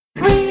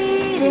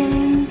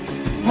reading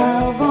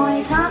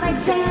Hellboy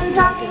comics and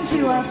talking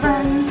to our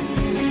friends.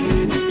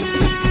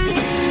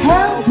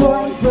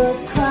 Hellboy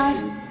Book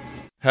Club.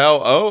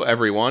 Hello,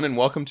 everyone, and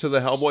welcome to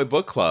the Hellboy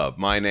Book Club.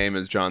 My name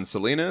is John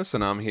Salinas,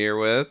 and I'm here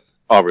with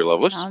Aubrey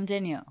Lovelace. I'm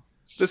Danielle.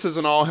 This is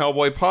an all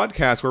Hellboy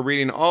podcast. We're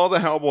reading all the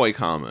Hellboy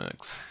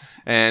comics,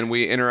 and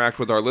we interact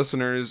with our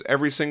listeners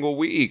every single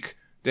week.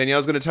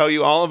 Danielle's going to tell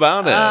you all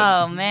about it.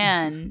 Oh,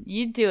 man.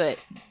 You do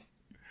it.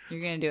 You're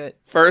going to do it.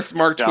 First,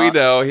 Mark John.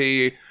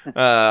 Tweedo,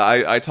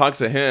 I talk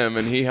to him,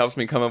 and he helps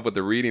me come up with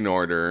the reading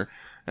order.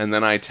 And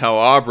then I tell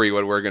Aubrey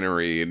what we're going to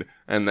read.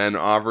 And then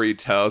Aubrey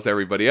tells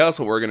everybody else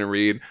what we're going to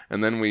read.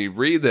 And then we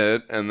read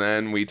it. And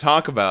then we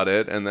talk about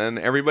it. And then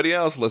everybody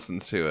else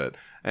listens to it.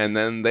 And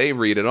then they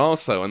read it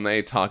also. And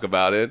they talk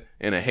about it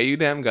in a "Hey you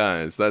damn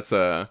guys." That's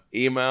a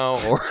email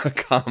or a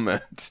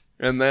comment.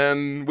 And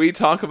then we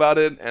talk about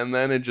it. And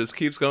then it just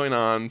keeps going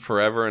on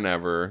forever and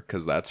ever.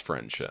 Because that's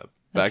friendship.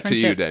 Back to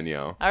you,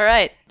 Danielle. All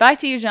right. Back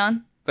to you,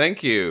 John.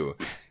 Thank you.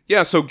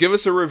 Yeah, so give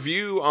us a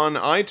review on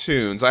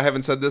iTunes. I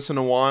haven't said this in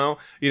a while.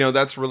 You know,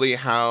 that's really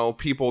how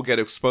people get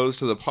exposed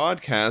to the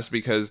podcast,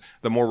 because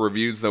the more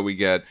reviews that we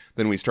get,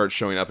 then we start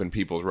showing up in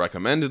people's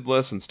recommended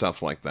lists and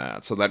stuff like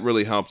that. So that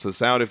really helps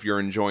us out if you're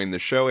enjoying the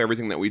show.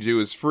 Everything that we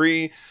do is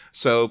free,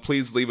 so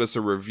please leave us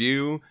a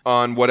review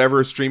on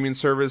whatever streaming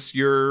service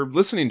you're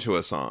listening to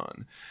us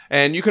on.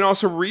 And you can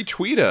also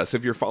retweet us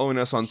if you're following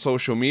us on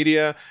social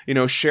media. You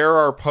know, share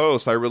our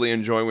posts. I really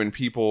enjoy when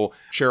people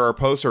share our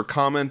posts or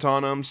comment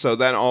on them, so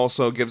that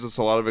also gives us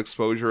a lot of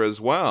exposure as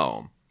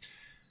well.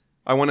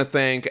 I want to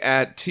thank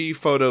at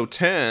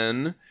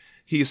tphoto10.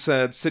 He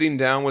said, sitting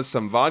down with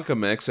some vodka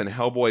mix and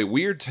Hellboy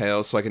Weird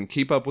Tales so I can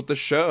keep up with the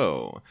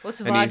show. What's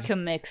And vodka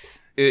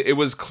mix? It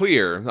was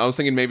clear. I was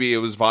thinking maybe it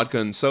was vodka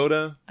and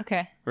soda.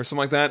 Okay. Or something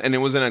like that. And it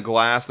was in a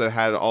glass that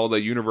had all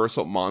the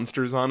Universal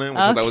monsters on it, which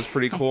I thought was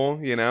pretty cool,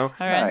 you know?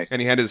 All right. Nice.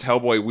 And he had his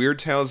Hellboy Weird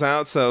Tales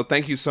out, so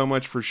thank you so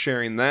much for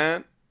sharing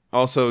that.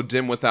 Also,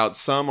 Dim Without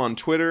Some on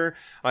Twitter.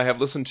 I have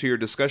listened to your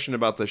discussion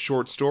about the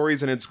short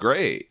stories, and it's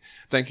great.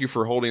 Thank you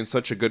for holding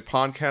such a good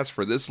podcast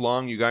for this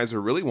long. You guys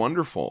are really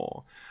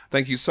wonderful.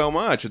 Thank you so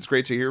much. It's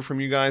great to hear from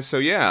you guys. So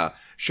yeah,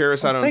 share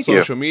us out on thank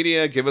social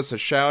media. Give us a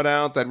shout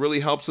out. That really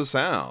helps us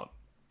out.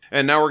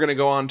 And now we're going to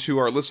go on to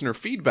our listener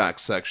feedback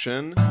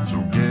section.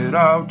 So get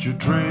out your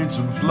trades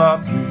and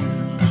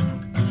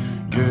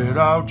floppies, get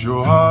out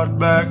your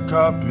hardback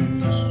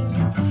copies.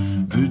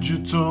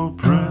 Digital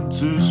print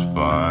is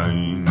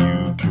fine,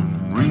 you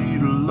can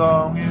read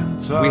along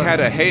in time. We had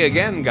a "Hey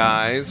again,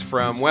 guys"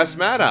 from Wes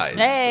Madice.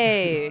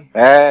 Hey.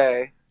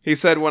 Hey. He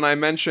said, when I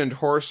mentioned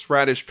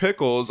horseradish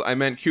pickles, I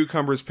meant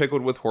cucumbers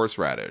pickled with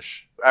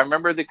horseradish. I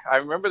remember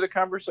the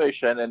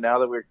conversation, and now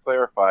that we're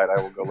clarified, I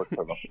will go look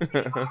for them.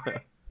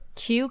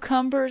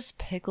 Cucumbers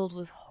pickled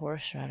with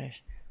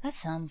horseradish. That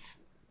sounds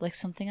like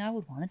something I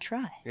would want to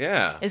try.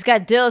 Yeah. It's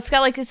got dill. It's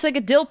like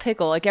a dill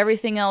pickle, like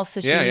everything else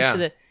that you use Yeah. for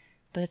the.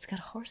 But it's got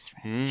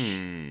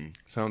horseradish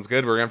Sounds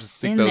good. We're going to have to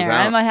seek in those there.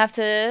 out. I might have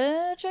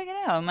to check it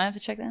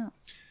out.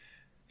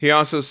 He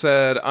also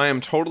said, I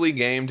am totally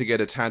game to get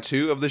a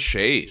tattoo of the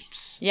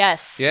shapes.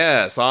 Yes.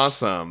 Yes,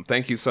 awesome.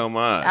 Thank you so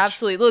much.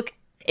 Absolutely. Look,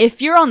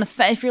 if you're on the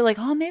if you're like,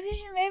 oh, maybe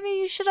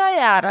you should.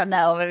 I don't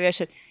know. Maybe I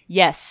should.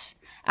 Yes,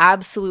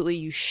 absolutely,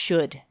 you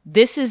should.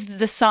 This is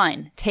the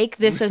sign. Take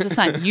this as a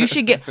sign. You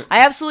should get. I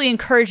absolutely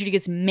encourage you to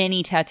get as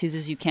many tattoos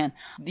as you can.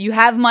 You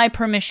have my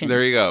permission.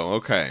 There you go.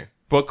 Okay.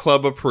 Book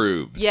club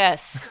approved.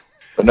 Yes.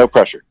 But no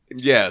pressure.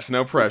 Yes,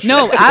 no pressure.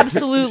 No,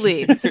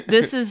 absolutely.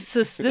 This is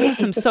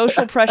some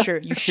social pressure.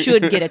 You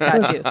should get a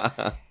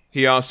tattoo.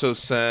 He also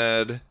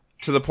said,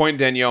 to the point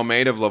Danielle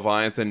made of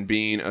Leviathan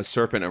being a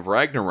serpent of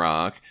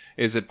Ragnarok,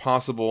 is it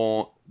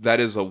possible that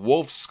is a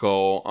wolf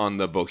skull on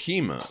the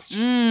Behemoth?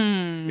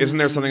 Isn't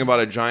there something about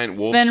a giant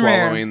wolf Fenrir.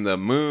 swallowing the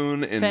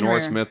moon in Fenrir.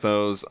 Norse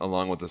mythos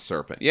along with the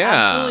serpent? Yeah,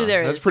 Absolutely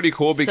there that's is. pretty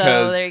cool So,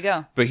 because there you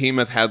go.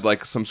 Behemoth had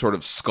like some sort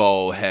of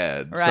skull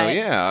head. So Right.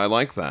 yeah, I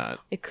like that.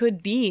 It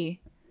could be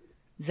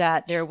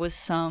that there was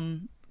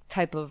some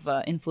type of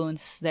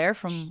influence there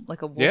from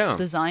like a wolf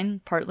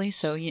design, partly.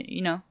 So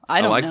you know,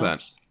 I don't like know.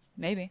 that.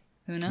 Maybe.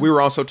 Who knows? We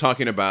were also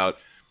talking about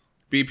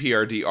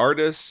BPRD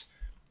artists.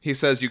 He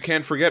says, you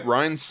can't forget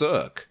Ryan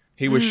Sook.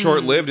 He was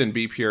short-lived in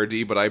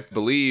BPRD, but I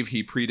believe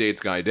he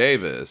predates Guy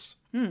Davis.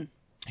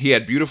 He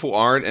had beautiful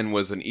art and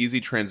was an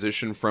easy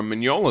transition from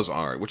Mignola's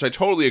art, which I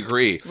totally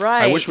agree.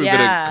 Right, I wish we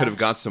yeah. could have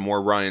got some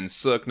more Ryan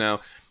Sook.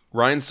 Now,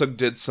 Ryan Sook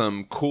did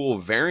some cool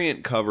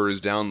variant covers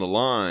down the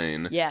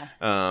line. Yeah.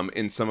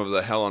 In some of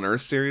the Hell on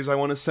Earth series, I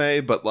want to say.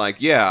 But,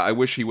 like, yeah, I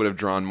wish he would have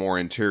drawn more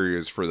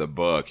interiors for the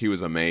book. He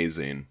was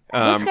amazing.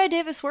 What's Guy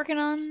Davis working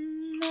on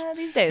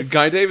these days?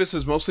 Guy Davis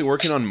is mostly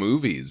working on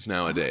movies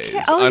nowadays.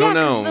 Okay. Oh, I don't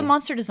yeah, 'cause know. of the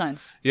monster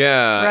designs.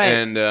 Yeah, Right.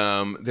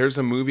 and there's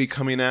a movie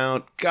coming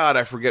out. God,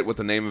 I forget what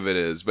the name of it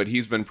is, but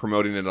he's been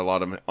promoting it a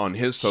lot on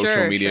his social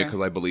Sure, media sure. because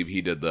I believe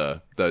he did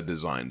the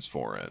designs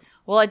for it.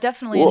 Well, I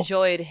definitely Cool.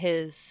 enjoyed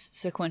his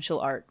sequential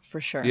art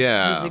for sure.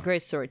 Yeah. He's a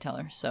great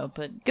storyteller. So,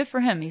 but good for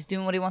him. He's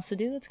doing what he wants to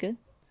do. That's good.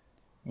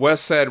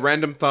 Wes said,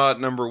 random thought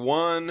number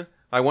 1.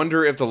 I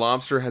wonder if the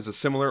lobster has a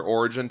similar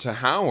origin to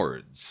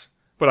Howard's,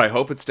 but I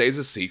hope it stays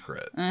a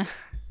secret.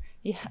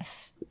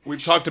 Yes.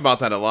 We've talked about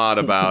that a lot,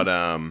 about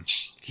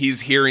he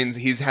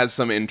has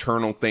some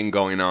internal thing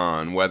going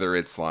on, whether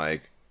it's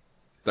like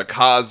the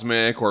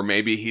cosmic, or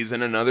maybe he's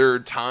in another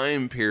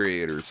time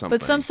period or something.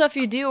 But some stuff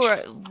you do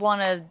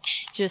want to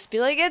just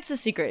be like, it's a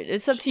secret.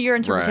 It's up to your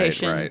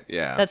interpretation. Right,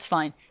 yeah. That's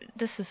fine.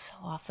 This is so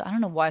off. I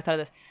don't know why I thought of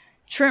this.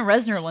 Trent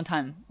Reznor one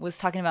time was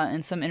talking about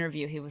in some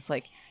interview, he was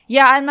like,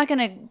 yeah, I'm not going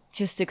to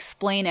just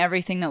explain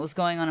everything that was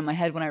going on in my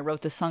head when I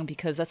wrote this song,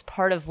 because that's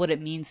part of what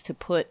it means to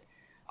put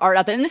art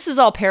out there. And this is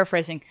all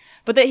paraphrasing,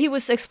 but that he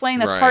was explaining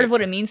that's part of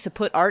what it means to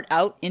put art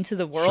out into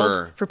the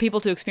world for people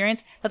to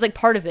experience. That's like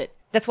part of it.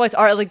 That's why it's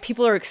art. Like,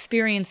 people are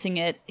experiencing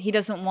it. He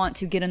doesn't want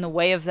to get in the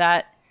way of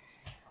that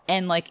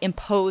and like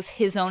impose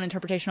his own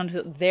interpretation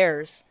onto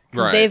theirs.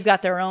 Right. They've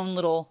got their own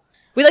little...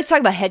 We like to talk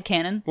about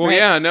headcanon. Well, right?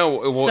 yeah, no.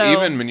 Well, so,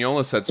 even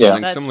Mignola said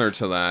something similar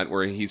to that,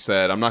 where he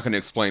said, "I'm not going to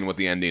explain what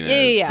the ending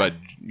is, but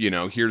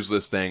here's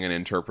this thing and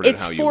interpret it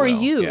how you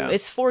will."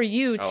 It's for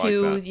you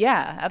to,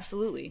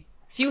 absolutely.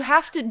 So you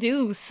have to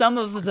do some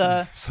of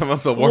the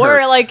work.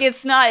 Where like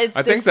it's not.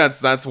 I think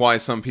that's why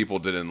some people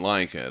didn't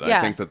like it. Yeah. I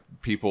think that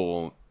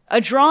people.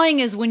 A drawing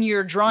is when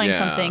you're drawing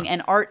something,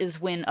 and art is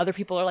when other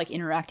people are like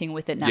interacting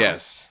with it now.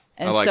 Yes,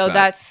 and I like so that.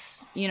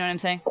 that's what I'm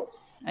saying.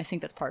 I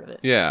think that's part of it.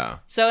 Yeah.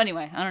 So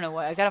anyway, I don't know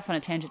why. I got off on a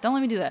tangent. Don't let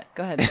me do that.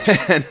 Go ahead.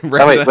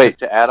 Wait.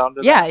 To add on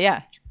to that?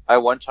 Yeah. I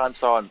one time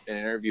saw an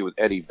interview with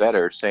Eddie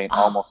Vedder saying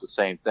almost the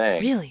same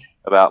thing. Really?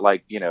 About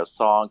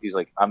songs. He's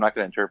like, I'm not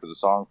going to interpret the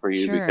song for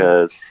you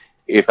because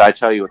if I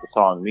tell you what the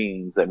song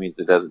means, that means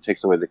it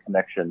takes away the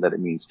connection that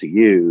it means to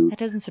you. That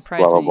doesn't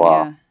surprise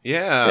me.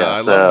 Yeah, I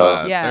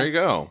love that. Yeah. There you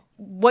go.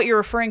 What you're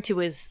referring to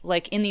is,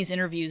 like, in these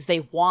interviews, they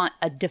want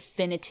a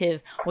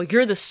definitive, well,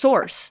 you're the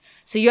source,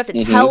 so you have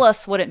to tell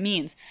us what it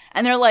means.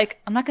 And they're like,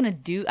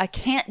 I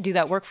can't do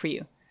that work for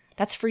you.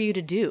 That's for you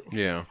to do.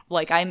 Yeah.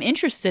 Like, I'm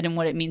interested in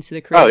what it means to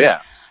the creator. Oh,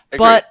 yeah. Agreed.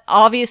 But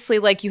obviously,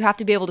 like, you have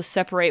to be able to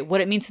separate what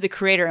it means to the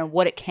creator and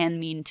what it can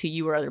mean to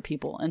you or other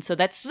people. And so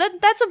that's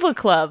a book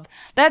club.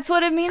 That's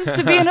what it means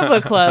to be in a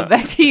book club.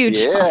 Back to you,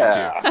 John.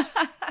 Yeah.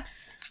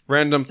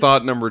 Random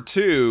thought number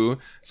 2,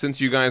 since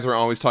you guys are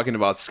always talking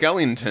about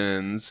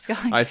Skellingtons,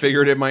 I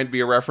figured it might be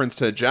a reference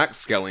to Jack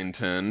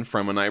Skellington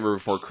from A Nightmare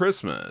Before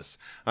Christmas.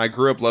 I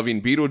grew up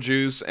loving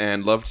Beetlejuice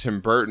and loved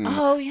Tim Burton.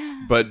 Oh,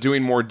 yeah. But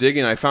doing more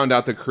digging, I found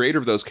out the creator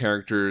of those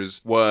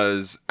characters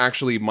was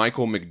actually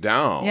Michael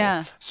McDowell.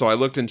 Yeah. So I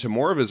looked into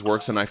more of his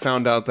works, and I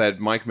found out that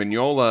Mike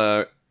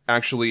Mignola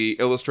actually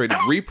illustrated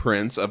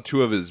reprints of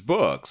 2 of his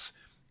books,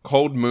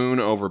 Cold Moon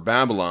Over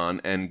Babylon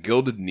and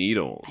Gilded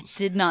Needles. I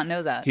did not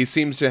know that. He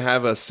seems to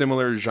have a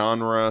similar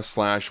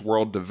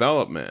genre/world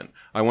development.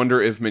 I wonder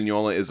if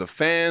Mignola is a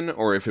fan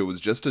or if it was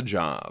just a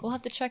job. We'll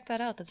have to check that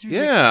out. That's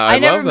I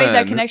never made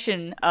that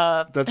connection.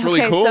 That's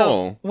really cool.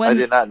 So I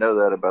did not know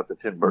that about the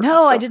Tim Burton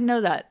stuff. I didn't know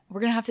that.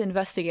 We're gonna have to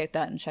investigate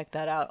that and check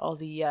that out. All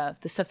the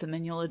stuff that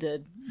Mignola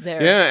did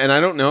there. Yeah, and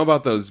I don't know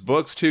about those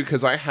books too,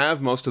 because I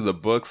have most of the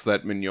books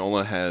that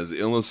Mignola has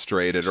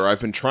illustrated, or I've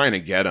been trying to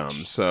get them.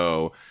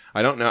 So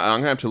I don't know. I'm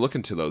gonna have to look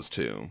into those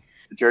too.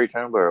 Jerry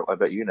Turnbull, I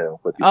bet you know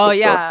what these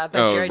books are. I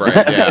bet Jerry right,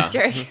 does. yeah.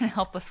 Jerry can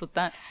help us with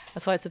that.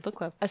 That's why it's a book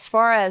club. As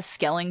far as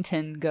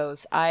Skellington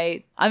goes,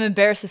 I'm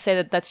embarrassed to say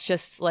that that's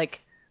just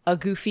like a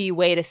goofy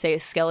way to say a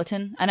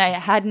skeleton, and I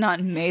had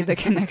not made the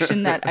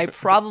connection that I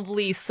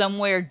probably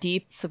somewhere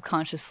deep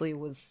subconsciously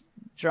was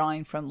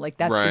drawing from. Like,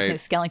 that's his name,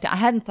 Skellington. I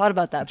hadn't thought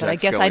about that, but I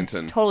guess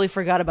Skellington. I totally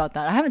forgot about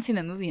that. I haven't seen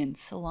that movie in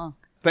so long.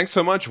 Thanks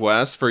so much,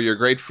 Wes, for your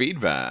great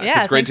feedback. Yeah,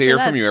 it's great to hear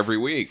from you every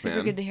week, Super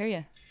man. Good to hear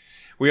you.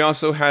 We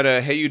also had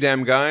a Hey You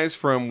Damn Guys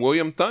from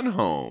William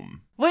Thunholm.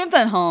 William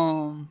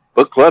Thunholm.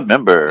 Book club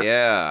member.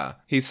 Yeah.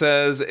 He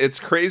says, it's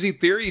crazy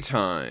theory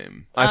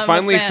time. I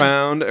finally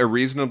found a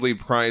reasonably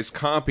priced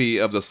copy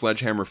of the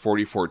Sledgehammer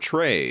 44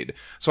 trade.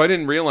 So I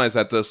didn't realize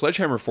that the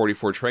Sledgehammer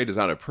 44 trade is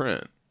out of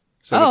print.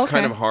 So it's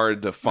kind of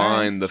hard to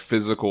find the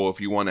physical if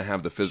you want to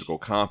have the physical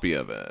copy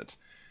of it.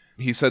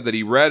 He said that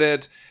he read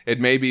it.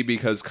 It may be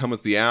because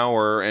cometh the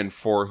hour and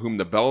For Whom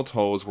the Bell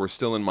Tolls were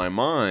still in my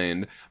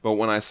mind, but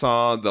when I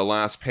saw the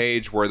last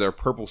page where the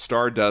purple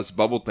stardust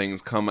bubble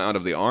things come out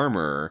of the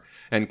armor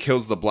and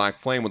kills the black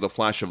flame with a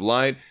flash of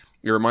light,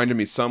 it reminded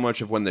me so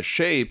much of when the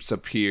shapes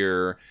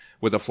appear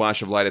with a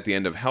flash of light at the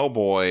end of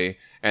Hellboy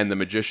and the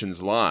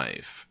Magician's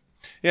Life.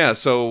 Yeah,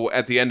 so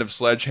at the end of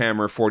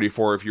Sledgehammer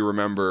 44, if you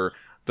remember,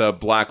 the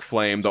black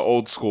flame, the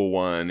old school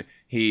one,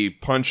 he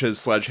punches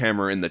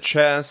Sledgehammer in the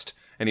chest,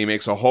 and he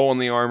makes a hole in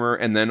the armor,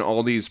 and then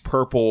all these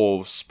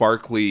purple,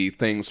 sparkly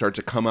things start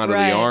to come out of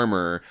the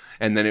armor,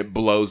 and then it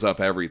blows up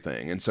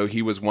everything. And so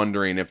he was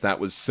wondering if that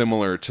was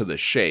similar to the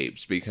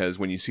shapes, because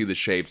when you see the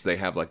shapes, they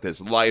have like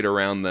this light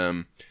around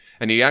them.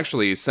 And he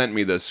actually sent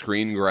me the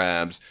screen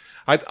grabs.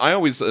 I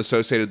always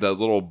associated the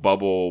little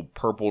bubble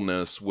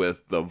purpleness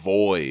with the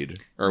void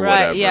or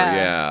whatever.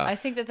 Yeah. I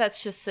think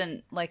that's just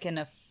an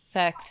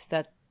effect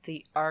that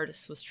the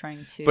artist was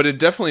trying to. But it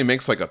definitely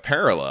makes like a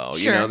parallel.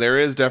 Sure. You know, there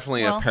is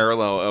definitely Well- a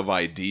parallel of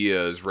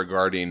ideas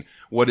regarding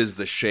what is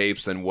the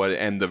shapes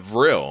and the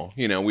vril.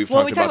 You know, we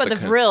talked about the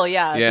vril,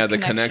 yeah. Yeah, the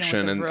with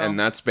connection, the vril. and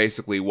that's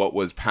basically what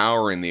was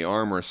powering the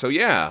armor. So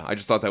yeah, I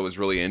just thought that was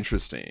really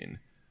interesting.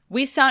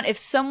 We sound, if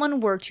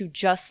someone were to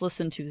just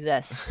listen to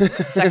this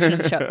section of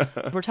the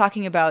show, we're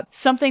talking about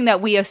something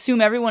that we assume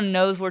everyone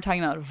knows. We're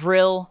talking about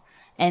vril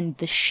and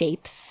the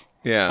shapes.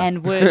 Yeah.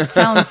 And what it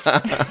sounds,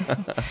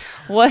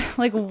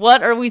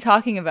 what are we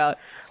talking about?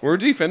 We're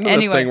deep into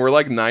this thing. We're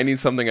like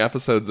 90-something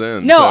episodes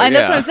in. No, so, and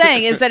that's yeah. what I'm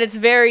saying, is that it's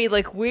very,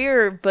 like,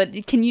 weird,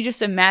 but can you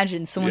just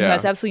imagine someone who Yeah.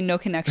 has absolutely no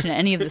connection to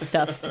any of this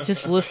stuff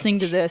just listening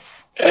to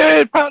this?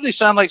 It probably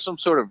sounds like some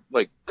sort of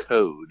like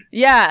code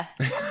Yeah.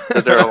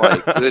 that they're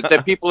like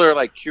that people are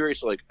like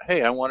curious, like,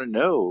 hey, I want to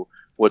know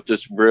what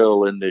this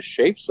vril and this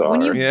shapes are.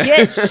 When you Yeah.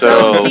 get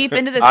so So, deep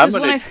into this, I'm 'cause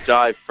when going to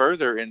dive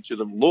further into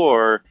the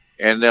lore,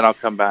 and then I'll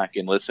come back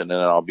and listen, and then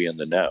I'll be in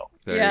the know.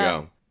 There Yeah.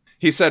 you go.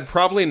 He said,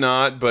 probably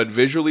not, but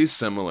visually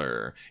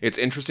similar. It's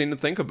interesting to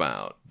think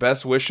about.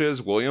 Best wishes,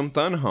 William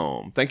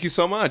Thunholm. Thank you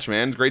so much,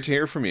 man. Great to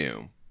hear from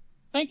you.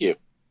 Thank you.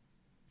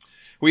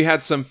 We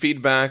had some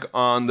feedback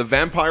on The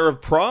Vampire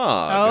of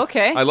Prague. Oh,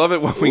 okay. I love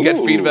it when we get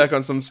Ooh. feedback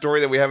on some story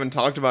that we haven't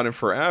talked about in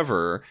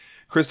forever.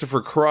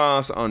 Christopher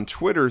Cross on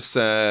Twitter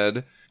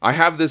said, I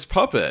have this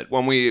puppet.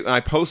 I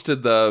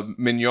posted the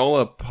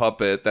Mignola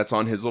puppet that's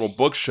on his little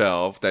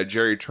bookshelf that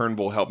Jerry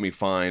Turnbull helped me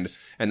find,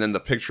 and then the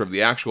picture of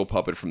the actual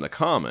puppet from the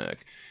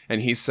comic.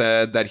 And he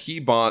said that he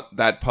bought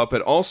that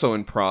puppet also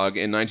in Prague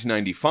in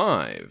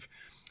 1995.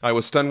 I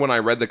was stunned when I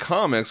read the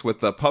comics with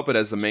the puppet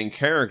as the main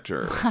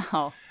character.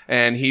 Wow.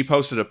 And he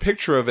posted a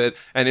picture of it,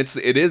 and it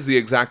is the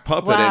exact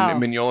puppet. Wow.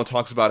 And Mignola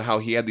talks about how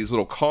he had these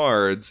little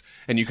cards,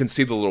 and you can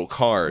see the little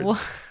cards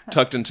What?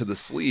 tucked into the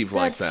sleeve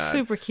like That's that.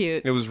 super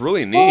cute. It was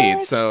really neat.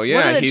 What? So yeah,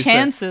 What are the he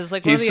chances? Said,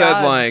 Like, what he are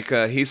the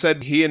said odds? he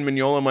said he and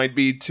Mignola might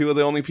be two of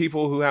the only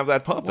people who have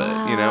that puppet.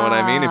 You know what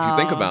I mean? If you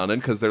think Wow. about it,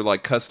 because they're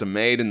like custom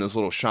made in this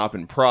little shop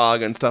in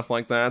Prague and stuff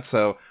like that.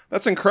 So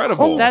that's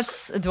incredible.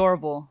 That's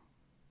adorable.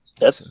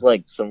 That's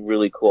like some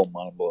really cool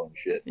mind blowing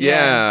shit.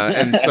 Yeah,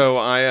 and so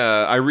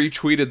I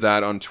retweeted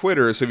that on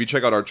Twitter. So if you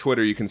check out our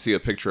Twitter, you can see a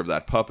picture of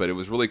that puppet. It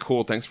was really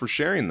cool. Thanks for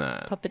sharing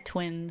that. Puppet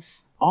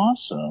twins.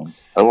 Awesome.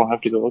 I will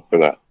have to go look for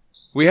that.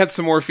 We had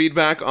some more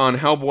feedback on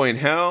Hellboy in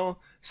Hell.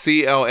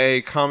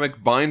 CLA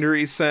Comic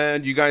Bindery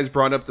said, you guys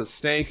brought up the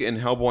snake in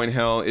Hellboy in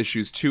Hell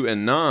issues 2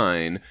 and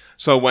 9.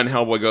 So when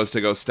Hellboy goes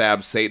to go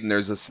stab Satan,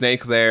 there's a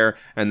snake there.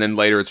 And then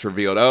later it's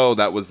revealed, oh,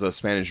 that was the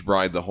Spanish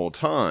bride the whole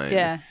time.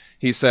 Yeah.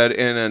 He said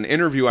in an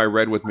interview I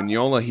read with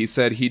Mignola, he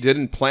said he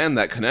didn't plan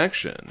that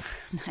connection.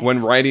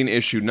 When writing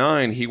issue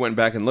 9, he went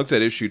back and looked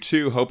at issue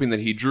 2, hoping that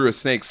he drew a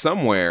snake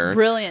somewhere.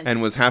 Brilliant.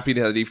 And was happy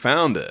that he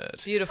found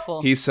it.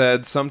 Beautiful. He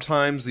said,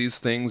 sometimes these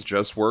things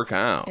just work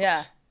out.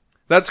 Yeah.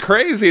 That's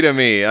crazy to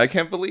me. I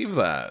can't believe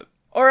that.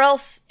 Or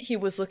else he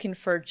was looking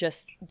for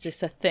just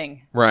a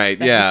thing. Right,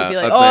 That yeah. He could be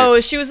like, a oh,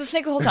 she was a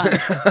snake the whole time.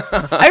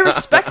 I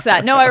respect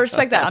that. No, I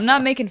respect that. I'm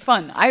not making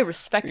fun. I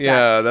respect that.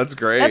 yeah, that's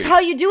great. That's how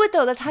you do it,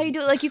 though. That's how you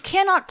do it. Like, you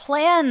cannot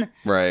plan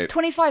Right.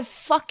 25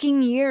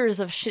 fucking years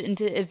of shit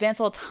into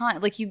advance all the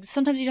time. Like,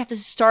 sometimes you have to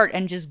start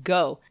and just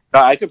go.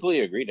 No, I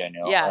completely agree,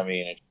 Daniel. Yeah. I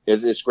mean,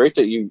 it's great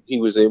that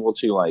he was able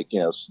to, like, you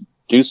know,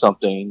 do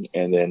something,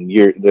 and then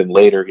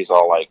later he's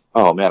all like,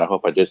 oh man, I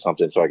hope I did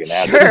something so I can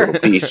add this little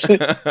piece.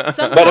 Sometimes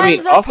But I mean,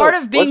 that's also, part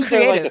of being wasn't there,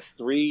 creative.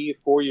 like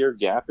a 3-4 year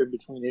gap in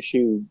between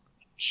issue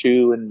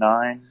 2 and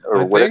 9,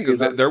 or I whatever.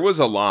 think there was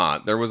a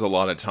lot. There was a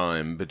lot of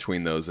time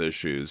between those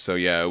issues. So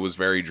yeah, it was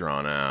very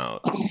drawn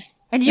out.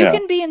 And you Yeah.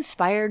 can be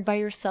inspired by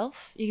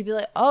yourself. You could be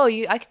like, oh,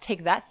 I could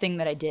take that thing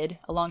that I did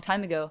a long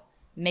time ago,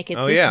 make it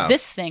Oh, yeah,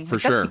 this thing. for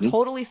Like, that's sure.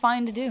 totally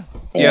fine to do.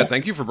 Yeah,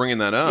 thank you for bringing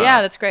that up.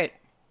 Yeah, that's great.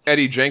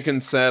 Eddie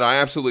Jenkins said, I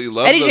absolutely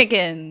love Eddie the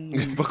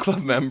Jenkins. book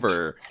club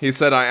member. He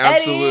said, I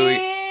absolutely...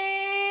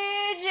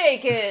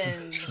 Eddie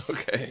Jenkins.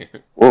 Okay.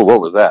 Whoa,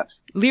 what was that?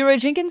 Leroy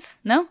Jenkins?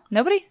 No?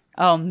 Nobody?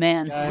 Oh,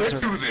 man. Let's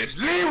do this.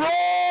 Leroy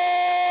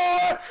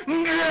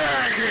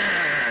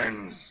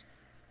Jenkins!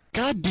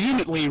 God damn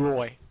it,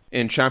 Leroy.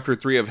 In Chapter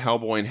 3 of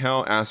Hellboy in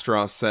Hell,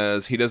 Astros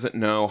says he doesn't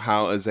know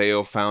how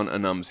Azeo found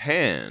Anum's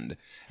hand.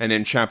 And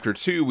in Chapter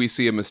 2, we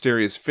see a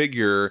mysterious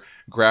figure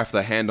graft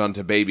the hand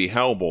onto Baby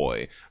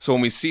Hellboy. So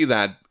when we see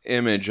that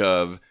image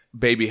of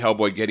Baby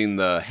Hellboy getting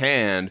the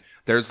hand,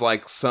 there's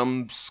like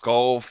some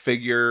skull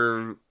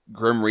figure,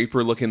 Grim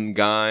Reaper-looking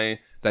guy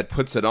that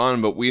puts it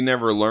on, but we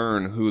never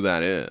learn who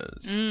that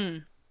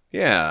is.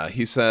 Yeah,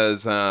 he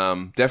says,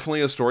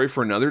 definitely a story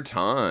for another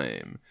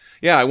time.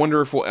 Yeah, I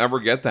wonder if we'll ever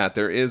get that.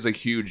 There is a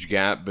huge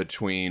gap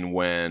between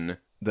when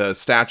the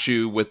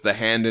statue with the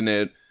hand in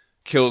it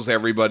kills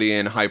everybody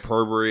in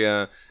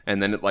Hyperborea,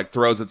 and then it like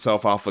throws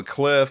itself off a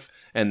cliff,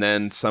 and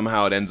then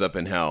somehow it ends up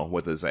in hell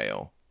with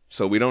Azrael.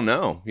 So we don't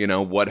know,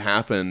 what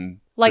happened.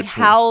 Like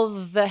between- how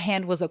the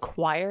hand was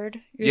acquired?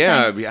 You're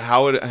Yeah, saying?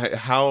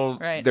 how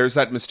Right. there's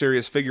that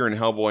mysterious figure in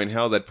Hellboy in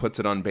Hell that puts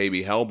it on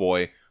Baby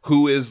Hellboy.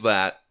 Who is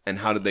that and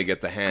how did they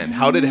get the hand?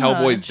 How did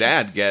Hellboy's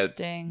dad get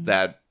interesting.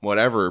 that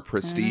whatever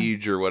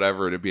prestige or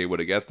whatever to be able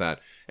to get that?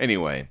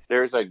 Anyway,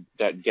 There's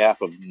that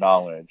gap of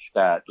knowledge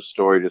that the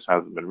story just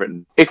hasn't been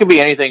written. It could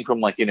be anything from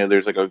like,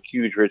 there's like a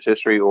huge rich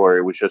history, or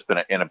it was just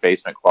in a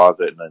basement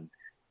closet, and then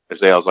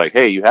Azrael's like,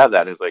 hey, you have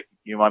that. It's like,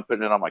 you mind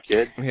putting it on my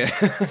kid? yeah.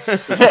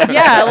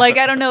 Yeah, like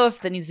I don't know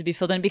if that needs to be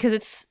filled in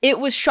because it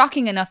was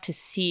shocking enough to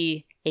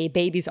see a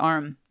baby's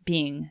arm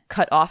being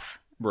cut off.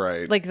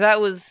 Right. Like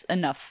that was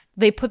enough.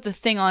 They put the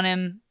thing on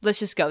him. Let's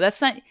just go. That's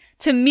not,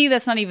 to me,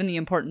 that's not even the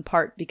important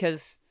part,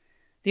 because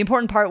the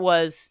important part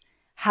was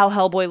how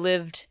Hellboy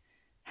lived,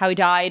 how he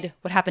died,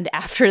 what happened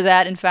after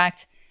that, in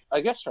fact.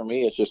 I guess for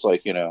me, it's just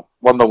like,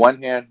 on the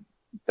one hand,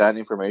 that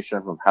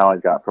information from how I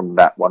got from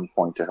that one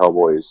point to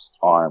Hellboy's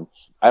arm,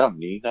 I don't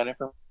need that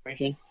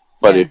information.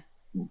 But Yeah.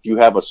 if you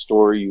have a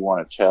story you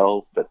want to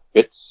tell that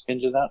fits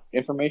into that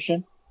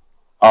information,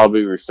 I'll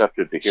be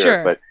receptive to hear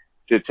Sure. it. But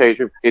to tell you the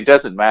truth, it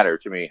doesn't matter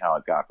to me how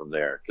it got from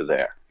there to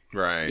there.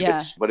 Right.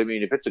 Yeah. But I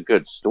mean, if it's a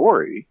good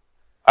story,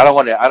 I don't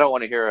want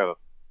to hear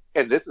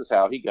and this is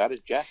how he got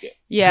his jacket.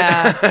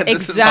 Yeah,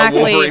 This is how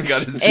exactly. Wolverine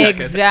got his jacket.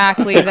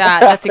 Exactly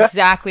that. That's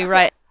exactly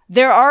right.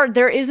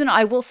 There is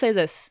I will say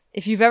this.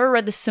 If you've ever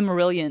read the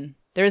Silmarillion,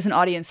 there is an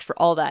audience for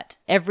all that.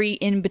 Every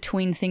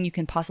in-between thing you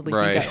can possibly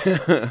think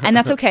of. Right. And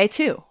that's okay,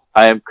 too.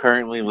 I am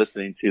currently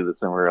listening to the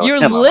Silmarillion.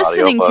 You're on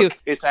listening to- audiobook.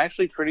 It's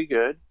actually pretty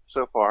good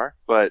so far,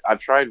 but I've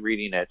tried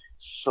reading it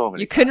so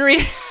many You couldn't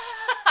read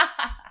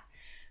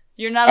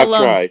You're not I've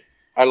alone. tried.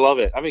 I love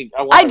it. I mean,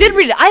 I did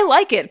read it. I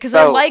like it, because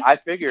I So, like I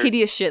figured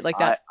tedious shit like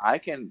that. I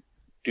can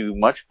do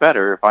much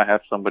better if I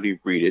have somebody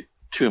read it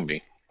to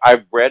me.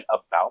 I've read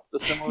about the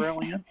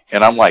Silmarillion,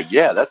 and I'm like,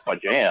 yeah, that's my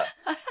jam.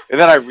 And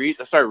then I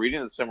start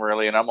reading the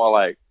Silmarillion, and I'm all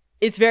like,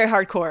 It's very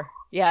hardcore.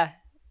 Yeah.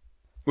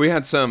 We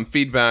had some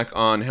feedback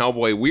on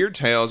Hellboy Weird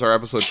Tales, our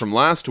episode from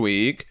last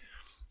week.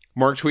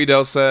 Mark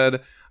Tweedale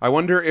said, I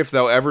wonder if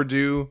they'll ever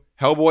do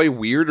Hellboy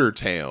Weirder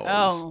Tales.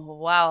 Oh,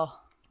 wow.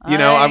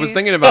 I was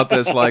thinking about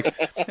this, like,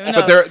 Who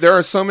but knows? there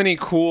are so many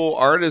cool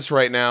artists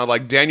right now,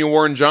 like Daniel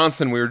Warren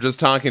Johnson we were just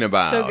talking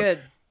about. So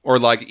good. Or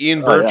like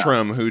Ian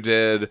Bertram, who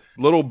did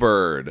Little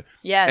Bird.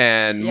 Yes.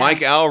 And yeah. Mike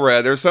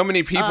Allred. There's so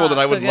many people that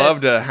I so would good.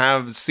 love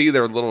to see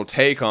their little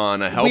take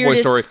on a Hellboy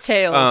Weirdest story.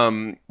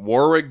 tales.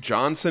 Warwick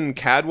Johnson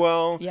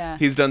Cadwell. Yeah.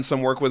 He's done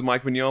some work with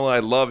Mike Mignola. I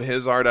love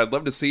his art. I'd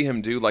love to see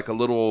him do like a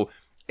little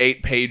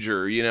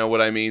 8-pager, you know what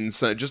I mean?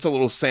 So just a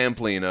little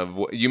sampling of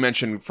what you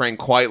mentioned, Frank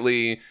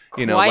Quitely,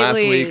 last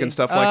Quitely. week and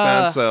stuff like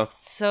that. So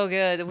So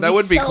good. It that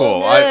would be so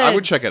cool. I good.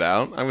 would check it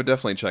out. I would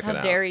definitely check How it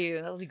out. dare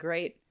you? That would be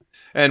great.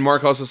 And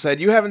Mark also said,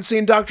 you haven't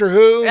seen Doctor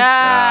Who?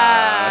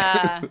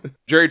 Ah.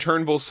 Jerry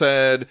Turnbull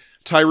said,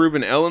 Ty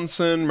Ruben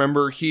Ellenson,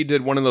 remember he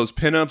did one of those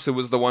pinups? It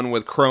was the one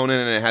with Cronin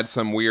and it had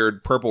some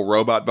weird purple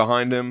robot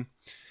behind him.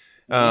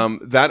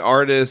 That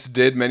artist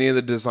did many of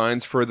the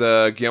designs for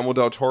the Guillermo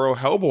del Toro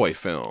Hellboy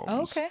films.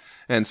 Oh, okay.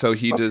 And so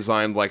he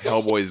designed like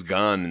Hellboy's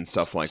gun and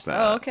stuff like that.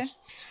 Oh, okay.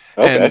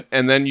 okay.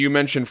 And then you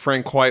mentioned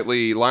Frank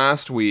Quitely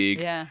last week.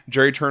 Yeah.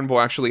 Jerry Turnbull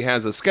actually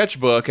has a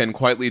sketchbook, and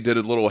Quitely did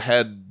a little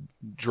head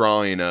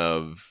drawing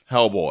of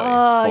Hellboy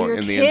Oh, you're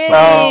in the kidding.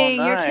 inside.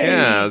 Oh, You're nice. kidding.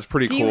 Yeah, it's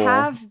pretty Do cool. you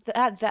have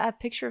that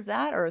picture of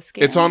that or a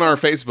scan? It's on our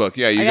Facebook.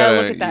 Yeah, you I gotta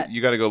gotta look at that.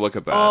 you gotta go look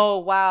at that. Oh,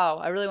 wow.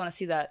 I really want to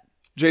see that.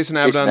 Jason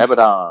Jason Abaddon.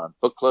 Abaddon,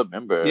 book club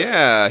member.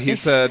 Yeah, he Jason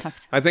said, Abaddon.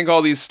 I think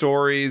all these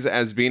stories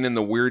as being in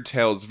the Weird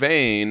Tales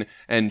vein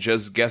and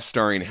just guest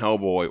starring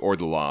Hellboy or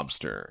The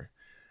Lobster.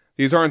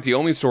 These aren't the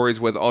only stories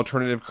with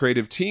alternative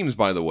creative teams,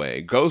 by the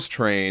way. Ghost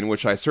Train,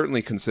 which I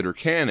certainly consider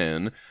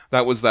canon,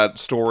 that was that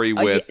story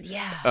with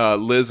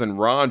Liz and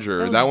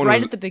Roger. That was right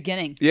was at the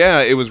beginning. yeah,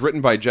 it was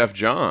written by Jeff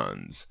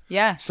Johns.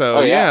 Yeah. So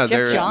Oh, yeah.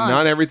 Jeff Johns.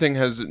 not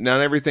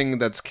everything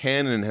that's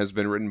canon has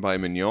been written by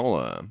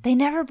Mignola. They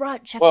never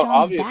brought Jeff Well,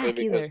 Johns obviously, back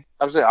because either.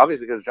 I was saying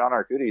obviously because John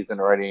Arcuti's been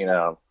writing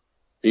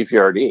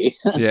BPRD.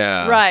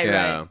 Yeah,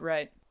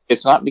 Right.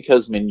 It's not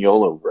because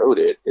Mignola wrote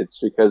it; it's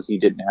because he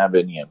didn't have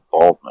any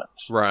involvement,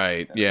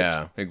 right.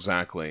 Yeah,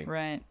 exactly.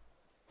 Right.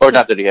 or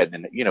not that he had.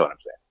 You know what I'm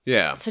saying?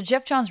 Yeah. So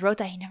Jeff Johns wrote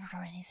that. He never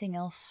wrote anything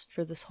else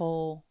for this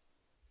whole...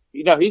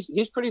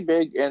 He's pretty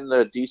big in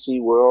the DC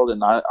world,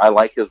 and I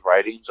like his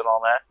writings and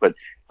all that. But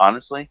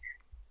honestly,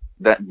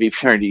 that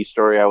BPRD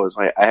story,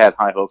 I had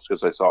high hopes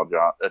because I saw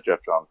Jeff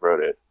Johns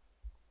wrote it.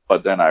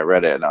 But then I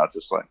read it, and I was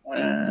just like,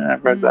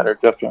 I've read better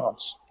Jeff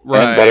Johns.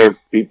 Right. And better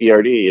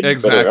BPRD. And better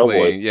Exactly.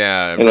 Hellboy.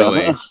 Yeah, You know?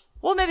 really.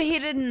 Well, maybe he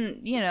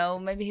didn't,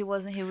 maybe he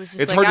wasn't, he was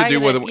just It's like, hard to do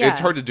I'm with gonna- yeah. it's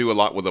hard to do a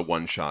lot with a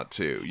one shot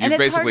too. And You've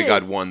it's basically hard got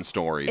to- one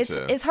story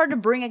to It's hard to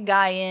bring a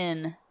guy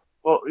in.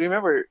 Well,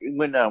 remember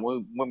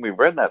when we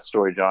read that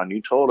story, John,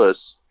 you told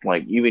us,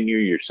 like, even you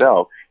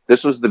yourself,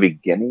 this was the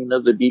beginning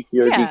of the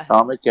BPRD Yeah.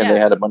 comic, and Yeah. they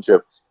had a bunch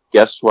of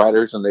guest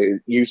writers,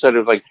 and you said it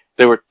was like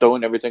they were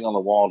throwing everything on the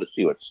wall to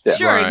see what stuck.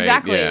 Sure, Right,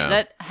 exactly. yeah.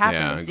 That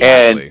happens. Yeah,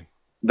 Yeah. exactly.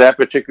 That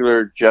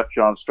particular Jeff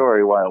Johns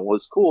story, while it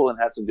was cool and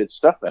had some good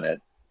stuff in it,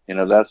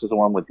 that's the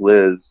one with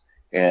Liz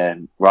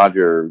and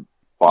Roger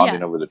bonding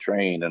Yeah. over the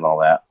train and all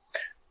that.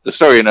 the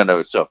story in and of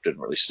itself didn't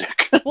really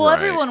stick. Well, Right.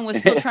 everyone was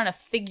still trying to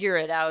figure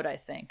it out, I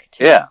think.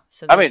 Too. Yeah.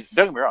 So I mean, that's-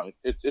 don't get me wrong,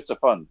 it's a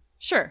fun,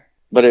 Sure.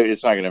 but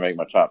it's not going to make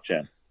my top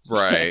 10.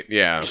 Right,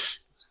 yeah.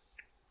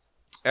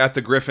 At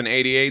the Griffin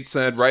 88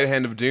 said, Right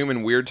Hand of Doom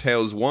and Weird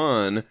Tales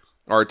 1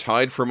 are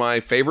tied for my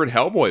favorite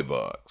Hellboy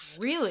books.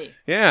 Really?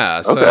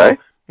 Yeah, so, Okay.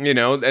 you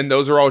know, and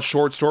those are all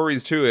short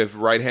stories too. If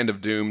Right Hand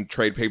of Doom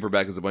trade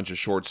paperback is a bunch of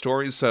short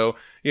stories. So,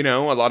 you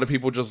know, a lot of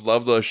people just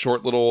love the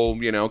short little,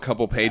 you know,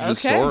 couple pages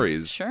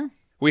stories. Sure.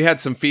 We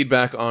had some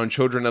feedback on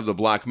Children of the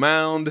Black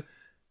Mound.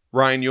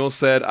 Ryan Yule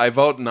said, I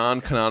vote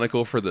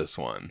non-canonical for this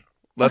one.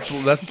 Let's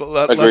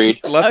Agreed.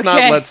 not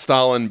Okay. let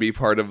Stalin be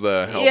part of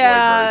the Hellboy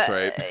Yeah, verse,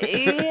 right?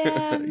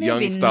 yeah, Young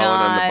maybe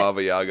Stalin and the not.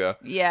 Baba Yaga.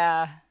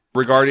 Yeah.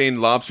 Regarding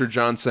Lobster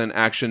Johnson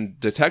action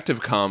detective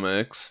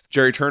comics,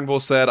 Jerry Turnbull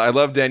said, I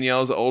love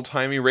Danielle's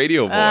old-timey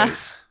radio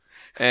voice.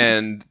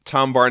 And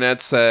Tom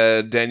Barnett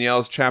said,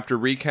 Danielle's chapter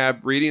recap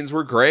readings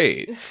were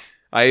great.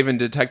 I even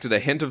detected a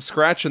hint of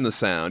scratch in the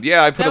sound.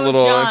 Yeah, I put That a was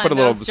little John. I put a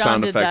That little was John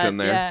sound did effect that, in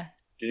there. Yeah.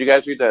 Did you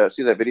guys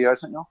see that video I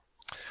sent y'all?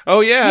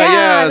 Oh Yeah,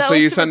 yeah. that So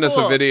was you super send us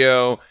a cool.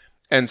 video,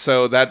 and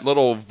so that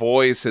little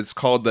voice, it's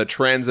called the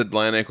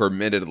Transatlantic or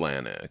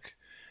Mid-Atlantic.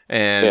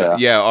 And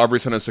yeah,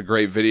 Aubrey sent us a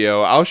great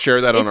video. I'll share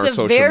that on our It's a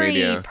social very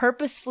media.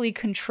 purposefully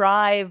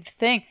contrived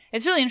thing.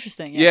 It's really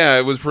interesting. Yeah,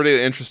 it was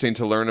pretty interesting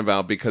to learn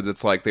about because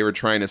it's like they were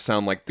trying to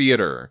sound like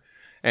theater,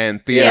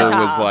 and theater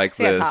was like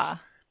this.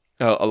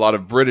 A lot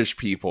of British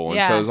people,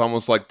 and so Yeah. it was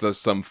almost like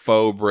some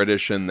faux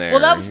British in there.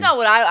 Well, that was not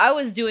what I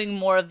was doing.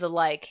 More of the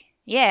like,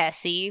 yeah,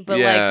 see, but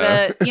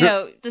Yeah. like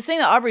the the thing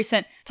that Aubrey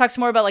sent talks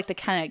more about like the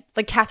kind of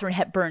like Katharine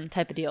Hepburn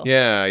type of deal.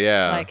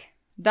 Yeah. Like,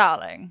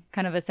 darling,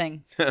 kind of a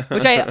thing,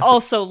 which I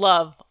also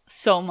love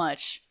so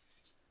much.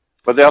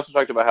 But they also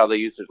talked about how they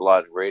used it a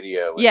lot in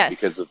radio. Yes,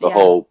 Because of the yeah.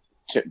 whole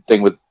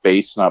thing with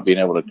bass not being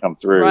able to come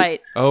through. Right.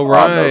 Oh, On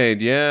right.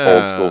 those Yeah.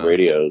 Old school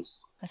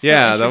radios. That's so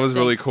Yeah, that was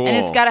interesting. really cool. And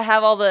it's got to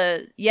have all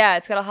the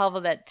it's got to have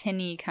all that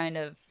tinny kind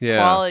of Yeah.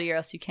 quality, or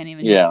else you can't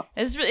even. Yeah.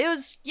 It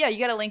was you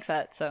got to link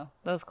that. So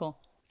that was cool.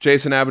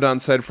 Jason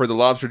Abaddon said, for the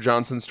Lobster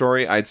Johnson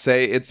story, I'd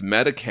say it's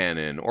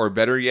metacanon, or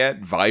better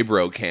yet,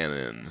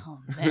 vibrocanon. Oh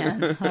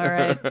man, all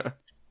right.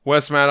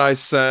 Wes Madice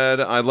said,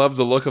 I love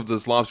the look of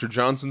this Lobster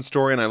Johnson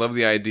story, and I love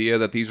the idea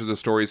that these are the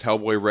stories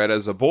Hellboy read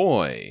as a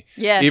boy.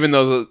 Yes. Even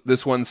though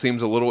this one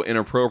seems a little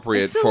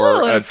inappropriate It's a for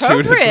little a 2 to 3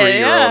 inappropriate,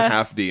 year old yeah.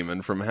 half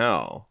demon from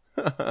hell.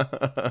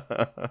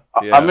 I'm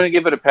going to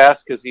give it a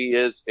pass because he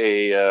is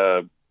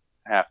a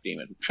half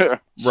demon. Sure,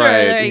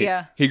 Right. there you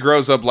go. He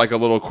grows up like a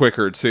little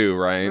quicker too,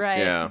 right? Right.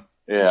 Yeah.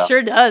 Yeah.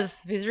 Sure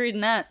does. He's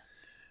reading that.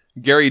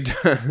 Gary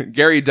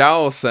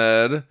Dowell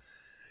said,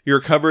 your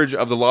coverage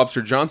of the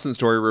Lobster Johnson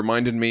story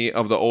reminded me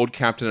of the old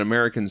Captain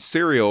American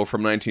serial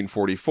from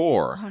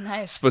 1944. Oh,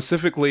 nice.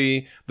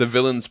 Specifically, the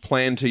villain's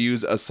plan to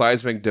use a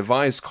seismic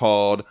device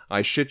called,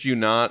 I shit you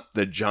not,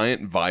 the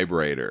Giant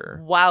Vibrator.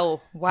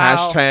 Wow.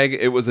 Hashtag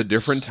it was a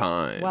different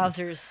time.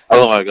 Wowzers.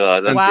 Oh my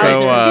god. And That's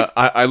so Wowzers.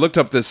 I looked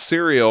up this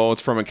serial.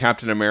 It's from a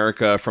Captain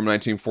America from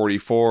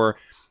 1944.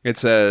 It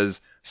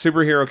says,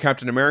 superhero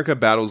Captain America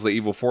battles the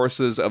evil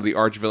forces of the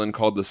arch-villain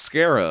called the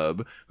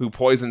Scarab, who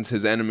poisons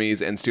his enemies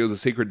and steals a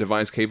secret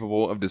device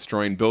capable of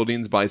destroying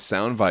buildings by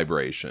sound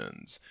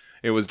vibrations.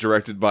 It was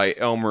directed by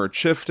Elmer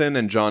Chifton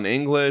and John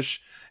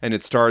English, and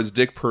it stars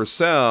Dick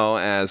Purcell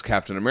as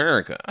Captain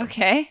America.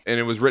 Okay. And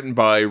it was written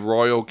by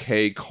Royal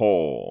K.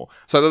 Cole.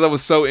 So I thought that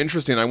was so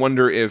interesting. I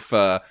wonder if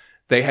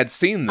they had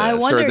seen this, I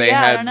wonder, or they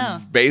yeah, I had don't know.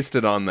 based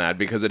it on that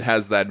because it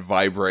has that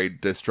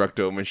vibrate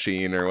destructo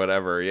machine or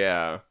whatever.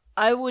 Yeah.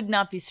 I would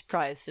not be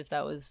surprised if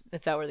that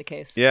were the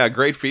case. Yeah,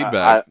 great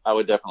feedback. I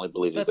would definitely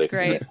believe That's that.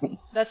 great.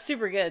 That's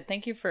super good.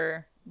 Thank you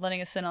for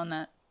letting us in on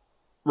that.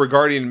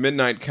 Regarding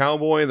Midnight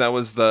Cowboy, that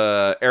was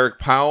the Eric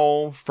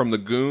Powell from the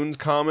Goons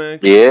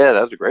comic. Yeah,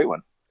 that was a great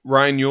one.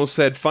 Ryan Yule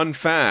said, fun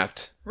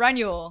fact,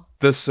 Ranyul.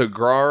 the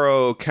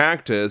saguaro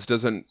cactus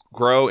doesn't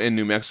grow in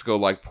New Mexico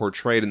like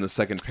portrayed in the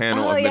second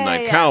panel of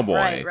Midnight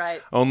Cowboy.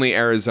 Right. Only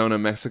Arizona,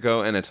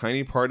 Mexico, and a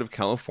tiny part of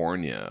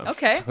California.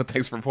 Okay. So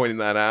thanks for pointing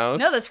that out.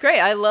 No, that's great.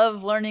 I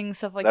love learning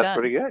stuff like That's that.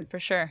 pretty good. For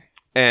sure.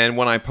 And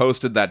when I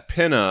posted that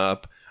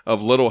pinup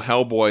of little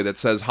Hellboy that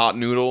says hot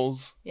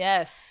noodles,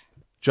 Yes.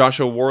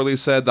 Joshua Worley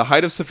said, the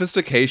height of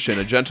sophistication,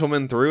 a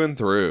gentleman through and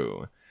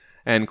through.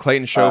 And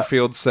Clayton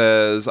Schofield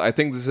says, I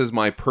think this is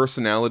my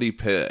personality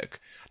pick.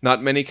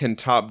 Not many can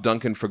top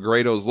Duncan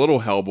Fegredo's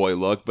little Hellboy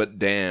look, but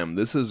damn,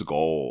 this is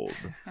gold.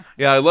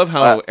 Yeah, I love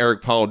how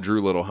Eric Powell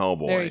drew little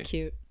Hellboy. Very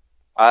cute.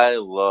 I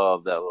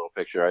love that little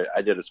picture.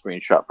 I did a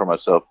screenshot for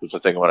myself because I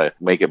think I'm going to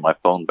make it my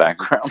phone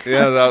background.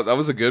 Yeah, that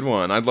was a good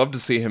one. I'd love to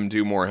see him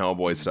do more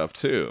Hellboy stuff,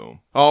 too.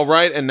 All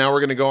right, and now we're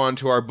going to go on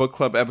to our book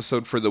club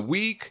episode for the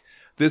week.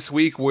 This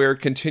week, we're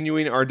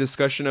continuing our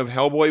discussion of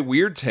Hellboy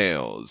Weird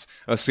Tales,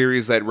 a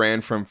series that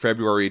ran from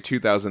February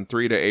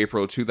 2003 to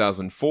April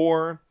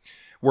 2004.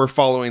 We're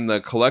following the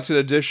collected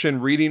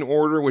edition reading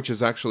order, which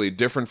is actually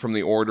different from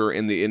the order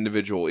in the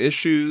individual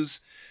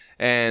issues.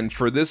 And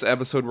for this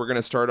episode, we're going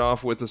to start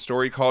off with a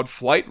story called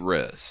Flight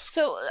Risk.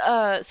 So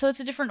it's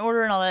a different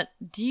order and all that.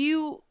 Do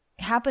you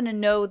happen to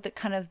know the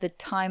kind of the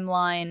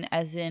timeline,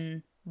 as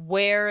in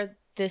where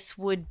this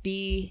would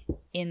be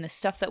in the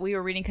stuff that we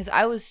were reading? Because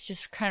I was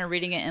just kind of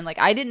reading it and like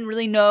I didn't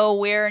really know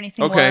where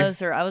anything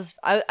was, or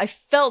I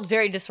felt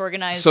very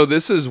disorganized. So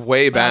this is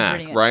way when I was back,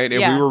 reading it. right? If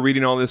Yeah. we were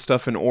reading all this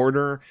stuff in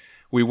order,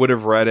 we would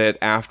have read it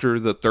after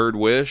The Third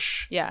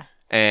Wish. Yeah.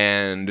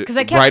 And 'Cause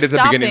I kept right at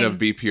the beginning of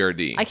stopping.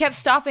 BPRD. I kept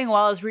stopping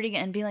while I was reading it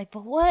and being like,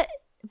 but what?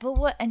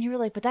 And you were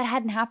like, but that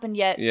hadn't happened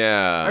yet.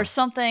 Yeah. Or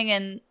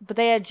something, but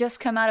they had just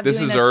come out of This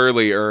doing is this.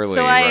 early,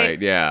 So right?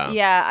 Yeah.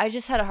 Yeah, I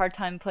just had a hard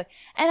time playing.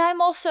 And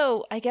I'm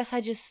also, I guess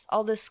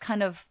all this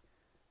kind of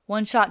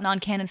one-shot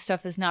non-canon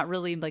stuff is not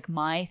really like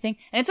my thing.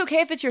 And it's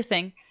okay if it's your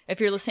thing. If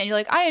you're listening, you're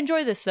like, I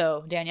enjoy this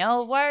though,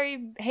 Danielle. Why are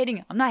you hating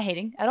it? I'm not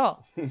hating at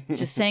all.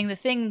 Just saying the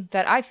thing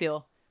that I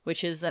feel,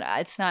 which is that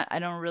it's not, I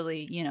don't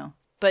really,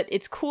 but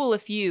it's cool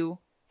if you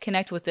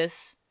connect with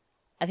this.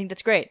 I think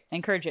that's great. I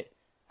encourage it.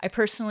 I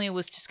personally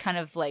was just kind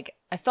of like,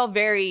 I felt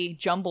very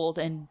jumbled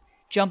and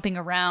jumping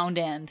around,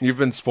 and You've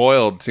been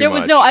spoiled too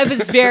much. I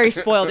was very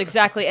spoiled,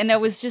 exactly. And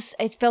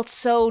it felt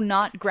so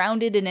not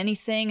grounded in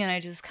anything, and I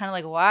just kind of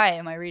like, why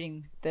am I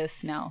reading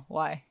this now?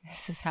 Why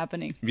is this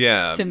happening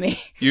Yeah. to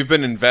me? You've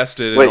been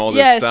invested in Wait. all this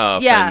Yes,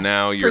 stuff, yeah, and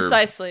now you're...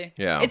 precisely.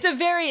 Yeah.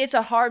 It's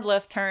a hard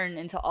left turn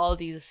into all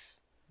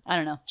these, I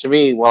don't know. To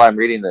me, while I'm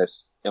reading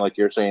this, and like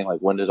you're saying, like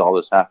when did all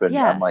this happen?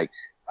 Yeah. I'm like,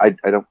 I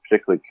don't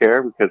particularly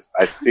care because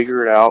I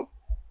figured out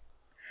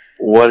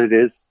what it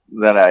is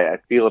that I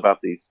feel about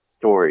these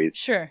stories.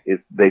 Sure.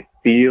 Is they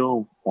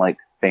feel like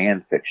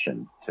fan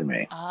fiction to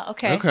me.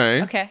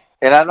 Okay.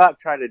 And I'm not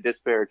trying to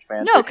disparage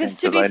fan No, fiction. because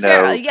to be I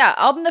fair, know- yeah,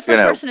 I'm the first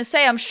you know. person to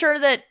say I'm sure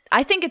that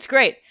I think it's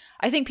great.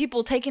 I think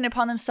people taking it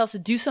upon themselves to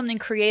do something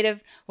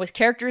creative with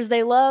characters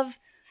they love,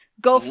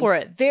 go Mm-hmm. for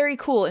it. Very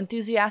cool.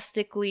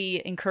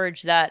 Enthusiastically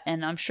encourage that,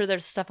 and I'm sure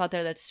there's stuff out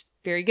there that's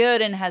very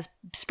good and has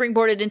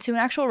springboarded into an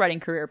actual writing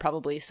career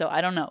probably. So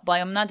I don't know,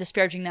 but I'm not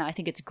disparaging that. I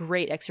think it's a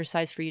great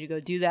exercise for you to go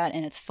do that,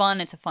 and it's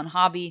fun. It's a fun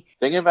hobby.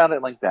 Thinking about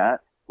it like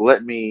that,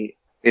 let me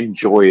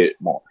enjoy it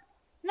more.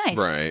 Nice.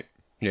 Right.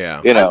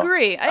 Yeah. You know,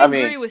 Agree. I I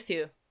mean, agree with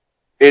you.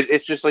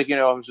 it's just like,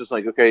 I was just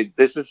like, okay,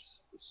 this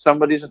is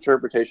somebody's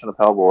interpretation of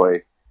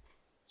Hellboy.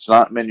 It's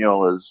not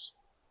Mignola's.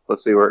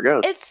 Let's see where it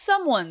goes. It's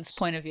someone's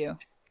point of view,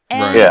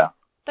 and Right. Yeah.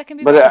 that can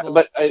be But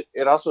valuable.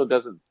 it also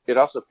doesn't. It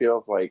also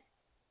feels like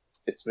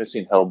it's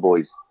missing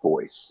Hellboy's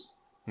voice.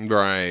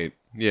 Right.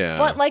 Yeah.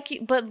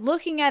 But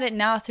looking at it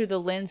now through the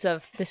lens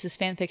of this is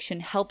fan fiction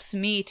helps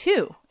me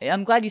too.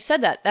 I'm glad you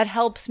said that. That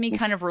helps me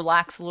kind of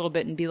relax a little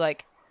bit and be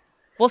like,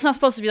 well, it's not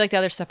supposed to be like the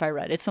other stuff I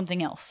read. It's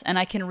something else, and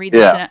I can read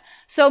this. Yeah.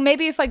 So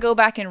maybe if I go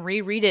back and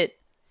reread it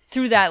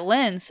through that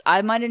lens,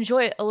 I might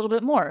enjoy it a little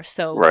bit more.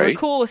 So we're Right.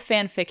 cool with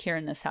fanfic here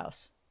in this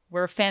house.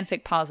 We're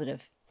fanfic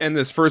positive. And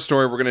this first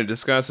story we're going to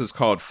discuss is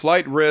called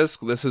Flight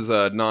Risk. This is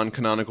a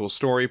non-canonical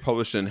story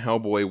published in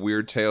Hellboy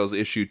Weird Tales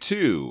issue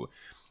 2,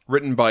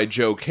 written by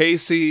Joe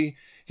Casey.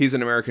 He's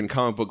an American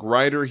comic book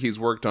writer. He's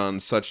worked on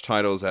such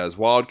titles as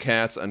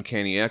Wildcats,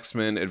 Uncanny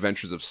X-Men,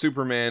 Adventures of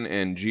Superman,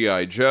 and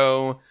G.I.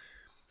 Joe.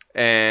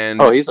 And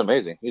Oh, he's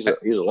amazing. He's a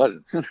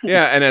legend.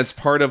 yeah, and as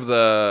part of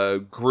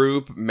the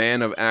group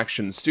Man of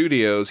Action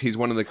Studios, he's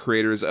one of the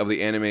creators of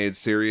the animated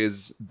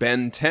series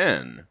Ben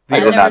 10. I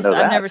did not know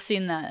that. I've never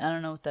seen that. I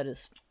don't know what that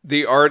is.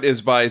 The art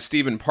is by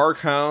Stephen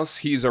Parkhouse.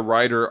 He's a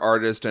writer,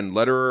 artist, and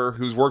letterer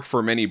who's worked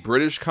for many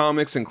British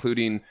comics,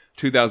 including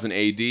 2000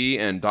 AD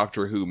and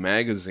Doctor Who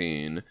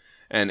magazine,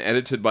 and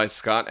edited by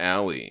Scott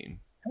Alley.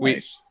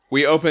 Nice.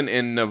 We open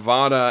in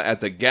Nevada at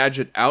the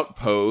Gadget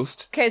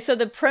Outpost. Okay, so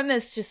the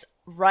premise just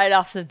right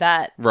off the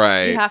bat,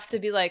 Right. you have to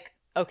be like,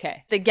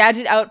 okay, the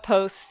Gadget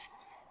Outpost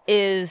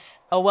is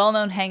a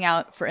well-known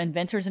hangout for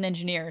inventors and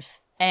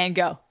engineers, and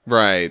go.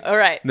 Right. All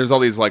right. There's all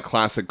these like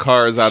classic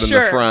cars out in the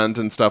Sure. front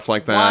and stuff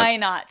like that. Why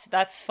not?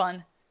 That's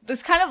fun.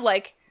 It's kind of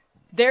like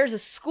there's a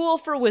school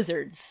for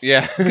wizards.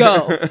 Yeah.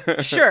 Go.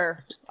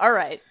 Sure. All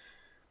right.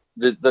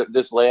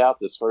 This layout,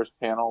 this first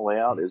panel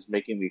layout, is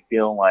making me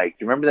feel like.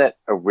 Do you remember that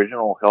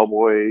original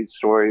Hellboy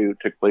story who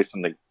took place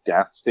in the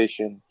gas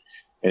station,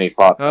 and he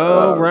fought?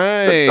 Oh, the dog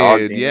right.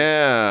 demon?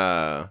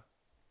 Yeah.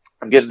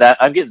 I'm getting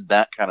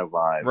that kind of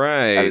vibe. Out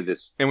Right. of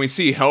this. And we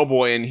see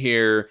Hellboy in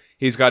here.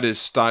 He's got his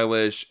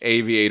stylish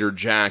aviator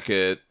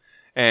jacket.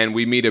 And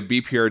we meet a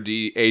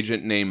BPRD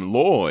agent named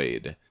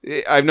Lloyd.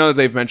 I know that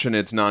they've mentioned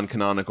it's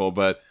non-canonical,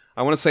 but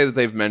I want to say that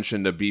they've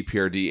mentioned a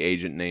BPRD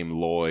agent named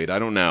Lloyd. I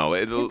don't know.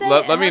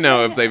 Let me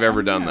know if they've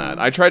ever done that.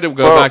 I tried to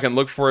go back and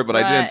look for it, but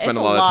I didn't spend it's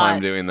a a lot of lot.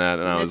 time doing that.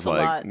 And I It's was a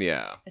like, lot.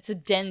 yeah. It's a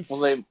dense.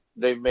 Well,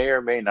 they may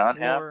or may not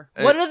have. lore.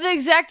 What are the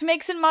exact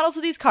makes and models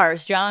of these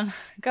cars, John?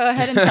 Go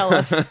ahead and tell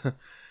us.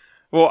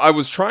 Well, I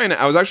was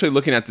actually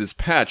looking at this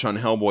patch on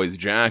Hellboy's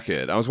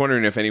jacket. I was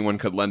wondering if anyone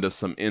could lend us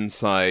some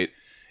insight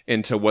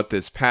into what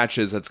this patch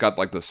is. It's got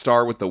like the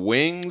star with the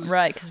wings.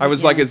 Right. 'cause I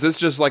was yeah. like, is this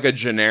just like a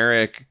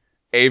generic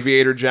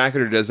aviator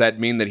jacket, or does that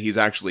mean that he's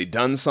actually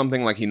done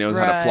something, like he knows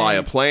how to fly a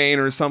Right. plane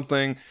or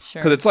something?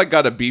 Sure. Because it's like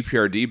got a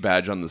BPRD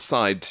badge on the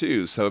side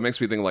too, so it makes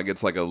me think like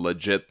it's like a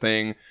legit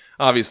thing.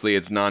 Obviously,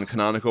 it's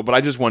non-canonical, but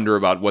I just wonder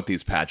about what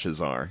these patches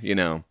are, you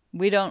know?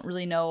 We don't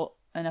really know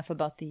enough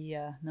about the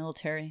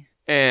military.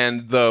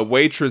 And the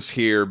waitress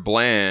here,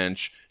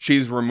 Blanche,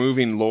 she's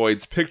removing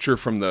Lloyd's picture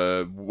from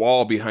the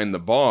wall behind the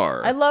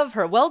bar. I love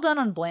her. Well done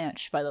on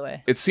Blanche, by the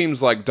way. It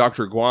seems like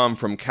Dr. Guam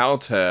from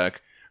Caltech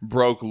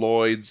broke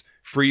Lloyd's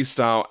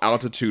freestyle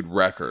altitude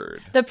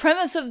record. The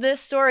premise of this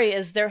story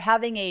is they're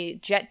having a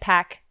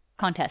jetpack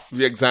contest.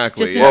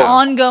 Exactly. Just an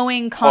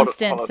ongoing,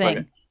 constant Hold on a thing.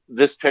 second.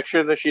 This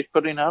picture that she's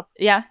putting up,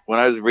 Yeah. when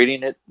I was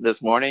reading it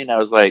this morning, I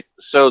was like,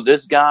 so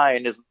this guy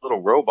and his little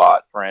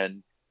robot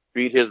friend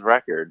beat his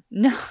record.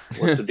 No.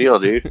 What's the deal,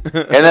 dude?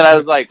 And then I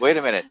was like, wait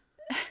a minute.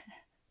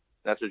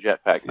 That's a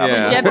jetpack, not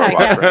Yeah. a little Jetpack,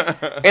 robot yeah.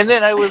 friend. And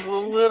then I was a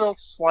little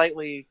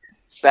slightly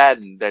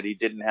saddened that he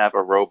didn't have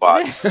a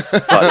robot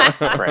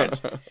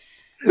friend.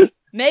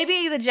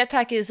 Maybe the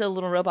jetpack is a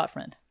little robot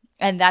friend.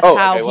 And that's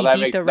how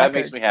he beat the record. That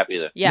makes me happy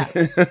then.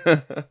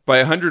 Yeah. By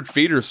 100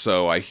 feet or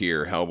so, I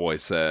hear, Hellboy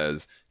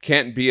says,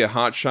 can't be a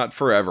hotshot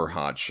forever,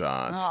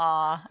 hotshot.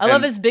 Aw. I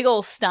love his big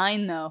old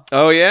stein, though.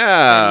 Oh,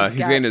 yeah. He's He's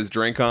got- getting his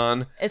drink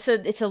on. It's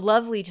a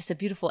lovely, just a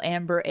beautiful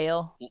amber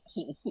ale.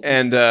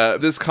 And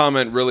this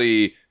comment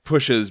really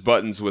pushes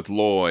buttons with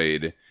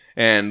Lloyd.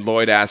 And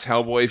Lloyd asks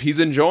Hellboy if he's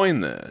enjoying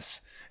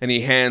this. And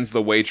he hands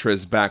the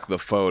waitress back the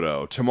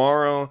photo.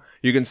 Tomorrow,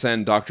 you can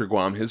send Dr.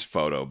 Guam his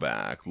photo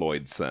back,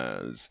 Lloyd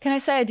says. Can I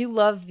say I do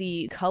love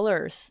the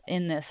colors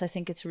in this? I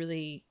think it's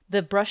really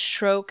the brush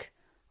stroke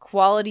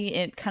quality.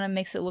 It kind of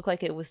makes it look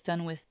like it was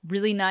done with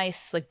really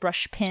nice like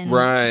brush pen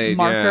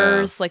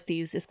markers, like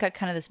these. It's got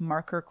kind of this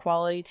marker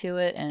quality to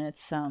it, and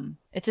it's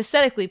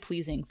aesthetically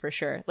pleasing for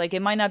sure. Like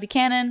it might not be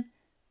canon,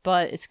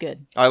 but it's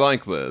good. I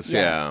like this, Yeah.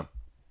 yeah.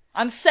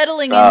 I'm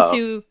settling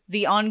into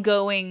the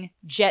ongoing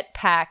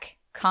jetpack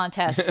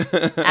contest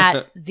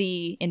at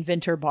the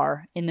Inventor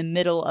Bar in the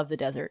middle of the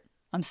desert.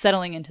 I'm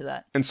settling into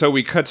that. And so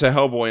we cut to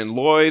Hellboy and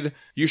Lloyd.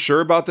 You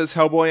sure about this,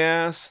 Hellboy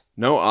asks?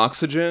 No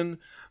oxygen?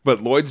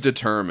 But Lloyd's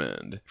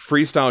determined.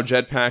 Freestyle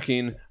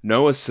jetpacking,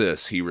 no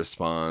assists, he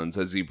responds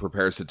as he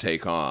prepares to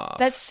take off.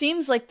 That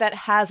seems like that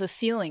has a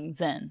ceiling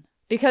then.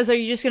 Because are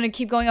you just going to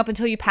keep going up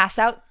until you pass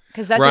out?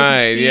 Because that doesn't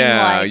right, seem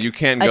yeah. like You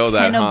can't go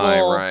that high,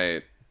 attainable-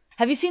 right.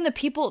 Have you seen the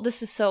people?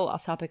 This is so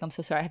off topic. I'm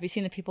so sorry. Have you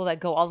seen the people that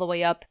go all the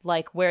way up,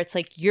 like where it's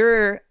like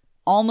you're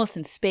almost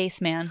in space,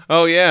 man?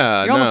 Oh,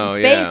 yeah. You're no, almost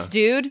in space,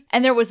 dude.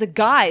 And there was a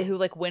guy who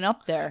like went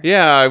up there.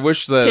 Yeah, I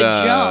wish that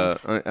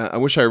To I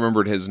wish I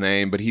remembered his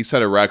name, but he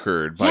set a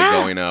record by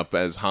going up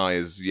as high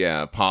as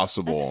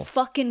possible. That's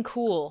fucking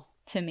cool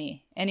to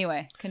me.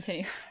 Anyway,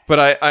 continue.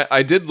 But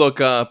I did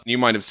look up, you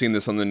might have seen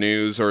this on the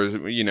news or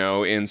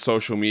in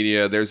social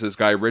media, there's this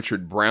guy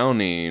Richard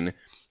Browning.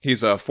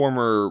 He's a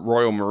former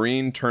Royal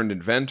Marine turned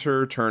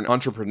inventor turned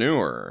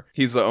entrepreneur.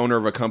 He's the owner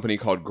of a company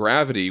called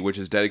Gravity, which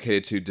is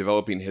dedicated to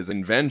developing his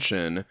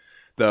invention,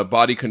 the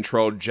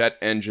body-controlled jet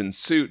engine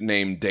suit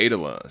named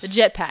Daedalus. The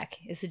jetpack.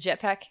 Is the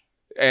jetpack?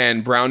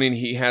 And Browning,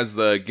 he has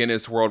the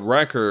Guinness World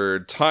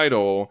Record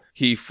title.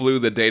 He flew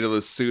the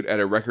Daedalus suit at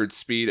a record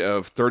speed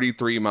of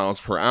 33 miles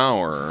per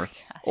hour,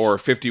 or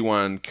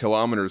 51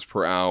 kilometers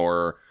per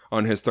hour,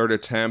 on his third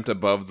attempt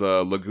above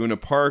the Laguna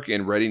Park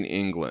in Reading,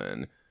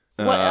 England.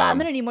 What, I'm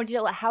going to need more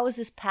detail. How is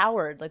this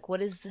powered? Like,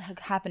 what is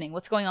happening?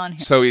 What's going on here?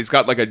 So he's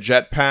got like a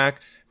jetpack,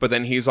 but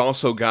then he's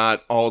also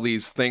got all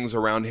these things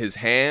around his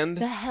hand.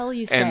 The hell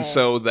you say? And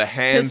so the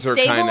hands are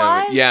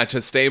stabilize? kind of,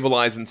 to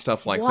stabilize and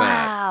stuff like Wow.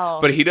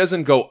 that. But he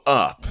doesn't go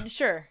up.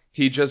 Sure.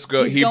 He just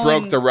He's he going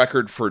broke the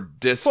record for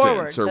distance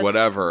forward. or That's-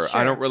 whatever. sure.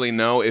 I don't really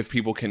know if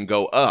people can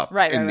go up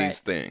Right, in right, these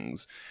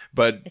things.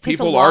 But It takes a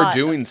people are lot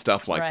doing of-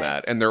 stuff like right.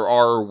 that. And there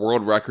are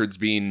world records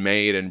being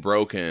made and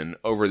broken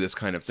over this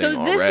kind of thing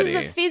So this already. is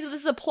a feasible.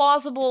 This is a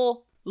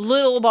plausible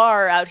little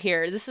bar out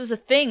here. This is a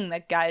thing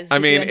that guys. I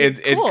do. mean, And it's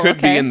it cool, could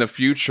okay? be in the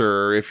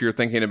future if you're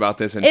thinking about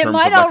this in It terms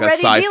might of like a already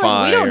sci-fi. be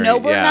like we don't know.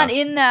 We're yeah. not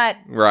in that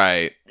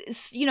Right.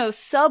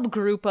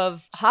 subgroup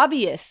of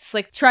hobbyists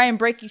like try and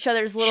break each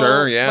other's little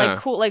Sure, yeah. like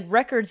cool like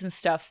records and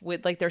stuff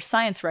with like their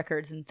science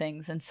records and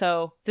things. And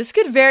so this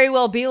could very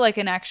well be like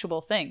an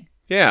actual thing.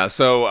 Yeah,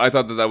 so I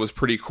thought that was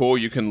pretty cool.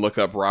 You can look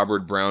up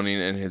Robert Browning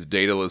and his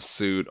Daedalus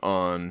suit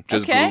on,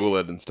 just Okay. Google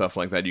it and stuff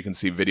like that. You can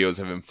see videos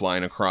of him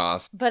flying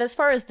across. But as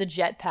far as the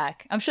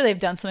jetpack, I'm sure they've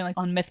done something like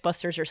on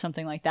Mythbusters or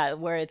something like that,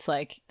 where it's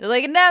like they're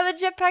like, nah, the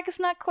jetpack is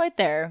not quite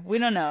there. We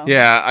don't know.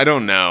 Yeah, I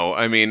don't know.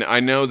 I mean, I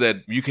know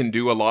that you can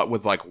do a lot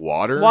with like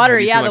water. Water,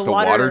 Have you yeah, seen, like, the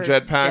water water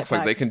jetpacks.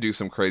 Like they jetpacks. can do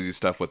some crazy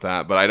stuff with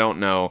that, but I don't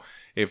know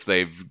if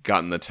they've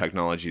gotten the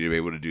technology to be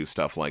able to do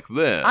stuff like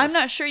this. I'm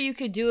not sure you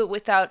could do it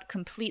without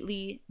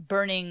completely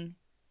burning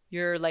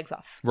your legs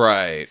off.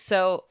 Right.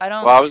 So I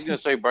don't. Well, I was going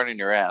to say burning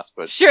your ass,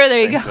 but Sure, there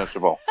you go.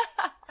 vegetable.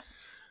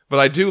 But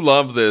I do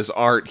love this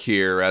art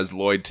here as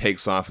Lloyd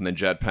takes off in the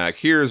jetpack.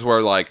 Here's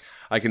where, like,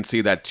 I can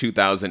see that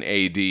 2000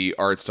 AD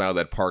art style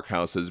that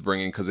Parkhouse is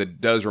bringing, because it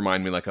does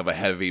remind me, like, of a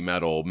heavy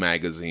metal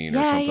magazine or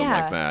Yeah, something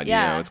yeah, like that.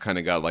 yeah. You know, it's kind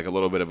of got, like, a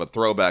little bit of a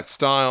throwback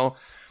style.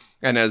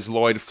 And as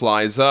Lloyd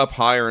flies up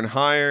higher and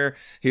higher,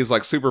 he's,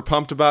 like, super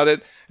pumped about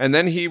it. And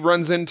then he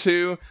runs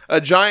into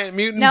a giant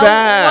mutant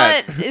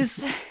bat. What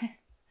is...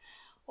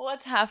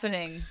 What's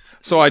happening?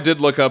 So I did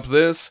look up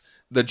this.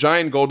 The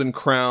giant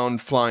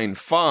golden-crowned flying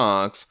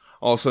fox,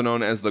 also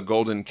known as the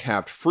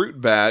golden-capped fruit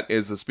bat,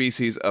 is a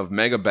species of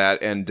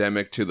megabat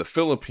endemic to the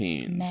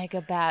Philippines.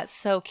 Megabat,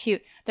 so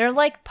cute. They're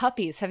like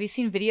puppies. Have you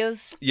seen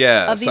videos?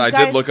 Yes, of these I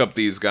guys? did look up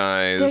these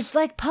guys.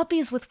 They're like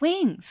puppies with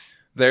wings.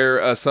 They're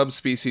a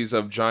subspecies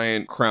of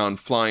giant crowned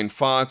flying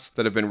fox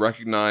that have been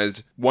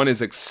recognized. One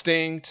is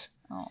extinct.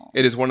 Oh.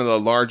 It is one of the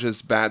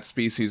largest bat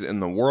species in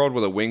the world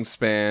with a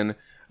wingspan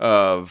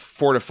of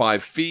 4 to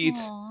 5 feet.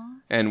 Aw.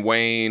 And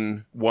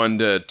weighing 1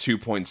 to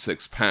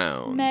 2.6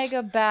 pounds.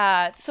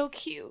 Megabat, so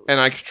cute. And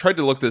I tried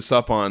to look this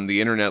up on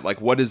the internet, like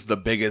what is the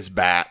biggest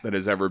bat that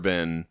has ever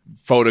been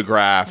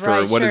photographed, or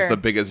Right, what is sure. the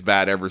biggest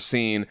bat ever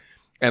seen?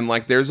 And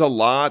like there's a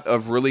lot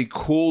of really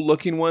cool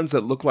looking ones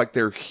that look like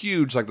they're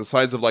huge, like the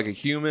size of like a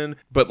human.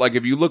 But like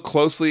if you look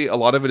closely, a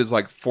lot of it is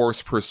like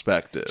forced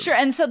perspective. Sure,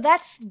 and so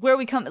that's where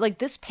we come, like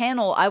this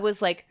panel, I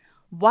was like,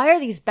 why are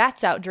these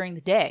bats out during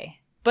the day?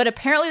 But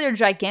apparently they're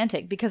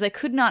gigantic, because I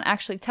could not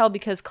actually tell,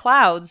 because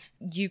clouds,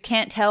 you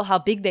can't tell how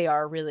big they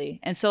are, really.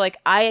 And so, like,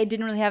 I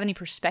didn't really have any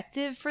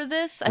perspective for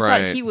this. I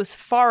Right. thought he was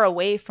far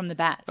away from the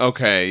bats.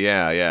 Okay,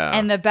 yeah.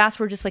 And the bats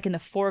were just, like, in the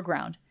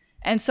foreground.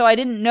 And so I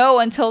didn't know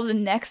until the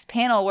next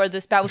panel where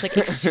this bat was like,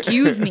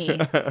 excuse me.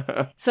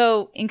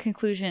 So, in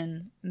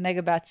conclusion,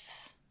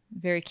 megabats,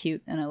 very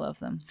cute, and I love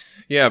them.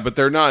 Yeah, but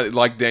they're not,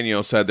 like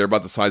Danielle said, they're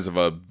about the size of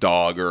a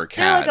dog or a cat.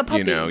 They're like a puppy.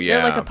 You know, yeah.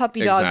 They're like a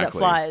puppy dog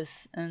exactly. that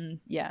flies. And,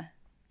 yeah.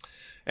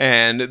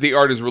 And the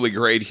art is really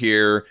great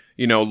here.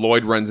 You know,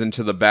 Lloyd runs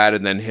into the bat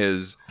and then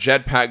his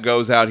jetpack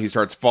goes out. He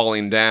starts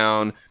falling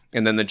down.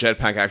 And then the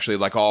jetpack actually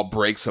like all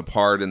breaks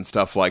apart and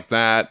stuff like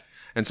that.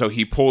 And so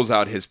he pulls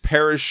out his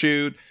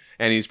parachute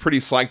and he's pretty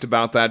psyched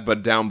about that.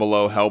 But down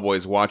below,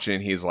 Hellboy's watching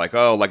and he's like,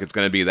 oh, like it's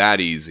going to be that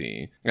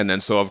easy. And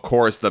then so, of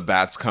course, the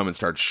bats come and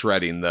start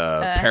shredding the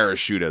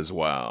parachute as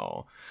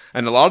well.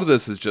 And a lot of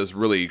this is just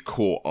really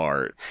cool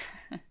art.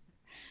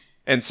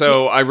 And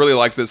so I really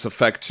like this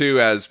effect too,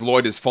 as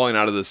Lloyd is falling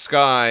out of the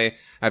sky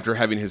after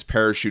having his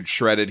parachute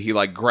shredded. He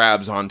like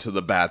grabs onto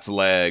the bat's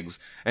legs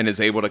and is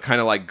able to kind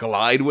of like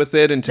glide with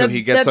it until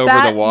he gets over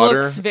bat the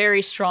water. Looks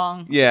very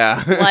strong.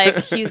 Yeah.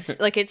 Like he's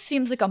like, it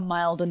seems like a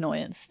mild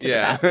annoyance to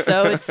Yeah. the bat,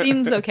 so it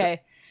seems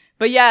okay.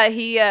 But yeah,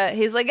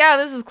 he's like, yeah,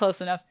 this is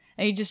close enough,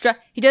 and he just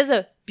he does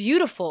a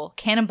beautiful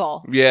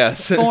cannonball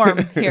Yes.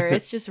 form here.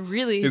 It's just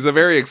really He's a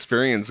very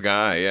experienced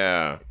guy.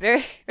 Yeah.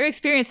 very very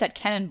experienced at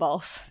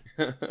cannonballs.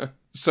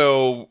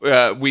 So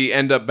we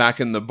end up back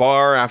in the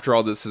bar after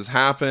all this has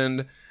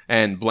happened,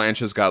 and Blanche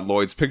has got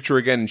Lloyd's picture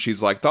again, and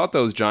she's like, thought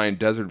those giant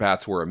desert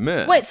bats were a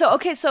myth. Wait,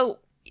 so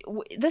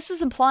this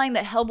is implying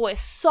that Hellboy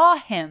saw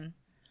him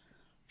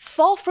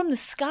fall from the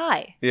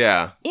sky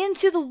Yeah.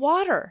 into the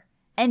water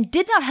and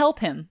did not help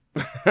him.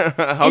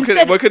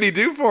 What could he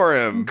do for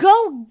him?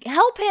 Go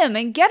help him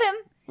and get him.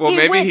 Well,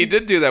 maybe he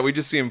did do that. We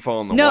just see him fall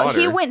in the water. No,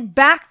 he went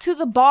back to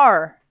the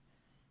bar.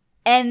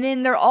 And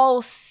then they're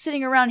all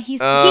sitting around. He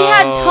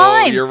had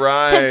time you're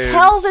right. to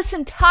tell this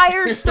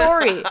entire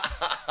story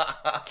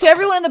to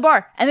everyone in the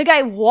bar. And the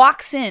guy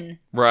walks in,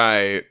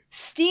 Right.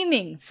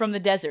 steaming from the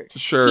desert.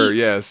 Sure, Heat.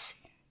 yes.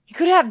 He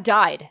could have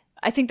died.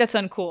 I think that's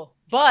uncool.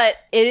 But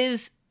it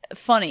is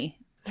funny.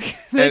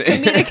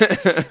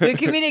 the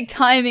comedic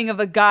timing of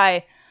a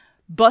guy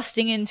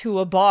busting into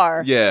a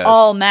bar, Yes.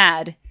 all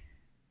mad,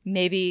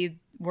 maybe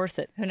worth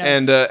it. Who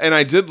knows? And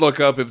I did look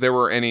up if there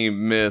were any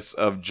myths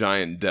of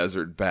giant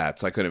desert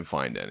bats. I couldn't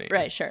find any.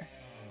 Right, sure.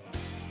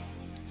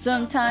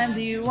 Sometimes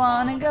you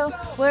wanna go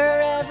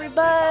where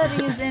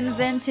everybody's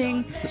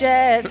inventing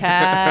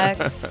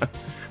jetpacks,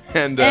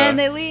 And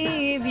they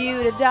leave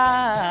you to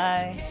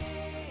die.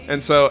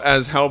 and so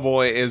as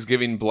Hellboy is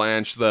giving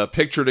Blanche the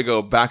picture to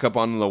go back up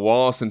on the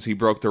wall since he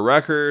broke the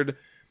record,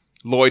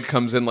 Lloyd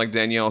comes in like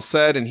Danielle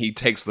said, and he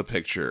takes the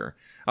picture.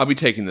 I'll be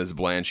taking this,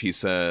 Blanche, he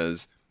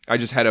says. I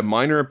just had a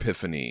minor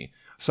epiphany.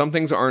 Some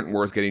things aren't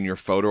worth getting your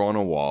photo on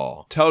a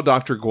wall. Tell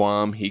Dr.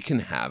 Guam he can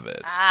have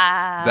it.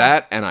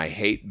 That and I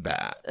hate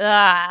bats.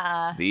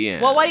 The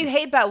end. Well, why do you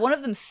hate bat? One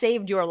of them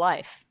saved your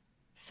life.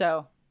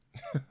 So,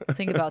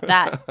 think about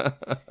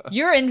that.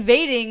 You're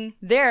invading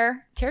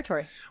their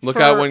territory. Look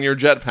out when you're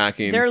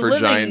jetpacking They're for living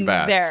giant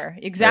bats. there.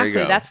 Exactly.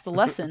 There you go. That's the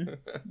lesson.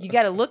 You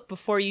got to look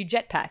before you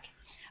jetpack.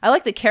 I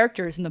like the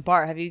characters in the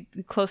bar. Have you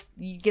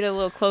you get a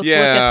little close look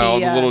at all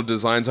the the little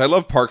designs. I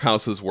love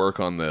Parkhouse's work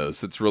on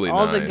this. It's really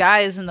all nice. the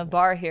guys in the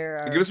bar here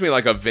are It gives me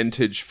like a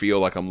vintage feel,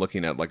 like I'm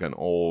looking at like an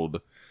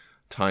old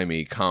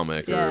timey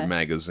comic or Yeah.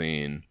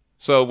 magazine.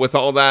 So with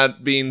all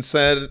that being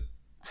said,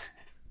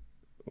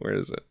 where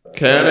is it?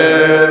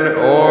 Canon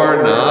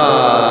or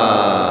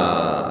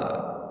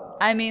not?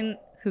 I mean,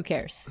 who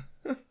cares?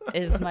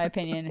 Is my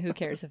opinion. Who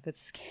cares if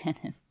it's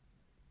canon?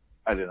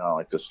 I did not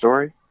like the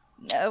story.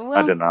 Well,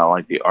 I did not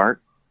like the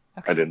art.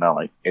 Okay. I did not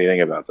like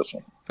anything about this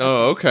one.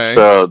 Oh, okay.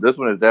 So this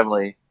one is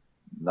definitely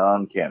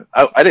non-canon.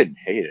 I didn't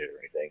hate it or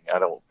anything. I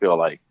don't feel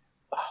like,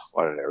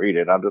 why did I read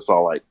it? I'm just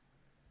all like,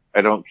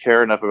 I don't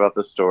care enough about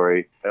the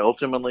story.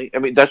 Ultimately, I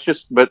mean, that's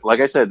just, but like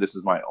I said, this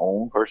is my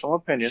own personal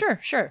opinion.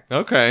 Sure.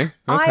 Okay.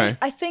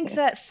 I think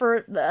that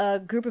for a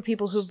group of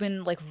people who've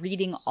been like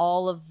reading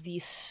all of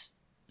these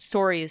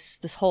stories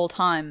this whole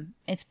time.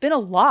 It's been a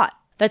lot.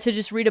 That to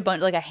just read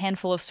a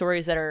handful of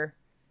stories that are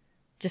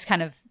just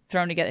kind of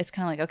thrown together. It's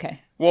kind of like,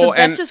 okay. Well, so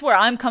that's just where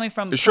I'm coming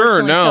from. Sure,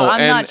 personally. no. So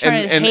I'm not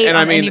trying to hate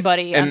on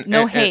anybody.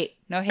 No hate.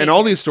 And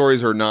all these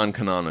stories are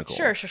non-canonical.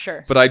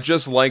 Sure. But I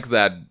just like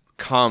that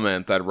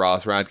comment that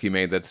Ross Radke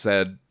made that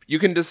said, you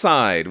can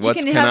decide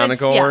what's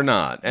canonical or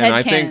not. And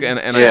I think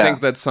I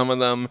think that some of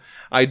them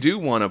I do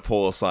want to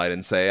pull aside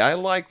and say, I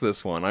like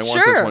this one. I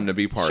want this one to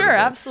be part of it. Sure,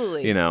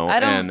 absolutely. You know, I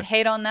don't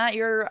hate on that.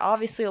 You're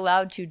obviously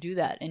allowed to do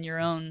that in your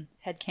own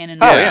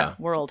headcanon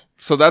world.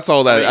 So that's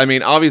all that I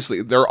mean,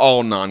 obviously they're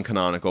all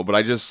non-canonical, but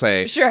I just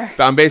say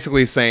I'm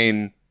basically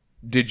saying,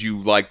 did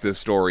you like this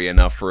story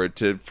enough for it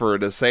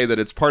to say that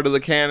it's part of the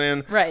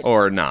canon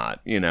or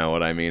not? You know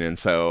what I mean? And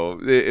so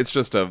it's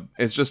just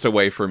a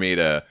way for me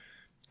to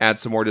add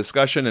some more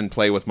discussion and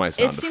play with my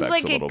sound effects a little bit.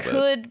 It seems like it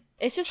could.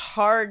 It's just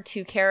hard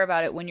to care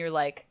about it when you're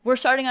like, we're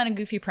starting on a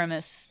goofy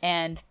premise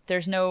and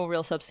there's no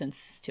real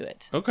substance to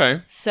it.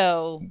 Okay.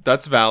 So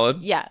that's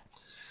valid. Yeah.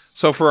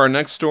 So for our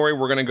next story,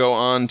 we're going to go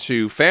on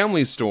to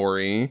Family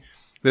Story.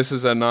 This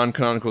is a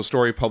non-canonical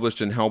story published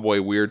in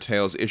Hellboy Weird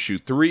Tales issue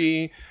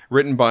 3,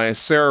 written by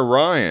Sarah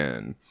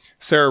Ryan.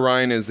 Sarah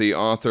Ryan is the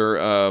author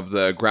of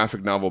the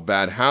graphic novel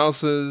Bad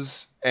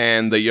Houses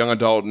and the young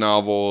adult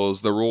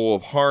novels The Rule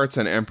of Hearts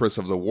and Empress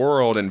of the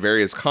World, and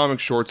various comic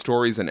short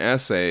stories and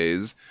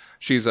essays.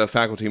 She's a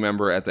faculty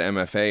member at the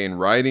MFA in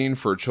Writing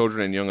for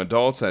Children and Young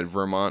Adults at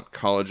Vermont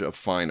College of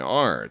Fine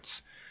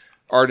Arts.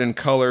 Art and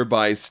color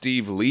by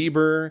Steve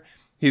Lieber.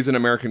 He's an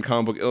American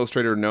comic book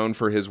illustrator known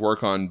for his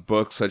work on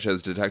books such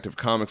as Detective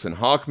Comics and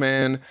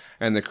Hawkman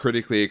and the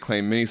critically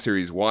acclaimed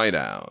miniseries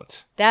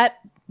Whiteout. That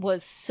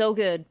was so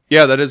good.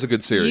 Yeah, that is a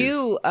good series.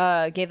 You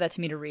gave that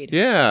to me to read.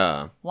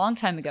 Yeah. Long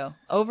time ago.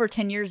 Over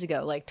 10 years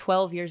ago. Like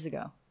 12 years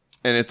ago.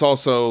 And it's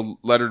also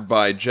lettered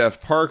by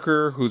Jeff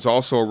Parker, who's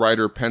also a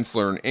writer,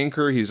 penciler, and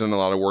inker. He's done a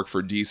lot of work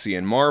for DC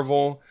and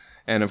Marvel.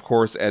 And, of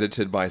course,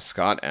 edited by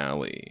Scott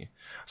Alley.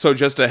 So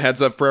just a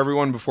heads up for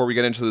everyone before we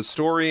get into the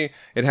story.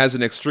 It has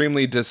an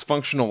extremely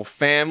dysfunctional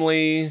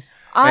family.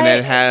 And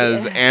it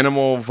has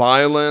animal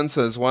violence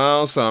as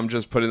well. So I'm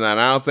just putting that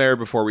out there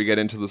before we get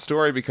into the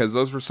story, because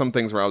those were some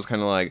things where I was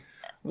kind of like,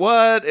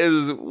 what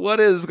is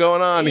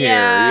going on here?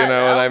 You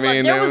know what I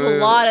mean? There was a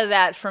lot of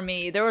that for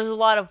me. There was a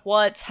lot of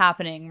what's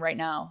happening right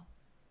now.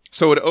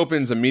 So it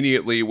opens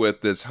immediately with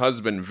this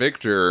husband,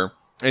 Victor,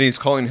 and he's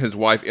calling his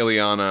wife,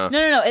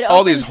 Ileana,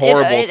 all these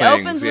horrible things. It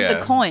opens with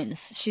the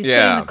coins. She's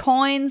putting the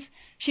coins.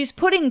 She's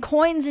putting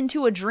coins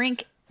into a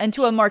drink,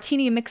 into a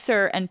martini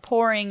mixer, and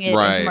pouring it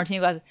into martini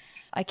glasses.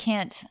 I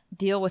can't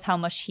deal with how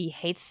much he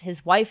hates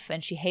his wife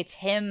and she hates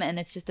him, and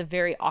it's just a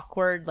very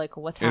awkward, like,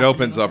 what's happening. It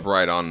opens up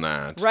right on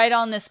that. Right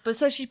on this. But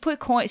so she puts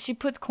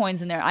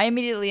coins in there. I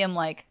immediately am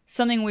like,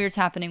 something weird's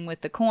happening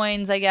with the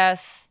coins, I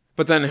guess.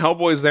 But then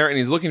Hellboy's there and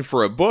he's looking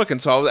for a book, and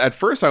so at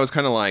first I was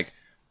kind of like,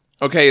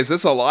 okay, is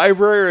this a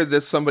library or is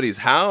this somebody's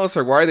house,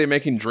 or why are they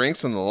making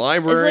drinks in the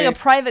library? It's like a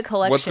private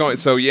collection. What's going?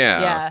 So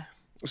yeah.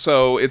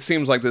 So it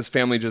seems like this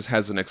family just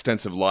has an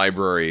extensive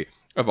library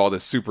of all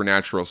this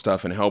supernatural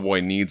stuff, and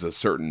Hellboy needs a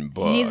certain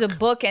book. He needs a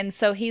book, and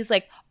so he's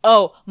like,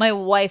 oh, my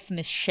wife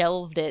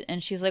misshelved it.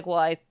 And she's like,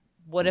 well,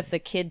 what if the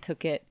kid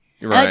took it?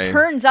 Right. And it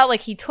turns out, like,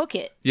 he took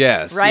it.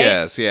 Yes, right?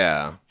 Yes,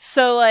 yeah.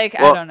 So, like,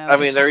 I don't know. I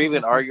mean, they're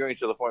even arguing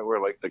to the point where,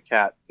 like, the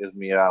cat is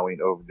meowing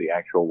over the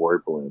actual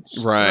word balloons.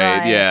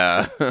 Right.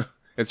 Yeah.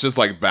 It's just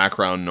like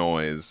background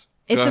noise.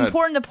 It's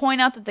important to point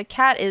out that the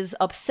cat is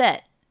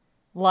upset.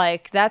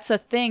 Like, that's a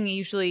thing,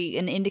 usually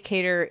an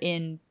indicator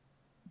in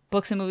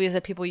books and movies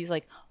that people use,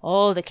 like,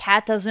 oh, the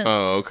cat doesn't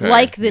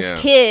like this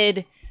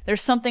kid.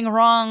 There's something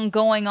wrong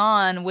going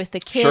on with the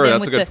kid. Sure, and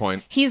that's with a good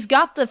point. He's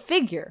got the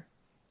figure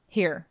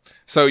here.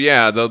 So,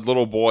 yeah, the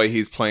little boy,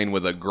 he's playing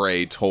with a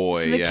gray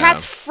toy. So the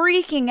cat's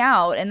freaking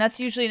out, and that's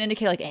usually an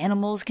indicator, like,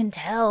 animals can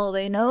tell.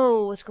 They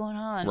know what's going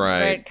on.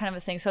 Right? Kind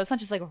of a thing. So it's not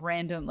just, like,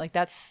 random. Like,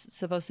 that's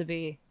supposed to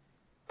be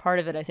part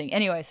of it, I think.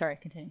 Anyway, sorry,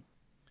 continue.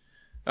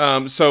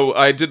 So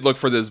I did look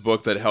for this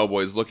book that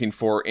Hellboy is looking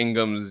for,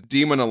 Ingham's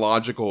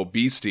Demonological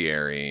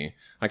Bestiary.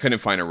 I couldn't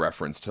find a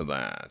reference to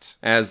that.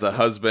 As the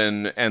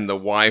husband and the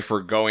wife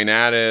are going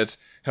at it,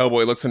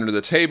 Hellboy looks under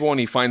the table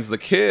and he finds the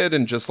kid,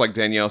 and just like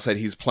Danielle said,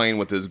 he's playing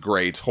with his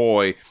gray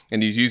toy,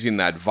 and he's using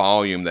that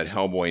volume that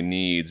Hellboy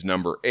needs,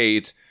 number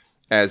 8,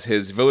 as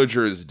his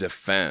villager's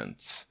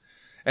defense.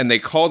 And they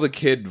call the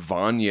kid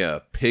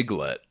Vanya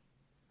Piglet,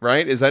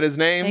 right? Is that his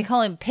name? They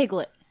call him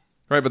Piglet.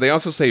 Right, but they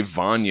also say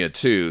Vanya,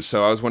 too.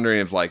 So I was wondering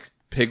if, like,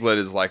 Piglet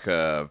is like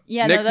a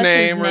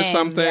nickname or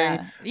something.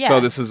 Yeah. So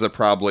this is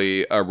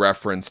probably a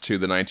reference to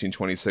the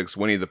 1926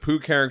 Winnie the Pooh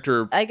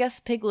character. I guess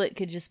Piglet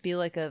could just be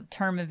like a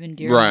term of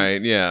endearment.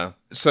 Right, yeah.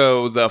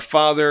 So the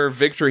father,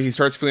 Victor, he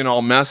starts feeling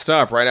all messed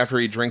up right after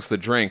he drinks the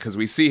drink, because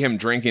we see him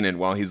drinking it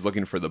while he's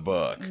looking for the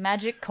book.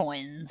 Magic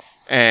coins.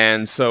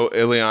 And so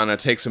Ileana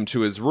takes him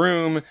to his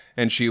room,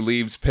 and she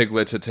leaves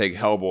Piglet to take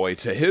Hellboy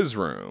to his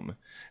room.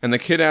 And the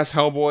kid asks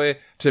Hellboy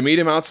to meet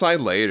him outside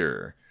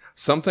later.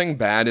 Something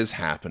bad is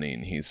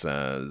happening, he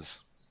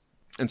says.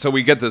 And so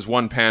we get this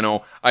one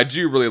panel. I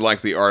do really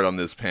like the art on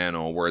this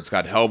panel where it's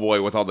got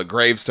Hellboy with all the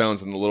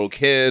gravestones and the little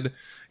kid.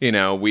 You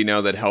know, we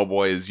know that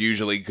Hellboy is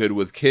usually good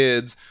with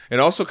kids. It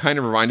also kind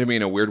of reminded me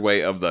in a weird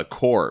way of the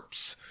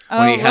corpse.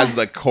 When he has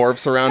the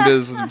corpse around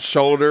his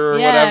shoulder or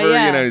whatever.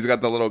 Yeah. You know, he's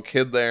got the little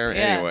kid there. Yeah.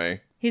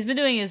 Anyway. He's been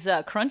doing his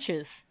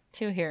crunches,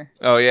 too, here.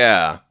 Oh,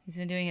 yeah. He's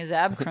been doing his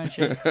ab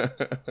crunches.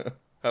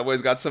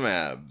 Hellboy's got some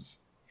abs.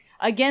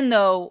 Again,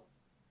 though,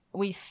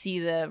 we see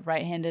the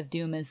right hand of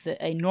Doom as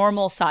a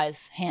normal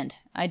size hand.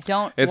 I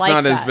don't It's like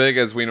not that. as big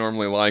as we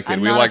normally like it. I'm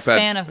We not like a that.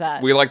 fan of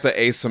that. We like the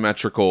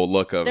asymmetrical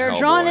look of They're Hellboy.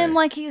 drawing him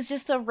like he's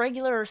just a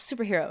regular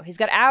superhero. He's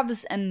got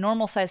abs and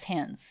normal sized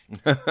hands.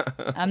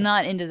 I'm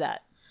not into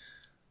that.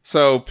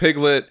 So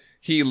Piglet,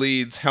 he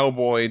leads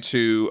Hellboy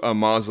to a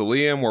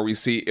mausoleum where we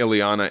see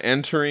Illyana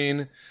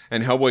entering,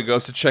 and Hellboy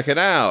goes to check it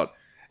out.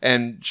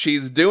 And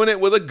she's doing it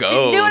with a ghost.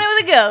 She's doing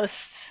it with a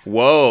ghost.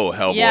 Whoa,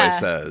 Hellboy Yeah.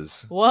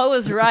 says. Whoa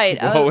was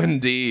right. Whoa,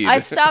 indeed. I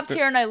stopped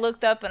here and I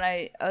looked up and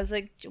I was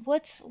like,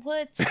 what's...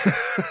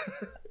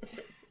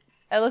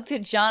 I looked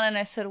at John and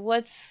I said,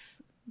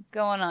 what's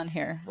going on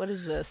here? What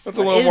is this? That's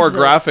a What little is more this?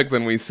 graphic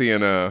than we see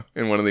in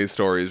one of these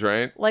stories,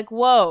 right? Like,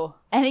 whoa.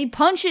 And he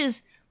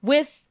punches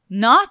with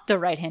not the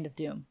right hand of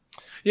Doom.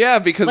 Yeah,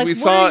 because Like, we what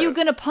saw... are you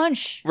going to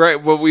punch?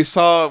 Right, well, we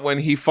saw when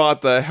he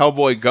fought the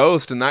Hellboy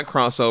ghost in that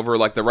crossover,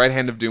 like, the right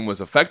hand of Doom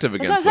was effective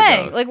That's against what I'm the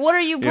saying. ghost. Like, what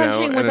are you You know,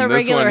 punching and with in a this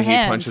regular one,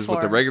 hand he punches for?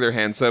 with the regular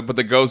hand, but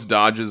the ghost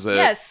dodges it.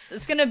 Yes,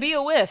 it's going to be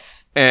a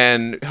whiff.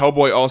 And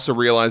Hellboy also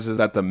realizes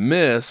that the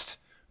mist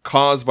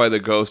caused by the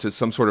ghost is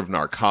some sort of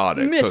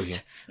narcotic.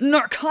 Mist.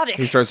 Narcotic.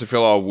 So he starts to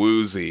feel all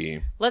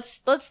woozy. Let's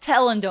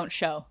tell and don't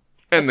show.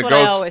 And That's the what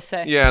ghost, I always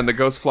say. Yeah, and the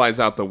ghost flies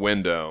out the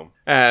window.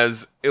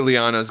 As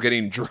Illyana's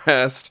getting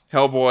dressed,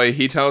 Hellboy,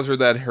 he tells her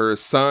that her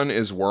son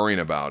is worrying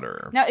about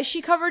her. Now, is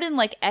she covered in,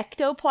 like,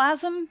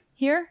 ectoplasm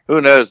here? Who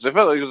knows? I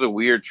felt like it was a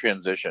weird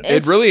transition.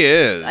 It really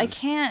is. I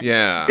can't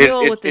Yeah.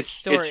 deal with this it's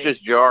story.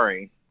 just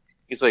jarring.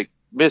 He's like,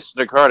 Miss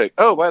Narcotic.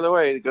 Oh, by the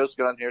way, the ghost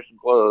got on here some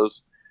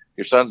clothes.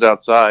 Your son's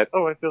outside.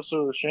 Oh, I feel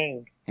so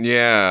ashamed.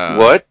 Yeah.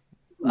 What?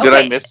 Did I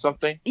Okay. miss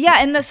something? Yeah,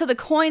 and so the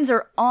coins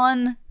are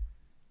on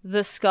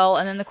the skull,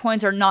 and then the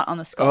coins are not on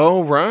the skull.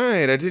 Oh,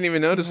 right. I didn't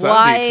even notice that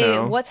Why?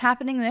 detail. What's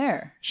happening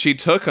there? She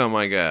took them,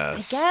 I I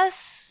guess.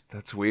 guess.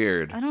 That's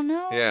weird. I don't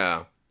know.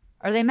 Yeah.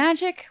 Are they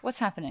magic? What's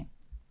happening?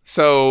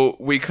 So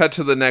we cut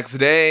to the next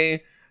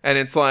day, and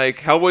it's like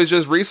Hellboy's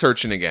just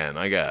researching again,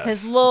 I guess.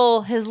 His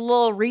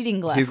little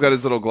reading glasses. He's got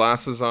his little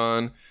glasses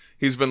on.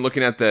 He's been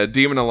looking at the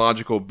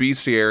demonological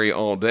bestiary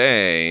all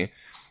day,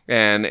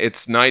 and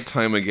it's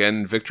nighttime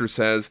again. Victor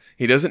says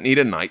he doesn't need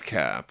a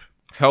nightcap.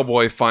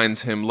 Hellboy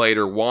finds him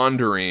later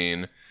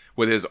wandering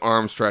with his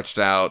arm stretched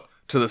out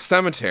to the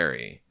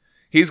cemetery.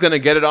 He's going to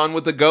get it on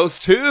with the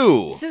ghost,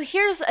 too. So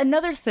here's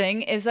another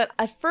thing, is that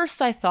at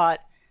first I thought,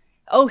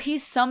 oh,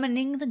 he's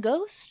summoning the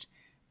ghost?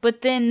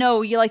 But then, no,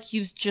 like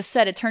you just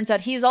said, it turns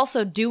out he's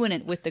also doing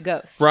it with the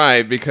ghost.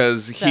 Right,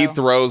 because he So-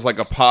 throws like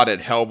a pot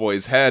at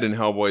Hellboy's head, and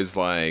Hellboy's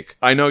like,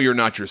 I know you're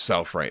not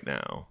yourself right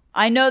now.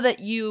 I know that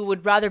you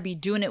would rather be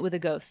doing it with a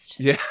ghost,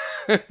 Yeah.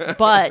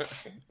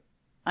 but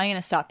I'm going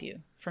to stop you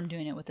from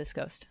doing it with this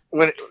ghost.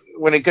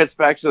 When it gets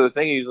back to the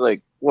thing, he's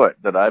like, "What?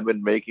 That I've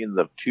been making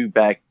the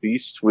two-back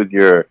beast with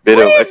your bit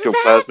What of is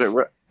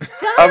ectoplasmic."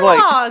 I'm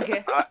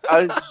like,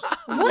 Dialogue!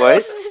 What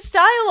is this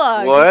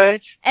dialogue?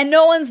 What? And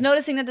no one's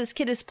noticing that this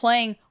kid is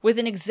playing with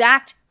an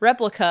exact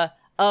replica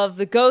of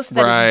the ghost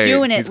that Right. is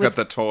doing it He's with, got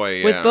the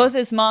toy, with yeah. both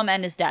his mom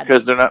and his dad.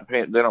 Because they're not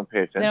paying. They don't pay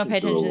attention. They don't pay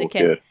attention to the little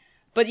kid.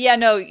 But yeah,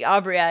 no,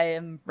 Aubrey, I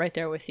am right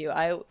there with you.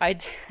 I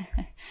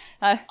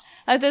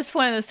at this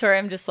point in the story,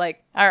 I'm just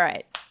like, all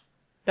right,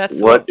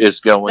 that's What is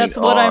going on? That's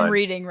what I'm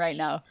reading right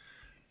now.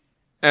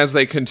 As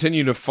they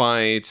continue to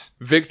fight,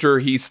 Victor,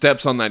 he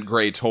steps on that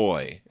gray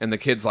toy, and the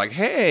kid's like,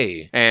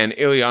 hey! And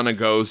Illyana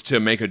goes to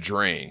make a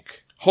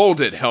drink.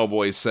 Hold it,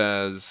 Hellboy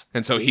says.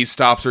 And so he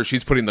stops her.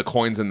 She's putting the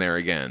coins in there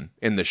again,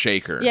 in the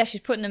shaker. Yeah, she's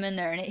putting them in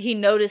there, and he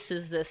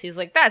notices this. He's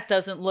like, that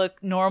doesn't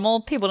look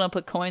normal. People don't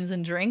put coins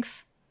in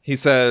drinks. He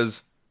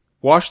says,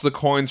 wash the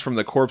coins from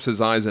the corpse's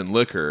eyes in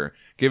liquor.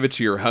 Give it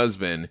to your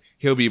husband.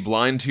 He'll be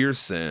blind to your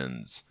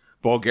sins.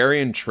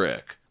 Bulgarian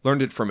trick.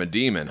 Learned it from a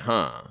demon,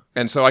 huh?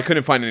 And so I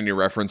couldn't find any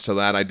reference to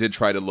that. I did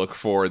try to look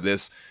for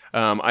this.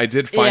 I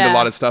did find a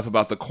lot of stuff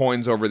about the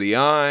coins over the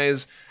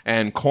eyes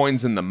and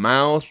coins in the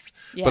mouth.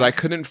 Yeah. But I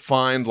couldn't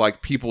find,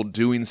 like, people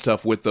doing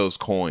stuff with those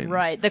coins.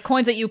 Right. The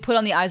coins that you put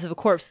on the eyes of a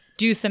corpse,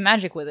 do some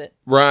magic with it.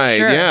 Right,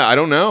 Sure. yeah, I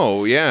don't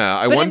know. Yeah,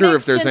 I But it wonder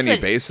makes if there's sense any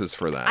that- basis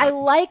for that. I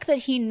like that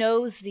he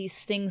knows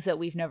these things that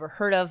we've never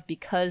heard of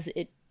because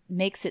it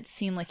makes it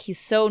seem like he's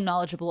so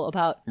knowledgeable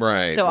about.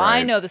 Right, So I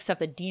right. know the stuff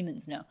that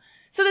demons know.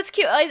 So that's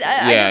cute. I Yeah,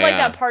 just like yeah.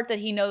 that part that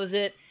he knows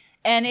it.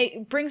 And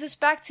it brings us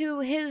back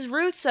to his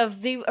roots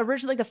of the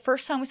originally, like the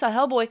first time we saw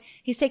Hellboy,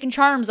 he's taking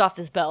charms off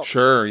his belt.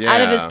 Sure, yeah. Out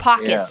of his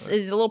pockets, Yeah.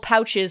 the little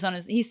pouches on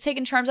his. He's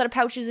taking charms out of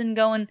pouches and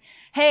going,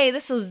 "Hey,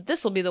 this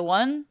will be the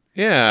one."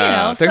 Yeah, You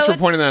know, thanks so for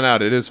pointing it's- that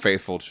out. It is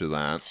faithful to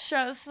that.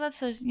 So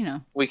that's a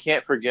We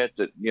can't forget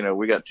that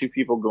we got two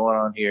people going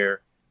on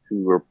here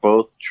who are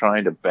both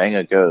trying to bang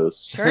a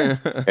ghost, Sure.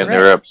 and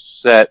they're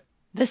upset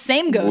The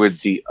same ghost.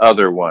 with the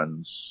other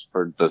ones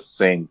for the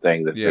same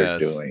thing that they're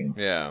Yes. doing.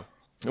 Yeah.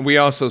 And we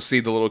also see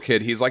the little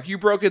kid. He's like, you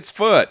broke its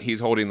foot. He's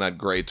holding that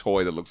gray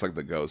toy that looks like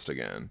the ghost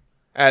again.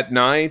 At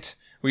night,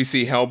 we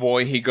see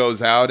Hellboy. He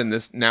goes out, and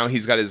now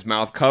he's got his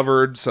mouth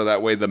covered, so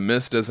that way the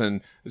mist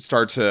doesn't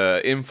start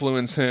to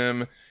influence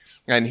him.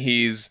 And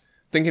he's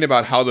thinking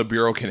about how the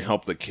Bureau can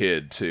help the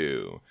kid,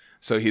 too.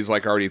 So he's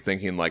like already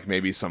thinking like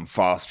maybe some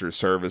foster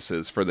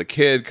services for the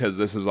kid, because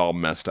this is all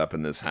messed up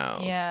in this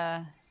house.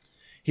 Yeah.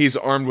 He's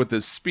armed with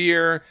his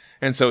spear,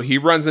 and so he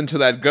runs into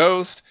that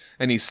ghost,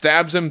 and he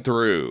stabs him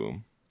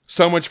through.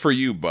 So much for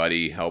you,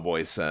 buddy,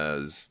 Hellboy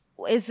says.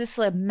 Is this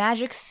a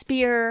magic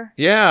spear?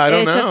 Yeah, I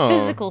don't know. It's a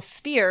physical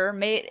spear.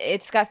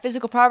 It's got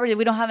physical property.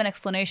 We don't have an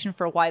explanation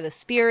for why the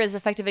spear is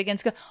effective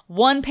against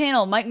one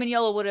panel. Mike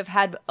Mignola would have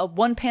had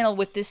one panel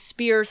with this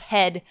spear's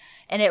head,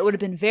 and it would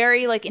have been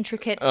very like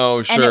intricate.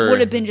 Oh, sure. And it would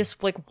have been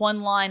just like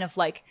one line of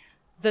like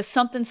the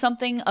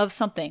something of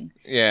something.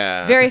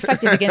 Yeah. Very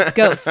effective against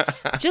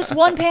ghosts. Just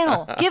one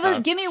panel.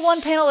 Give me one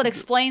panel that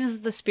explains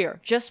the spear.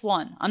 Just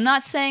one. I'm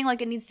not saying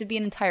like it needs to be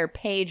an entire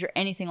page or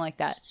anything like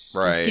that.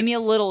 Right. Just give me a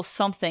little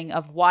something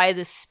of why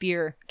this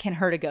spear can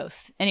hurt a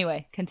ghost.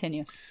 Anyway,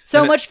 continue.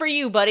 So much for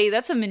you, buddy.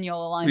 That's a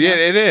Mignola line. Yeah,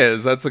 though. it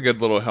is. That's a good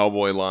little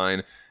Hellboy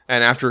line.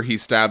 And after he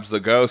stabs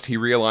the ghost, he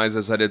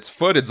realizes that its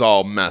foot is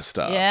all messed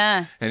up.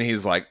 Yeah. And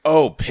he's like,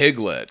 oh,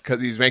 Piglet. Because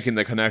he's making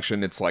the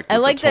connection. It's like, I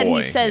with like the that toy.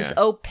 he says, Yeah.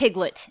 oh,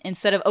 piglet,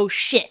 instead of, oh,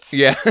 shit.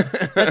 Yeah.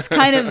 That's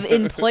kind of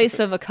in place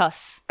of a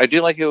cuss. I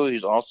do like how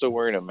he's also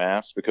wearing a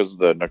mask because of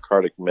the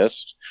necrotic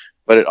mist,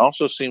 but it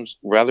also seems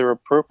rather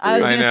appropriate. I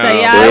was I going to know.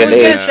 say, I was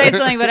Yeah. going to say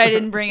something, but I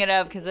didn't bring it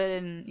up because I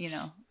didn't,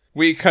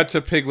 We cut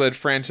to Piglet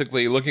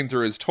frantically looking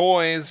through his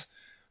toys.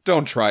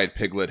 Don't try it,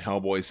 Piglet,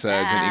 Hellboy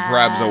says, and he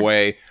grabs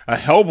away a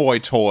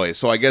Hellboy toy.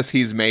 So I guess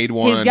he's made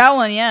one. He's got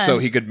one, yeah. So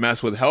he could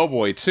mess with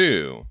Hellboy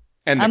too.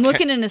 And I'm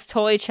looking in his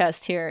toy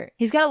chest here.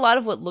 He's got a lot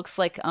of what looks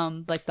like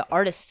the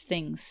artist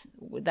things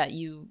that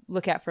you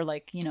look at for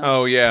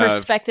oh yeah,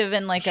 perspective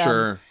and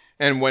sure.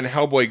 And when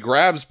Hellboy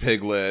grabs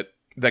Piglet,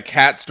 the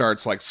cat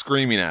starts like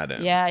screaming at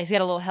him. Yeah, he's got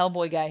a little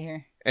Hellboy guy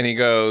here. And he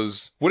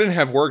goes, "Wouldn't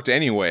have worked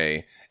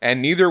anyway,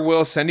 and neither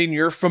will sending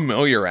your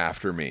familiar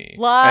after me."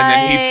 And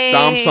then he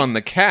stomps on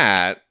the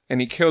cat, and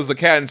he kills the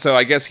cat. And so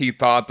I guess he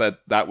thought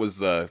that was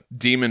the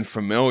demon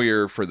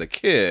familiar for the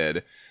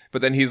kid.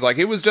 But then he's like,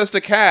 it was just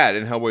a cat.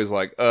 And Hellboy's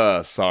like,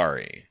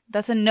 sorry.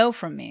 That's a no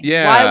from me.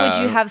 Yeah. Why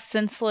would you have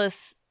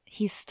senseless,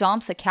 he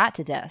stomps a cat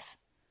to death?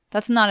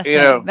 That's not a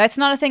thing. That's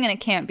not a thing, and it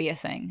can't be a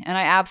thing. And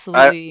I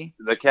absolutely...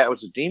 The cat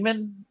was a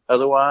demon.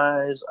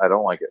 Otherwise, I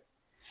don't like it.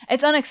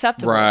 It's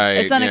unacceptable. Right,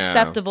 It's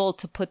unacceptable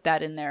to put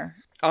that in there.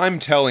 I'm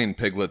telling,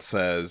 Piglet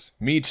says.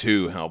 Me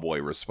too,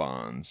 Hellboy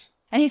responds.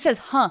 And he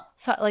says,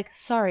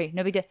 sorry,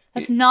 no big deal.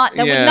 That would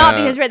not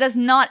be his right. That's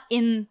not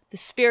in the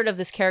spirit of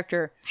this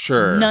character.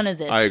 Sure. None of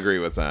this. I agree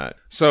with that.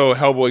 So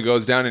Hellboy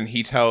goes down and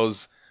he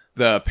tells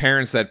the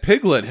parents that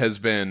Piglet has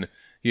been,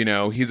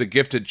 he's a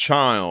gifted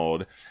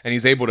child and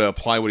he's able to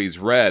apply what he's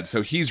read.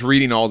 So he's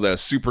reading all the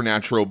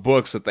supernatural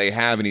books that they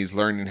have and he's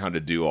learning how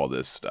to do all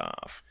this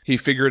stuff. He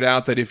figured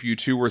out that if you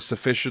two were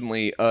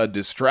sufficiently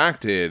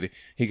distracted,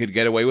 he could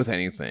get away with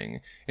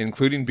anything,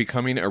 including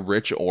becoming a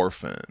rich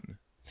orphan.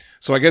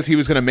 So I guess he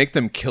was going to make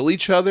them kill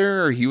each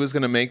other, or he was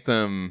going to make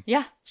them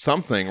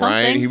something,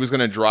 right? He was going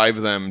to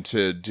drive them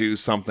to do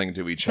something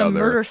to each other.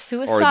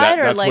 Murder-suicide,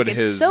 that's what it's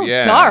his, so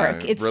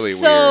dark. It's really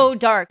so weird.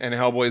 dark. And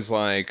Hellboy's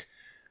like,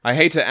 I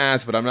hate to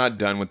ask, but I'm not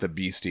done with the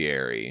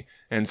bestiary.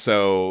 And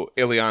so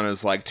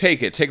Ileana's like,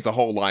 take the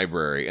whole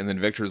library. And then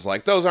Victor's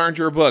like, those aren't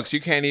your books. You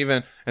can't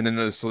even. And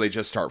then so they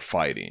just start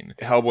fighting.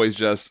 Hellboy's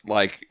just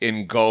like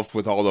engulfed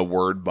with all the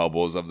word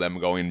bubbles of them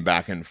going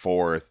back and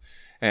forth.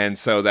 And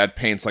so that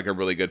paints like a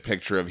really good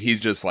picture of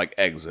he's just like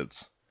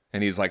exits.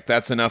 And he's like,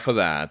 that's enough of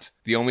that.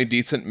 The only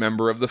decent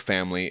member of the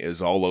family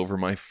is all over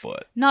my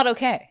foot. Not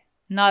okay.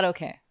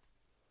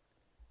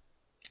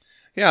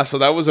 Yeah, so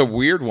that was a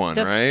weird one,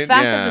 the right? The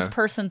fact that this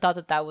person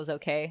thought that was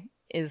okay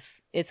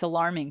it's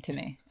alarming to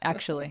me,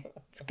 actually.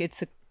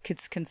 It's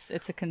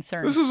a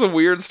concern. This was a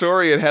weird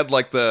story. It had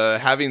like the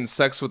having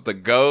sex with the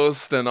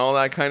ghost and all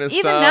that kind of stuff.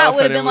 Even that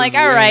would have been like,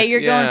 all right,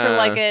 you're going for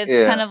like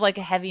it's kind of like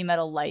a heavy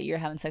metal light. You're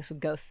having sex with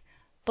ghosts.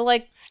 But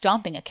like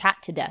stomping a cat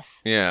to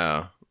death.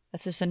 Yeah.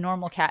 That's just a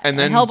normal cat. And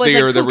then Hellboy's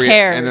like, who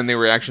cares? And then the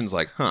reaction's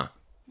like, huh.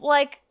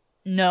 Like,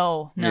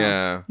 no.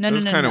 Yeah. No, it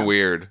was kind of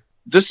weird.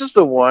 This is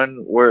the one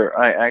where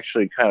I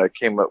actually kind of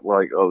came up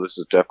like, oh, this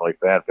is definitely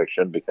fan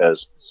fiction,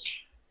 because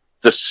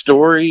the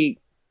story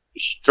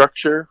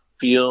structure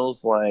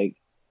feels like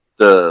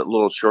the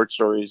little short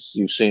stories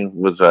you've seen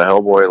with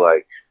Hellboy,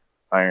 like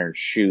Iron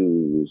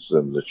Shoes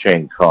and The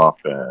Chain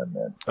Coffin.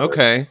 And,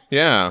 okay,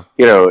 yeah.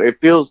 It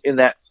feels in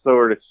that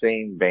sort of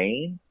same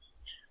vein,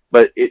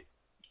 but it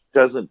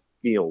doesn't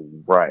feel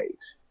right.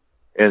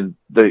 And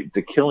the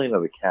killing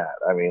of the cat,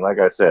 I mean, like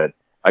I said,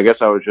 I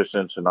guess I was just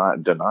in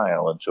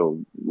denial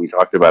until we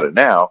talked about it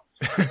now.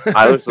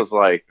 I was just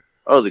like,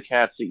 oh, the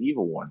cat's the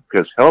evil one.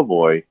 Because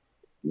Hellboy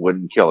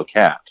wouldn't kill a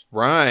cat.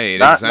 Right,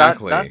 Not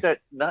exactly.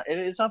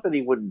 It's not that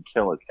he wouldn't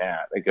kill a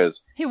cat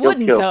because He he'll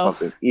wouldn't, kill though.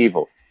 something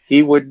evil.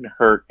 He wouldn't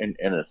hurt an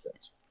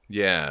innocent.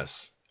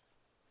 Yes.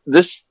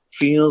 This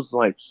feels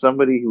like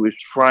somebody who is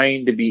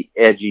trying to be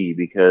edgy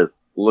because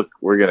look,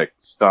 we're gonna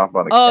stomp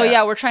on a Oh cat.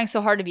 yeah, we're trying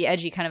so hard to be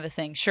edgy, kind of a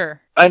thing.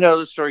 Sure. I know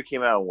this story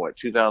came out in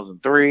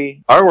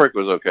 2003. Artwork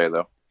was okay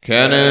though.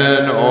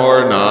 Canon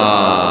or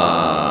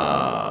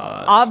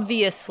not?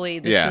 Obviously,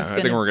 this Yeah, is I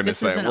gonna, think we're going to this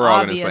say is an we're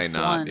all going to say obvious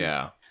not. one.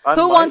 Yeah. I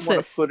Who might wants wanna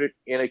this? Put it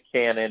in a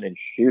cannon and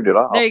shoot it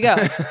off. There you go.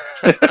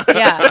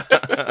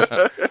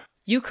 Yeah.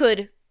 You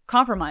could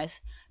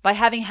compromise by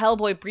having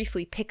Hellboy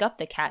briefly pick up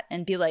the cat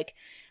and be like,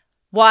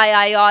 why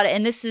I ought to,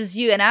 and this is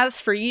you, and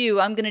as for you,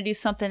 I'm going to do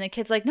something. And the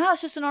kid's like, no,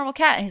 it's just a normal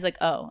cat. And he's like,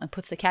 oh, and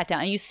puts the cat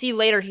down. And you see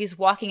later he's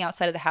walking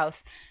outside of the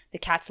house. The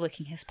cat's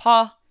licking his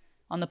paw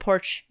on the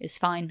porch, is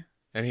fine.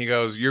 And he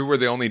goes, "You were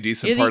the only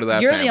decent part of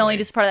that You're family." the only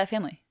decent part of that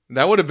family.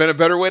 That would have been a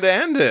better way to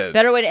end it.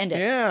 Better way to end it.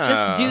 Yeah.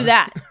 Just do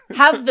that.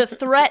 Have the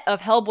threat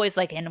of Hellboy's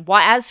like, and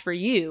as for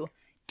you,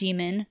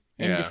 demon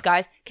in Yeah.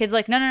 disguise. Kid's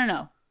like,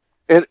 no.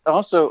 It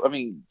also, I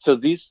mean, so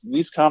these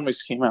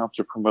comics came out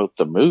to promote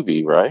the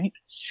movie, right?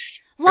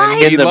 Like,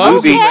 he In the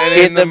loves movie, them, and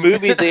in the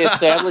movie, they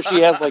established he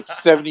has like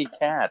 70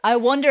 cats. I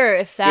wonder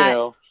if that. You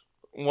know,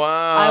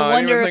 Wow. I I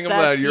wonder didn't if even think of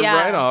that. that's- You're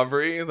yeah. right,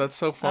 Aubrey. That's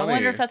so I funny.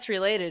 wonder if that's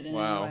related in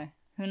Wow. any way.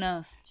 Who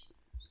knows?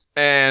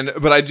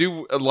 But I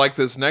do like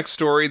this next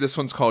story. This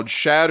one's called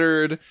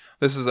Shattered.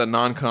 This is a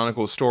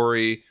non-canonical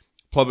story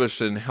published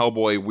in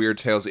Hellboy Weird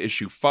Tales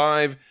issue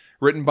 5,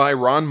 written by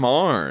Ron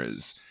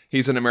Mars.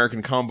 He's an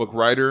American comic book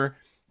writer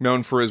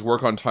known for his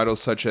work on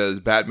titles such as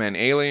Batman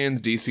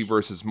Aliens, DC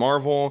vs.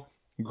 Marvel,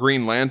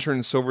 Green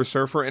Lantern, Silver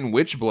Surfer, and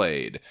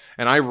Witchblade.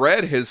 And I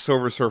read his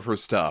Silver Surfer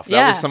stuff. That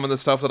Yeah. was some of the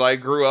stuff that I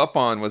grew up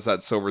on, was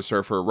that Silver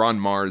Surfer, Ron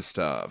Mars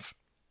stuff.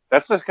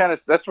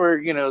 that's where,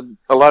 you know,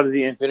 a lot of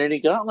the Infinity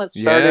Gauntlet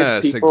started.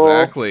 Yes, People,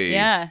 exactly.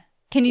 Yeah.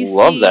 Can you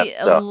Love see that a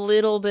stuff.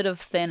 little bit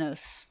of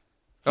Thanos?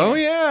 Oh,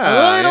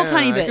 yeah. A little yeah,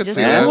 tiny I bit, could just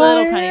see a that.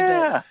 little tiny bit.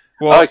 Yeah.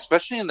 Well, Oh,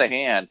 especially in the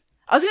hand,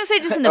 I was gonna say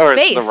just in the Or the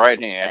face right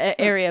hand.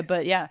 area,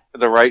 but yeah.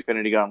 the right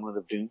Infinity Gauntlet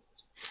of Doom.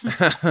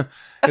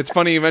 it's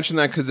funny you mentioned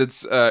that because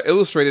it's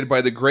illustrated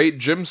by the great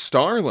Jim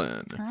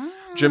Starlin.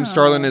 Jim Ah.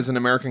 Starlin is an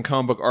American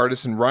comic book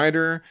artist and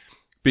writer.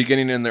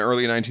 Beginning in the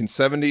early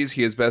 1970s,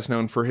 he is best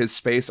known for his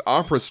space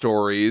opera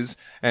stories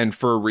and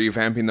for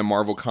revamping the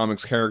Marvel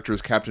Comics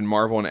characters Captain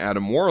Marvel and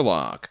Adam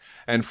Warlock,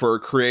 and for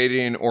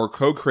creating or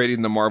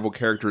co-creating the Marvel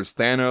characters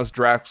Thanos,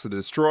 Drax the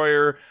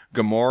Destroyer,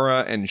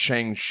 Gamora, and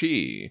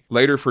Shang-Chi.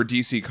 Later for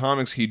DC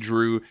Comics, he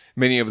drew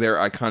many of their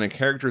iconic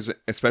characters,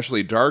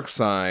 especially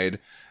Darkseid,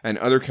 and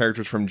other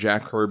characters from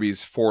Jack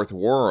Kirby's Fourth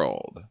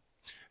World.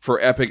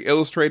 For Epic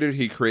Illustrated,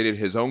 he created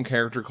his own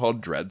character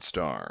called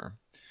Dreadstar.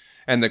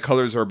 And the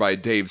colors are by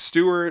Dave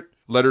Stewart,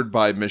 lettered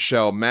by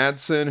Michelle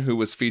Madsen, who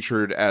was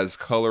featured as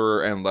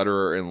colorer and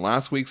letterer in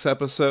last week's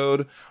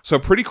episode. So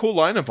pretty cool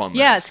lineup on this.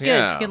 Yeah, it's good.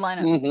 It's a good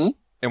lineup. Mm-hmm.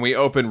 And we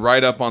open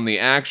right up on the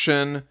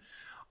action.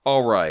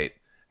 All right.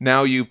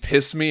 Now you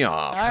piss me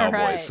off, All Hellboy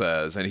right.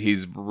 says, and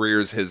he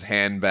rears his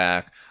hand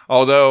back.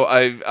 Although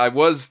I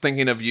was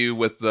thinking of you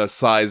with the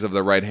size of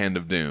the right hand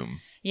of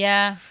Doom.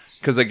 Yeah.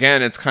 Because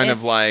again, it's kind of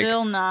It's like,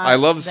 still not I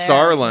love there,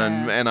 Starlin,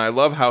 yeah. and I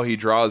love how he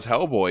draws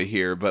Hellboy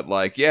here, but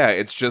like, yeah,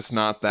 it's just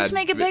not that. Just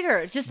make it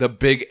bigger. Just The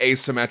big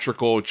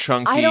asymmetrical,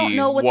 chunky, I don't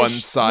know what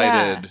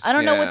one-sided. I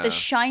don't know what yeah. the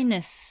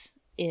shyness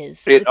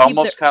is. It The people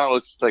almost that- kind of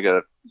looks like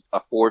a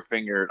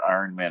four-fingered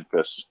Iron Man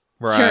fist.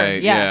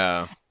 Right, yeah.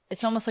 yeah.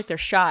 It's almost like they're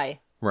shy.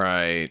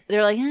 Right.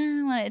 They're like,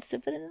 it's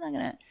but it's not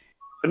gonna.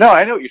 But no,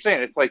 I know what you're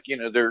saying. It's like, you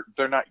know,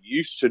 they're not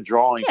used to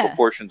drawing Yeah.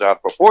 proportions out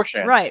of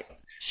proportion. Right.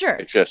 Sure.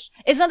 It's just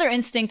It's another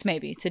instinct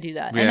maybe to do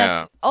that. And Yeah.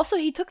 that's also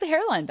he took the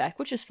hairline back,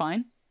 which is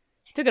fine.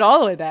 He took it all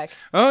the way back.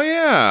 Oh,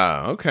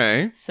 yeah.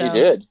 Okay. So he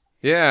did.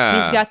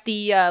 Yeah. he's got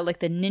the like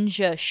the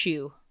ninja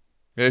shoe,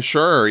 Yeah,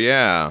 sure,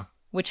 yeah.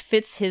 which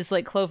fits his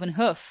like cloven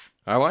hoof.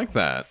 I like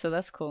that. So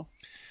that's cool.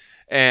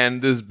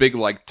 And this big,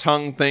 like,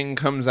 tongue thing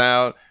comes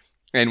out,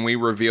 and we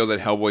reveal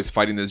that Hellboy's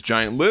fighting this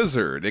giant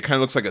lizard. It kind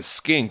of looks like a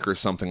skink or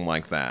something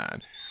like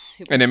that.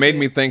 Super And it made cute.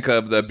 me think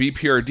of the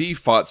BPRD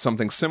fought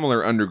something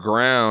similar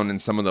underground in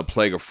some of the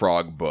Plague of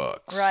Frog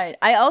books. Right.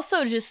 I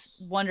also just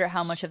wonder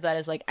how much of that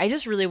is like I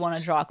just really want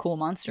to draw a cool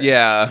monster.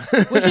 Yeah.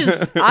 Which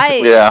is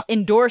I Yeah.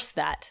 endorse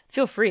that.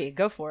 Feel free,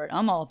 go for it.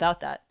 I'm all about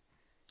that.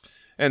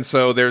 And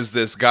so there's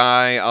this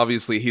guy,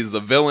 obviously he's the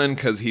villain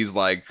because he's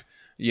like,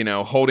 you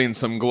know, holding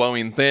some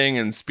glowing thing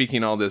and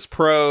speaking all this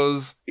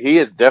prose. He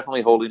is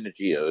definitely holding the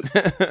geode.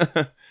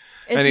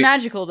 It's And he-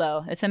 magical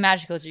though. It's a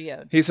magical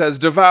geode. He says,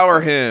 devour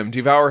him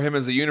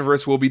as the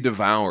universe will be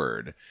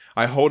devoured.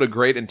 I hold a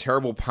great and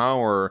terrible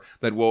power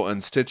that will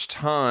unstitch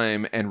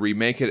time and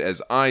remake it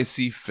as I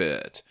see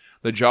fit.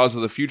 The jaws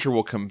of the future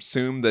will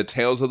consume the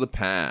tales of the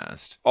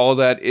past. All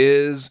that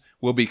is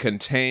will be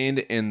contained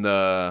in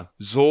the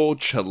Zul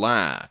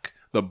Chalak,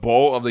 the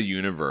bowl of the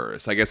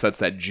universe. I guess that's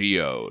that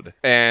geode.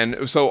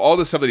 And so all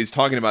the stuff that he's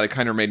talking about, it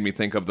kind of made me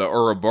think of the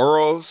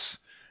Ouroboros,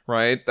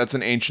 right? That's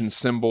an ancient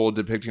symbol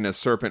depicting a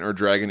serpent or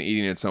dragon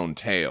eating its own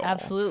tail.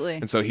 Absolutely.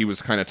 And so he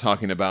was kind of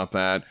talking about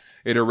that.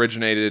 It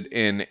originated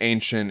in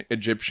ancient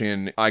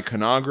Egyptian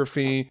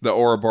iconography. The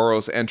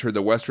Ouroboros entered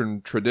the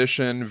Western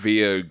tradition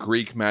via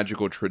Greek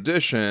magical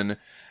tradition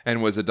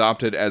and was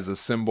adopted as a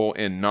symbol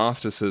in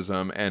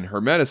Gnosticism and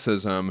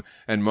Hermeticism,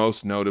 and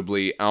most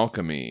notably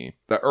alchemy.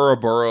 The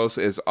Ouroboros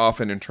is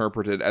often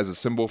interpreted as a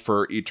symbol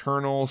for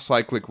eternal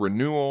cyclic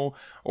renewal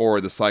or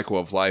the cycle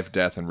of life,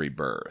 death, and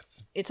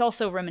rebirth. It's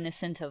also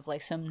reminiscent of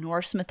like some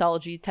Norse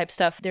mythology type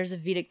stuff. There's a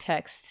Vedic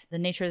text. The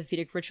nature of the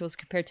Vedic ritual is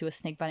compared to a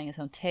snake biting its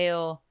own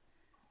tail.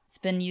 It's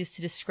been used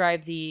to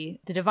describe the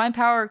divine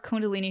power.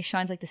 Kundalini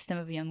shines like the stem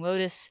of a young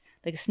lotus.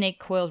 Like a snake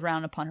coils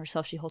round upon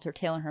herself, she holds her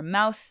tail in her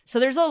mouth. So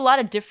there's a lot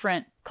of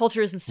different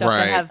cultures and stuff Right.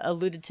 that have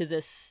alluded to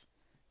this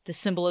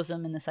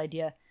symbolism and this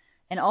idea.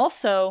 And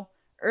also,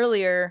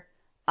 earlier,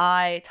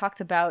 I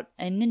talked about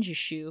a ninja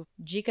shoe.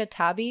 Jika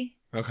tabi,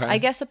 Okay. I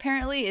guess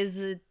apparently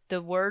is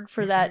the word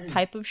for that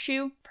type of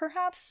shoe,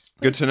 perhaps?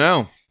 Good to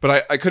know.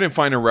 But I couldn't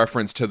find a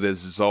reference to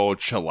this Zol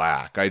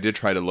Chalak. I did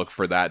try to look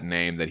for that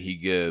name that he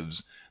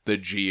gives, the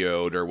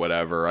geode or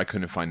whatever. I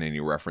couldn't find any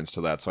reference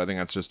to that. So I think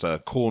that's just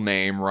a cool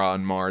name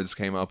Ron Mars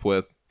came up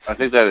with. I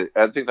think that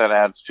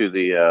adds to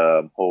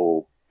the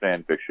whole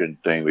fan fiction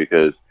thing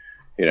because,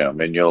 you know,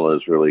 Mignola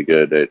is really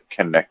good at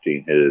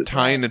connecting his...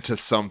 Tying it to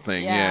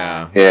something,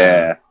 yeah.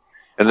 Yeah.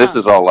 And this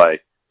is all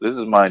like, this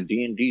is my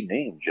D&D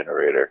name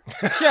generator.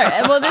 Sure.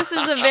 And well, this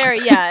is a very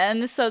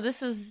so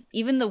this is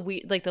even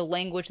the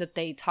language that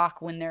they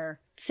talk when they're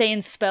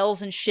saying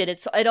spells and shit.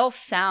 It all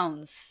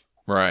sounds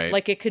Right.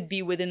 like it could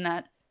be within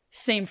that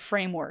same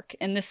framework,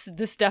 and this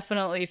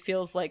definitely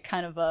feels like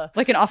kind of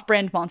like an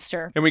off-brand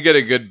monster. And we get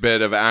a good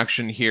bit of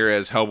action here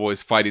as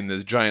Hellboy's fighting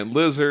this giant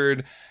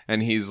lizard,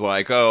 and he's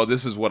like, oh,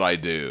 this is what I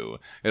do.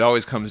 It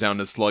always comes down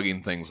to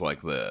slugging things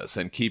like this,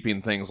 and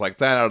keeping things like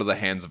that out of the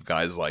hands of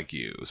guys like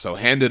you. So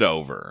hand it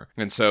over.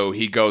 And so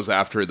he goes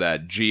after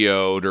that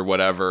geode or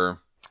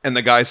whatever, and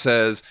the guy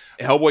says,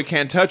 Hellboy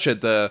can't touch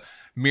it. The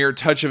mere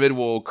touch of it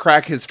will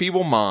crack his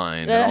feeble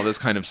mind, and all this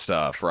kind of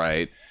stuff,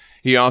 right?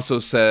 He also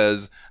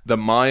says the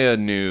Maya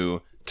knew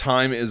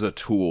time is a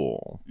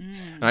tool.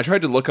 And I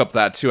tried to look up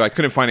that too. I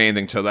couldn't find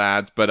anything to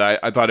that, but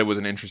I thought it was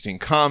an interesting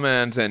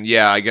comment. And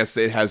yeah, I guess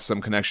it has some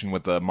connection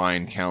with the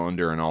Mayan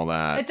calendar and all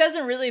that. It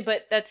doesn't really,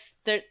 but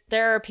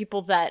there are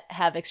people that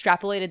have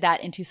extrapolated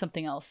that into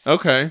something else.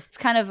 Okay. It's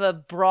kind of a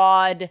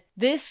broad,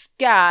 this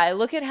guy,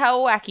 look at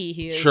how wacky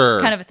he is, Sure.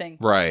 kind of a thing.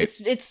 Right.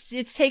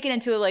 It's taken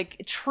into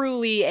like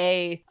truly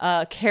a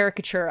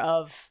caricature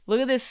of,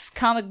 look at this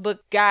comic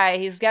book guy.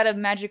 He's got a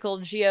magical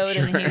geode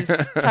and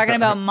he's talking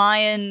about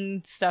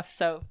Mayan stuff.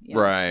 So you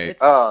know, Right. it's-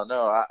 Oh,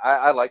 no,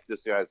 I like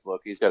this guy's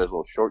look. He's got his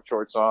little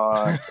shorts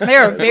on. they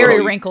are His very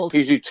little- wrinkled.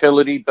 His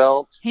utility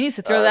belt. He needs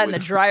to throw that in the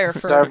with dryer for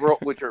several,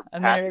 which are a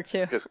minute or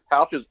two. Just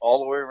pouches all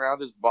the way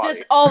around his body.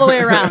 Just all the way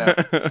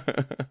around.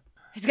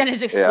 He's got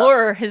his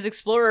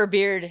explorer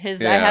beard. I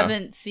Yeah.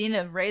 haven't seen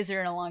a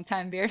razor in a long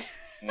time beard.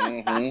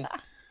 Mhm.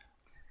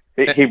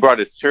 He brought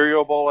his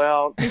cereal bowl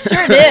out. He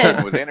sure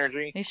did. With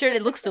energy. He sure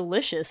it looks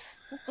delicious.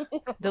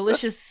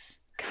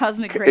 Delicious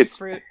cosmic It's-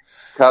 grapefruit.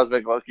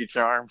 Cosmic Lucky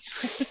Charms.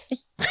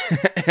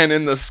 And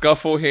in the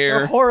scuffle They're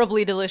here,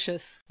 horribly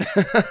delicious.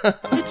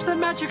 It's the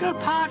magical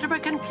part of a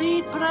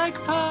complete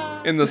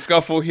breakfast.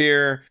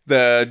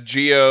 the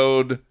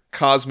geode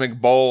cosmic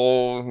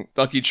bowl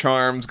Lucky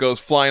Charms goes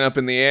flying up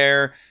in the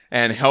air,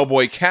 and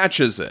Hellboy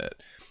catches it.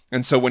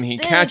 And so when he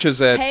This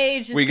catches it,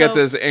 page is we get so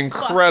this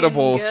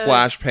incredible fucking good.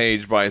 splash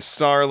page by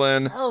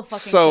Starlin. So fucking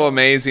So cool.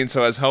 amazing.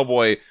 So as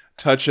Hellboy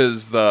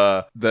touches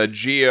the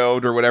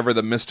geode or whatever,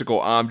 the mystical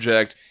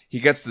object, he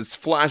gets this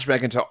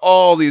flashback into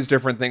all these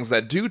different things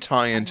that do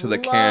tie into the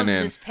Love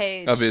canon this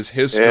page. of his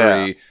history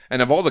Yeah.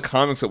 and of all the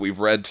comics that we've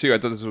read too. I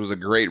thought this was a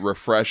great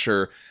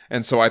refresher,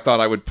 and so I thought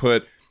I would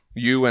put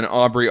you and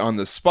Aubrey on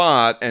the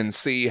spot and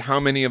see how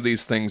many of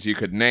these things you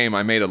could name.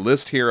 I made a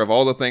list here of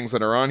all the things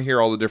that are on here,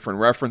 all the different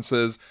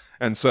references,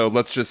 and so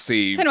let's just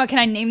see. Tell you what, can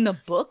I name the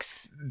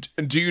books?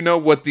 Do you know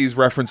what these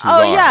references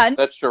Oh are? yeah.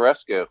 That's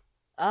Choresco.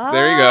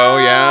 There you go.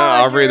 Yeah,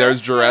 Ah, Aubrey, there's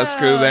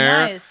Jurescu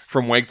there Nice.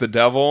 from Wake the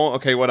Devil.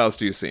 Okay, what else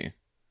do you see?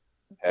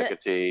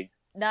 Hecate.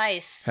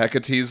 Nice.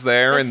 Hecate's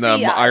there That's in the,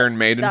 the, Iron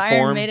Maiden the form.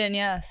 Iron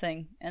Maiden,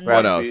 thing. And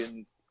What then- else?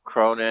 Rasputin,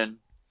 Cronin.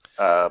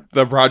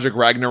 The Project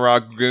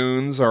Ragnarok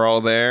goons are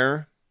all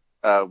there.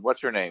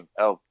 What's her name?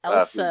 Elsa.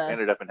 Who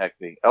ended up in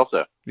Hecate.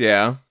 Elsa.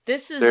 Yeah.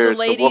 This is There's the the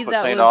lady Wolf of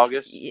that St. was.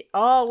 August.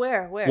 Oh,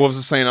 where? Wolves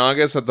of St.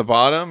 August at the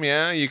bottom.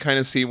 Yeah, you kind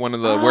of see one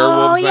of the Oh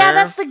werewolves yeah, there.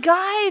 that's the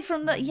guy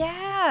from the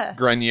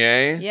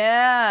Grenier.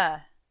 yeah.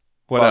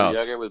 What Baba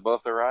else? Yaga with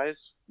both their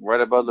eyes.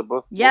 Right above the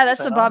wolf. Yeah, Wolf of that's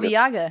the St. Baba August.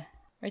 Yaga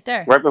right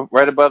there.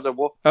 Right above the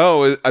wolf.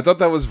 Oh, I thought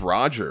that was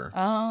Roger.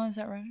 Oh, is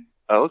that right?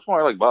 It looks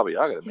more like Baba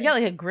Yaga to He's me. got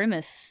like a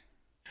grimace.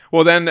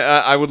 Well, then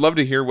I would love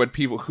to hear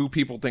who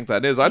people think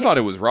that is. I thought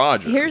it was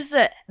Roger. Here's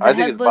the I think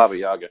it's headless Baba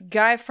Yaga.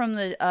 guy from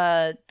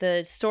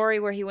the story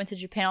where he went to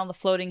Japan. All the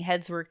floating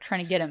heads were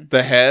trying to get him.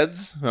 the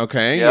heads.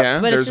 Okay, Yep. yeah.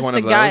 But There's it's just one the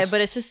of guy. those.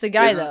 But it's just the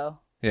guy Isn't- though.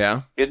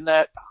 Yeah. Isn't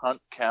that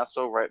Hunt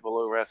Castle right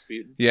below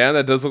Rasputin? Yeah,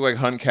 that does look like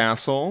Hunt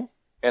Castle.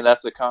 And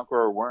that's the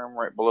Conqueror Worm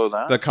right below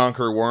that? The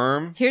Conqueror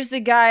Worm. Here's the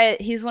guy.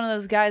 He's one of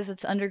those guys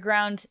that's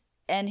underground,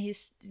 and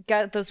he's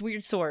got those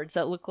weird swords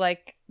that look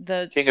like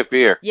the King of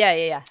Fear.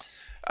 Yeah.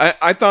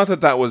 I thought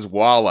that was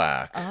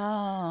Wallach.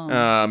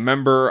 Oh.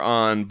 Remember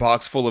on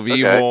Box Full of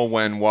Evil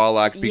when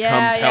Wallach becomes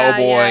Yeah, Hellboy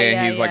yeah,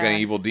 and he's like yeah. an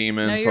evil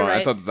demon? No, So you're I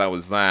right. thought that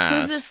was that.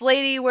 Who's this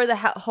lady where the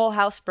whole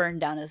house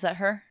burned down? Is that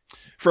her?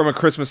 From A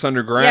Christmas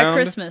Underground? Yeah,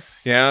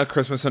 Christmas. Yeah,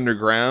 Christmas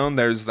Underground.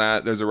 There's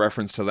that. There's a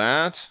reference to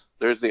that.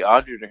 There's the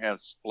Audrey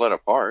split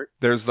apart.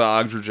 There's the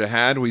Ogdru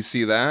Jihad. We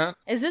see that.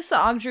 Is this the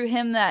Ogdru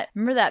him that...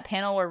 Remember that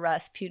panel where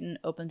Rasputin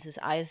opens his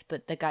eyes,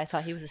 but the guy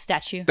thought he was a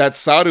statue? That's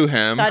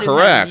Saduhem, Saduhem,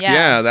 correct. yeah.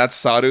 Yeah, that's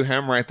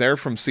Saduhem right there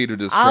from Seed of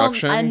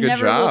Destruction. I Good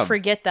never job. will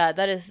forget that.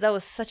 That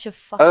was such a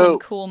fucking Oh.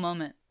 cool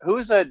moment. Who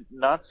is that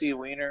Nazi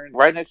wiener?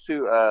 Right next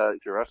to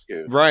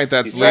Juruscu. Right,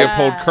 that's Yeah.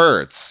 Leopold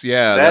Kurtz.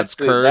 Yeah, that's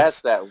Kurtz.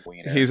 That's that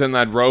wiener. He's in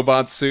that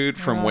robot suit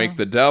from Oh. Wake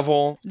the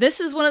Devil. This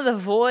is one of the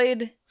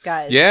Void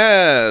guys.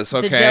 Yes,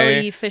 okay. The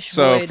jellyfish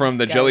So Void from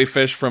the guys.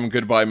 jellyfish from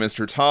Goodbye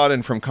Mr. Todd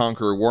and from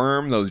Conqueror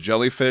Worm, those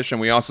jellyfish, and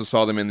we also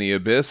saw them in the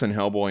Abyss and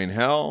Hellboy in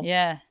Hell.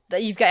 Yeah.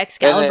 You've got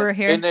Excalibur and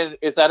then, here. And then,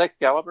 is that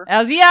Excalibur?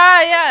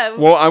 Yeah.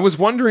 Well, I was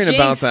wondering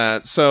about Jinx.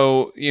 that.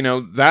 So,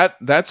 that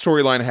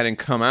storyline hadn't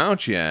come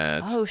out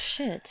yet. Oh,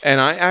 shit.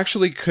 And I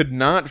actually could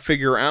not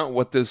figure out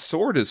what this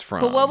sword is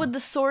from. But what would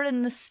the sword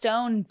and the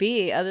stone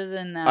be other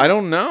than that? I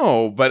don't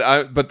know,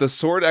 but the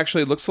sword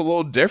actually looks a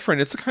little different.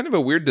 It's a kind of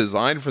a weird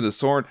design for the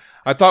sword.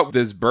 I thought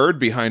this bird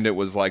behind it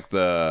was like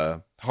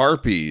the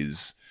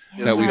harpies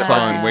that we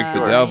saw in Wake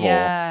the Devil.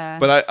 Yeah.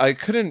 But I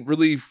couldn't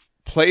really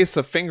place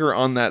a finger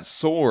on that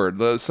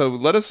sword. So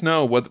let us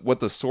know what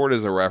the sword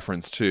is a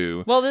reference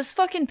to. Well, this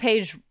fucking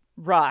page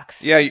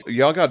rocks. Yeah,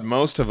 y'all got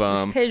most of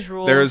them. This page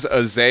rules. There's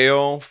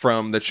Azael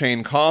from the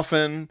Chain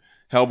Coffin,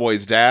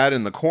 Hellboy's dad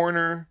in the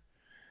corner.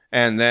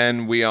 And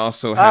then we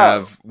also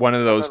have one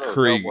of those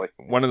Krieg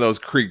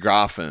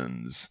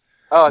Goffins.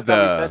 Oh, I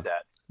thought you said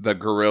that. The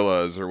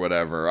gorillas or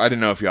whatever. I didn't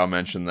know if y'all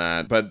mentioned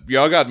that, but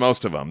y'all got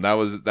most of them. That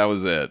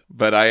was it.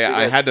 But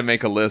I had to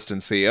make a list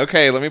and see.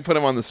 Okay, let me put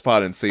them on the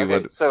spot and see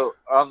what. So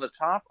on the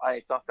top,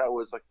 I thought that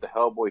was like the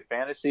Hellboy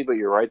fantasy, but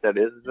you're right, that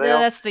is Zale. Yeah,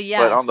 that's the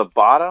But on the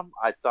bottom,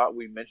 I thought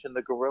we mentioned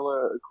the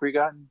gorilla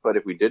Kriegon, but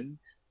if we didn't,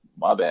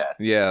 my bad.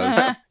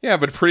 Yeah, yeah,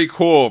 but pretty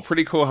cool.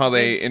 Pretty cool how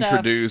they Good stuff.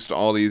 introduced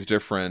all these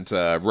different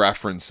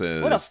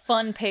references. What a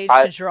fun page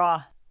to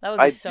draw. That would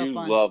be I so do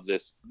fun. love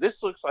this.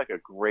 This looks like a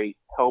great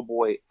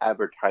Hellboy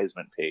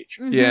advertisement page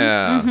Mhm,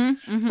 Yeah. mhm,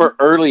 mhm. for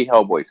early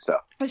Hellboy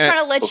stuff. It's trying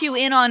to let you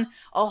in on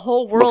a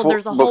whole world.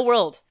 There's a whole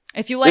world.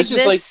 If you like This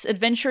is this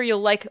adventure, you'll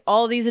like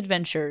all these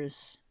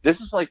adventures. This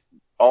is like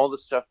all the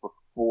stuff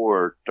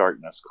before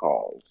Darkness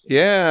Calls.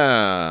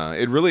 Yeah,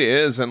 it really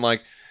is. And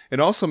like, it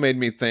also made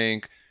me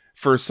think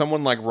for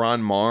someone like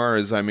Ron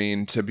Mars, I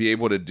mean, to be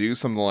able to do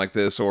something like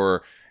this,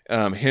 or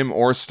him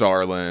or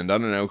Starland, I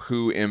don't know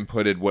who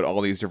inputted what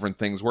all these different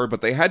things were, but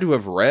they had to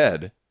have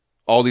read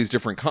all these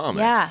different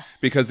comics. Yeah.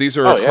 Because these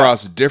are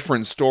across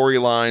different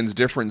storylines,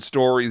 different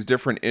stories,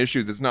 different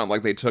issues. It's not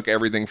like they took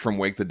everything from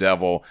Wake the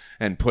Devil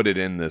and put it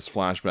in this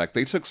flashback.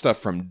 They took stuff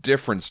from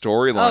different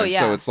storylines. Oh,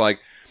 yeah. So it's like,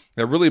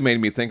 that really made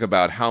me think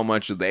about how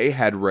much they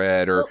had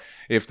read, or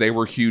if they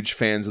were huge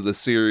fans of the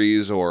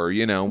series, or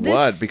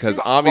what. Because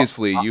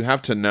obviously you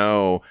have to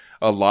know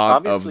a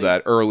lot of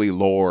that early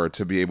lore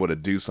to be able to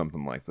do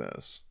something like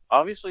this.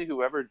 Obviously,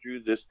 whoever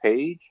drew this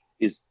page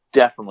is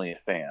definitely a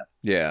fan.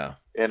 Yeah.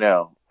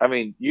 I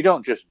mean, you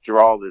don't just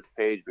draw this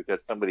page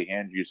because somebody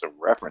hands you some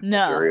reference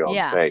material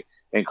and say,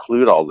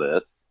 include all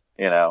this,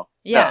 Yeah.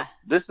 No,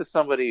 this is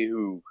somebody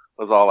who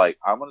was all like,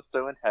 I'm going to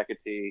throw in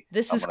Hecate.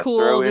 This I'm is gonna cool.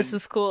 throw in- This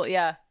is cool.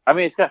 Yeah. I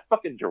mean, it's got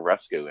fucking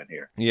Juruscu in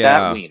here. Yeah.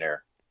 That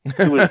wiener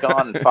who was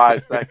gone in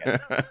 5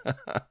 seconds.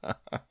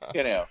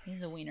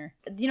 He's a wiener.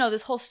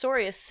 This whole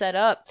story is set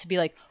up to be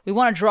like, we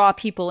want to draw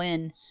people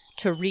in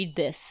to read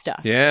this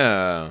stuff.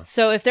 Yeah.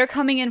 So if they're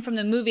coming in from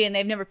the movie and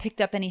they've never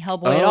picked up any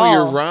Hellboy at Oh, all,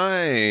 you're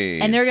right.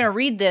 and they're going to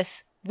read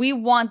this, we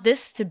want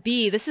this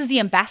is the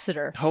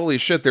ambassador. Holy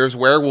shit, there's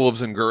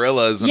werewolves and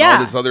gorillas and all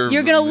this other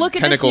you're gonna look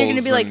at this and you're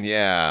gonna be like,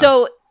 yeah.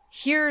 So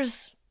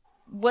here's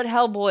what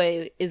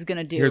Hellboy is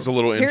gonna do. Here's a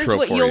little Here's intro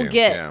what for you'll you.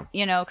 get.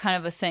 Yeah. Kind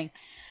of a thing.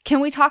 Can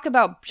we talk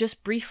about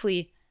just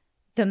briefly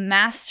the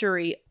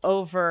mastery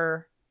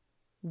over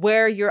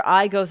where your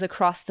eye goes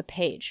across the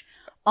page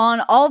on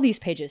all these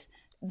pages?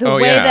 The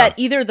way that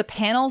either the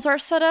panels are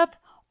set up,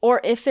 or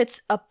if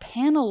it's a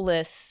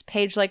panelless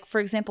page, like for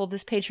example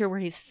this page here where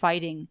he's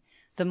fighting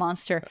the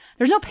monster.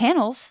 There's no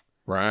panels.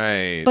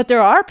 Right. But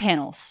there are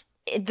panels.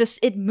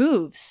 It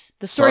moves.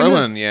 The story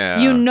Starlin, moves. yeah.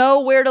 You know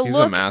where to He's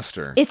look. a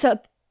master. It's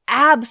a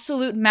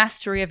absolute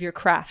mastery of your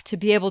craft to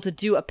be able to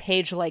do a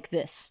page like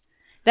this.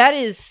 That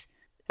is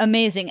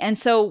amazing. And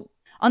so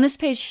on this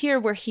page here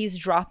where he's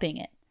dropping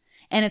it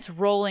and it's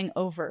rolling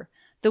over,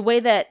 the way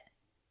that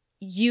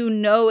you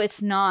know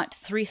it's not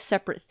 3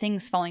 separate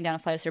things falling down a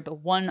flight of stairs,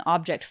 but one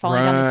object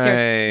falling down the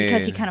stairs,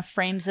 because he kind of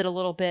frames it a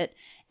little bit.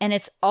 And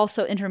it's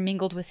also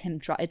intermingled with him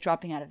it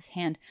dropping out of his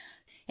hand.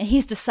 And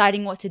he's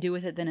deciding what to do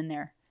with it then and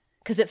there.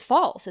 Because it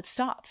falls. It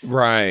stops.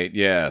 Right,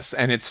 yes.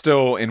 And it's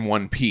still in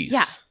one piece.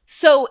 Yeah.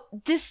 So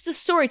the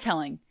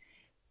storytelling.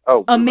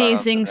 Oh,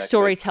 Amazing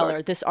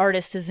storyteller. This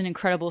artist is an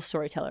incredible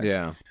storyteller.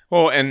 Yeah.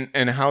 Well,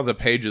 and how the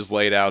page is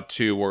laid out,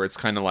 too, where it's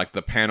kind of like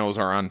the panels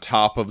are on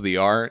top of the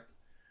art.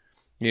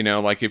 You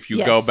know, like if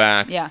you go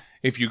back... Yeah.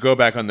 If you go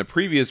back on the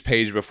previous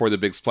page before the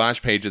big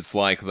splash page, it's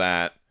like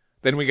that.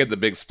 Then we get the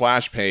big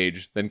splash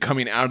page. Then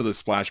coming out of the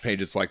splash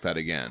page, it's like that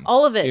again.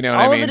 All of it. You know what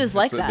I mean? All of it is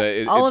like So that.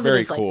 it's All of it very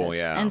is cool, like this.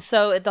 yeah. And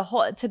so the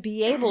whole to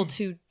be able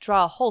to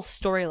draw a whole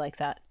story like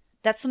that,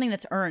 that's something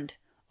that's earned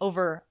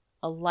over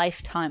a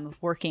lifetime of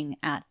working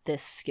at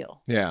this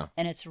skill. Yeah.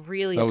 And it's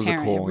really That was a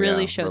apparent. cool- It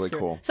really yeah, shows really through.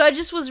 cool. So I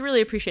just was really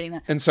appreciating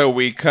that. And so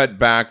we cut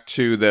back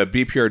to the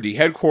BPRD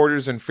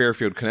headquarters in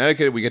Fairfield,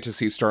 Connecticut. We get to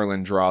see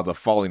Starlin draw the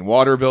Falling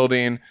Water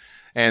building.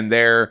 And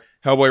there,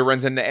 Hellboy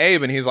runs into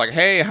Abe, and he's like,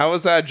 hey, how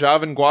was that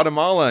job in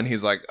Guatemala? And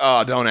he's like,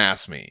 oh, don't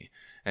ask me.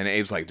 And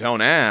Abe's like, don't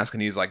ask.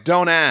 And he's like,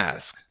 don't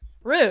ask.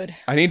 Rude.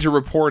 I need to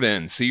report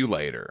in. See you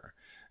later.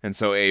 And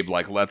so Abe,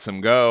 like, lets him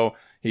go.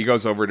 He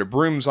goes over to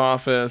Broom's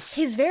office.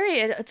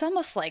 It's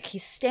almost like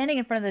he's standing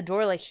in front of the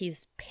door like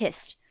he's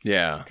pissed.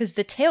 Yeah. Because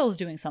the tail's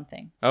doing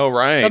something. Oh,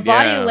 right. The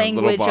body yeah.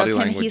 language Little body of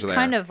him, language he's there.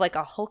 kind of like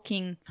a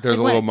hulking... There's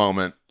a like little when-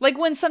 moment. Like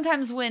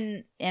sometimes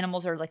when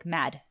animals are like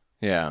mad,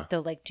 Yeah.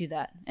 they'll like do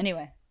that.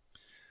 Anyway.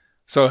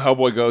 So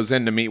Hellboy goes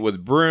in to meet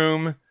with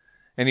Broom,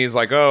 and he's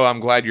like, oh, I'm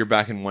glad you're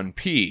back in one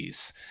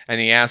piece. And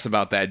he asks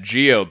about that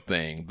geode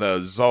thing, the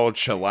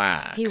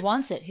Zolchalak. He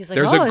wants it. He's like,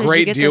 There's oh, a did you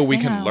great get the deal we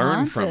thing? can I learn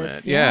want from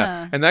this. it.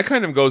 Yeah. And that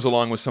kind of goes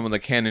along with some of the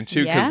canon,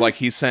 too, because Yeah. like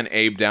he sent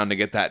Abe down to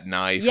get that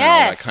knife and all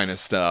Yes. that kind of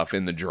stuff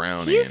in the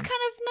drowning. He's kind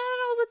of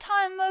not all the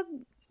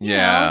time, you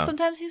Yeah. know,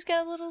 sometimes he's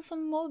got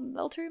some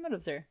ulterior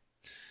motives there.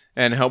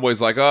 And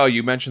Hellboy's like, oh,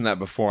 you mentioned that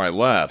before I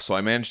left, so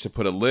I managed to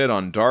put a lid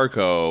on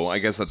Darko, I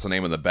guess that's the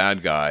name of the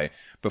bad guy,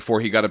 before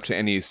he got up to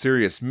any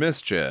serious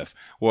mischief.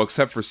 Well,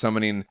 except for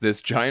summoning this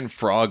giant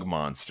frog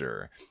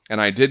monster. And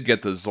I did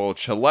get the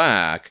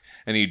Zolchalak,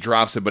 and he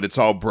drops it, but it's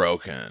all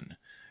broken.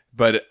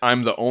 But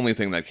I'm the only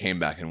thing that came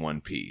back in one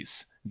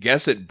piece.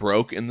 Guess it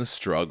broke in the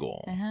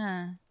struggle.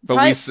 Uh-huh. But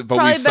Probably- we saw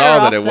probably that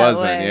better it off that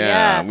wasn't. way, Yeah.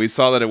 yeah. We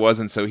saw that it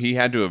wasn't, so he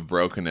had to have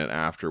broken it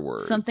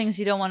afterwards. Some things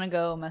you don't want to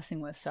go messing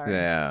with. Sorry.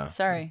 Yeah.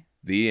 Sorry.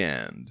 The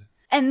end.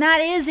 And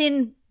that is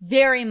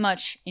very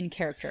much in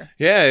character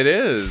Yeah, it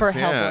is. for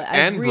yeah. Hellboy. I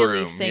And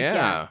really Broom. think,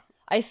 yeah.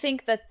 I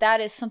think that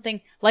is something,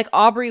 like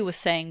Aubrey was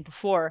saying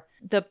before,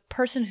 the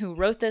person who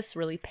wrote this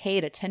really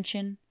paid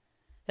attention.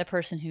 The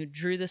person who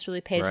drew this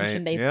really paid Right,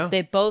 attention. yeah.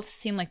 They both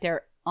seem like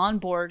they're on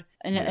board.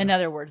 In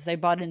other words, they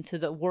bought into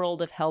the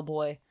world of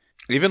Hellboy.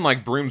 Even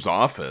like Broom's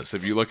office,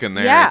 if you look in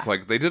there, Yeah. it's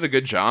like they did a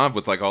good job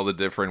with like all the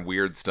different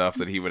weird stuff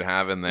that he would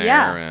have in there.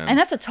 Yeah, And and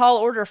that's a tall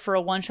order for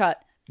a one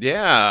shot.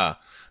 yeah.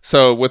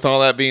 So with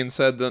all that being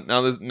said,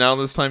 now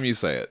this time you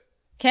say it.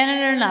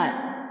 Canon or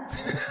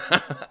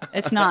not?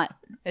 It's not.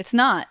 It's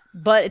not.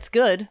 But it's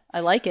good.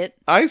 I like it.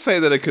 I say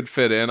that it could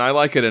fit in. I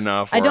like it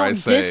enough. I Where don't I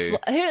say.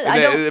 I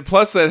don't.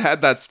 Plus, it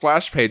had that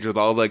splash page with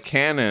all the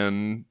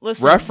canon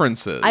Listen,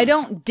 references. I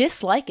don't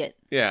dislike it.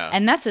 Yeah.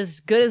 And that's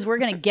as good as we're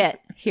gonna get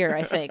here,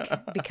 I think,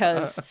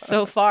 because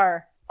so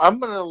far. I'm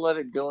gonna let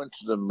it go into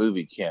the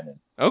movie canon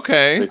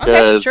Okay.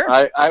 because sure.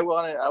 I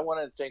want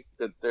to think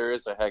that there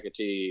is a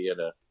Hecate and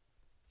a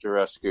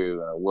Jurescu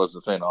and it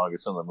wasn't St.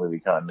 August in the movie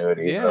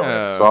continuity. Even though I Yeah.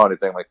 never saw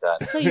anything like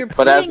that. So you're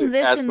But as- putting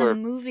this as in the for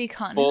movie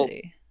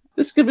continuity.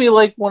 This could be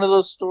like one of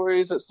those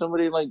stories that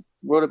somebody like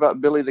wrote about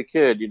Billy the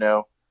Kid. You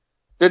know,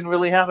 didn't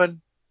really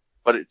happen,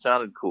 but it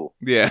sounded cool.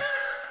 Yeah.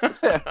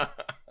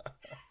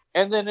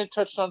 And then it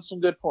touched on some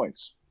good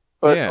points.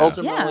 But Yeah.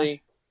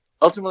 ultimately,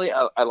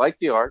 I like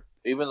the art,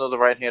 even though the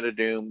right-handed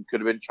Doom could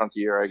have been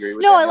chunkier. I agree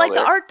with No, I Danielle like the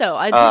there. art though.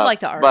 I do like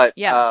the art. But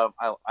yeah.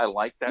 I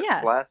like that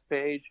Yeah. last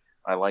page.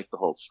 I like the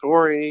whole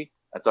story.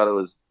 I thought it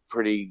was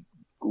pretty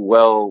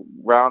well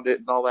rounded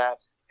and all that.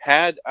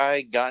 Had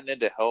I gotten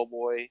into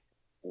Hellboy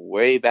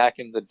way back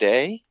in the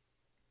day,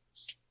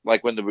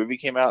 like when the movie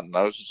came out, and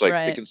I was just like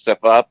Right. picking stuff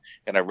up,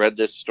 and I read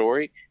this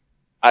story,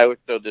 I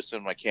would throw this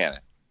in my canon.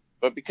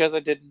 But because I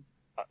didn't,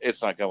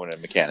 it's not going in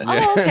my canon.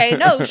 Oh, okay.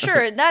 No,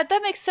 sure. That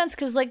makes sense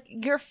because like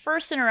your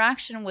first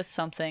interaction with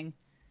something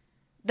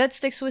that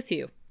sticks with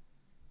you,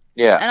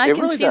 Yeah, and I it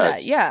can really see does.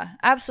 that. Yeah,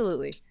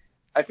 absolutely.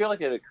 I feel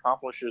like it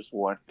accomplishes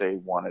what they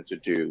wanted to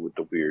do with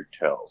the Weird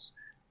Tales,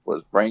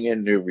 was bring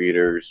in new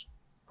readers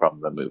from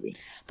the movie.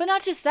 But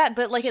not just that,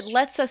 but like it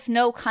lets us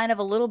know kind of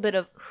a little bit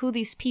of who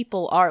these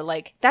people are.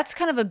 Like that's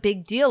kind of a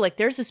big deal. Like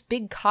there's this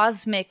big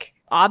cosmic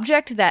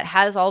object that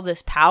has all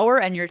this power,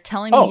 and you're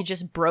telling me Oh. he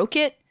just broke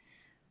it.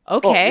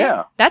 Okay,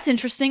 yeah. that's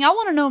interesting. I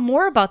want to know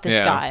more about this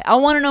Yeah. guy. I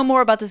want to know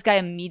more about this guy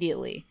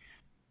immediately.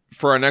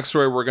 For our next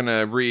story, we're going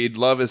to read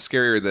Love is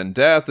Scarier Than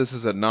Death. This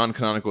is a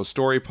non-canonical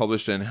story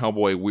published in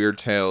Hellboy Weird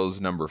Tales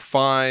number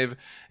 5.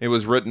 It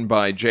was written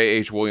by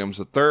J.H.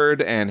 Williams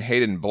III and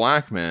Hayden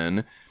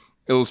Blackman.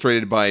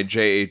 illustrated by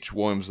J.H.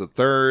 Williams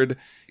III.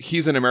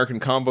 He's an American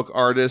comic book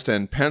artist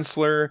and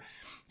penciler.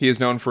 He is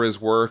known for his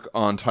work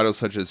on titles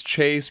such as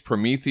Chase,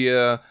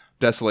 Promethea,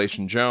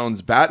 Desolation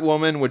Jones,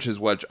 Batwoman, which is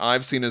what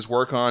I've seen his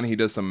work on. He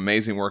does some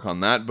amazing work on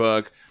that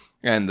book.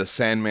 And The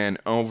Sandman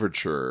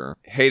Overture.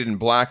 Hayden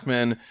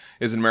Blackman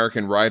is an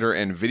American writer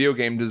and video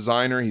game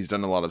designer. He's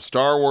done a lot of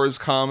Star Wars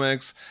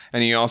comics,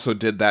 and he also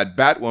did that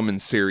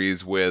Batwoman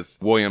series with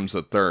Williams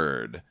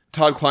III.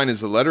 Todd Klein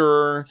is a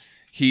letterer.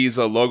 He's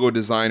a logo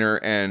designer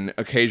and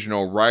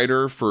occasional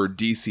writer for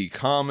DC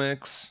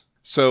Comics.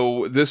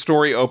 So this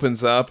story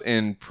opens up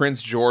in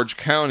Prince George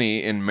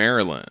County in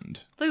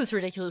Maryland. Look at this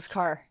ridiculous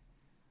car.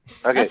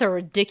 Okay. That's a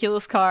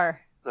ridiculous car.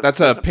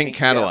 That's a pink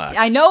Cadillac.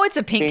 I know it's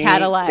a pink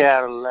Cadillac.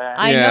 I know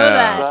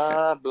that.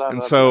 Blah, blah, And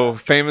blah, so blah,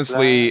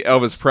 famously, blah.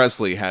 Elvis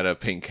Presley had a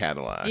pink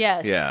Cadillac.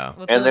 Yes. Yeah.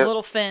 With And the there-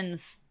 little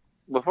fins.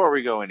 Before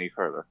we go any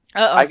further,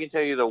 Uh-oh. I can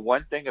tell you the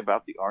one thing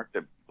about the art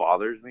that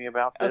bothers me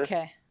about this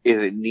Okay. is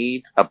it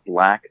needs a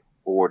black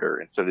border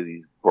instead of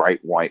these bright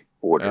white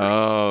borders.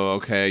 Oh,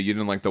 okay. You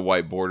didn't like the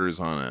white borders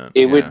on it.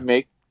 It Yeah. would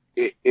make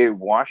it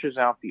washes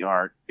out the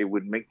art. It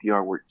would make the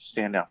artwork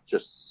stand out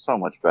just so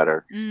much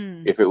better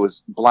Mm. if it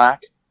was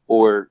black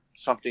or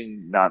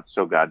something not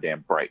so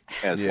goddamn bright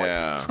as white.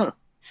 Yeah.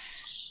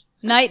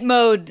 Night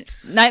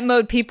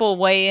mode people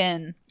weigh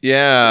in.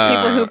 Yeah.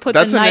 People who put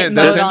that's the night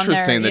that's mode on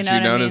interesting there, that you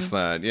you know what I noticed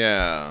that.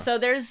 Yeah. So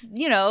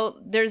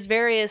there's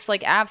various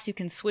like apps you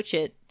can switch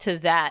it to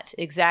that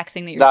exact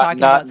thing that you're Not talking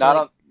about. So,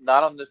 like-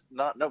 not on this.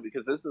 No,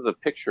 because this is a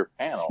picture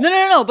panel.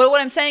 No. But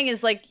what I'm saying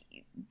is like,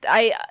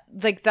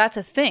 that's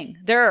a thing.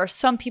 There are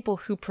some people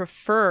who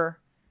prefer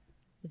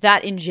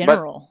that in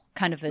general,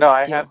 kind of a No,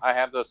 I deal.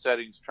 have those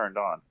settings turned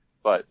on,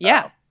 but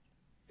Yeah.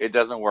 it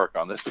doesn't work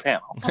on this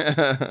panel.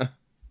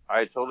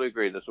 I totally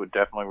agree. This would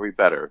definitely be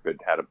better if it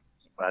had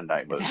a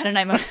night mode. Had a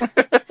night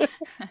mode.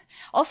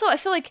 Also, I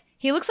feel like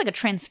he looks like a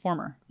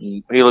transformer.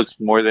 He looks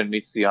more than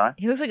meets the eye.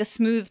 He looks like a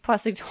smooth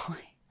plastic toy.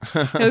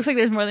 It looks like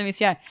there's more than meets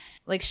the eye.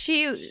 Like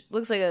she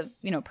looks like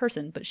a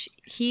person, but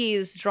he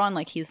is drawn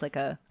like he's like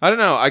a. I don't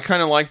know. I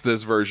kind of like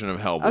this version of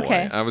Hellboy.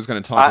 Okay. I was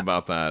going to talk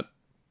about that.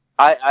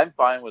 I'm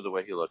fine with the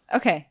way he looks.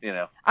 Okay. You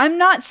know. I'm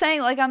not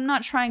saying I'm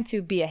not trying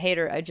to be a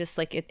hater. I just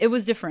like it. It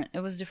was different. It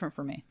was different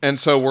for me. And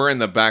so we're in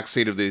the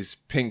backseat of this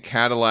pink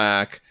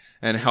Cadillac,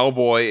 and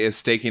Hellboy is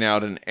staking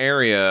out an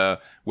area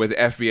with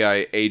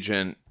FBI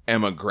agent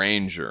Emma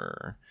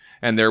Granger.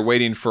 And they're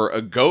waiting for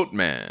a goat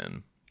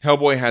man.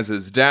 Hellboy has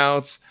his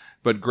doubts,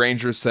 but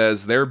Granger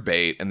says they're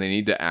bait and they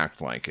need to act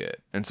like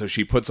it. And so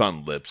she puts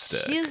on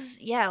lipstick. What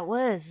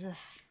is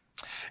this?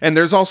 And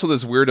there's also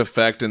this weird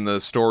effect in the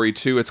story,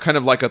 too. It's kind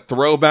of like a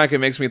throwback. It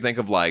makes me think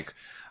of, like,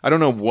 I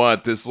don't know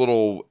what, this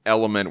little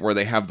element where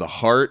they have the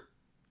heart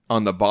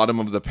on the bottom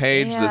of the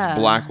page, this Yeah.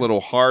 black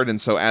little heart.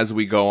 And so as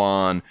we go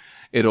on,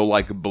 it'll,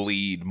 like,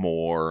 bleed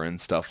more and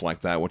stuff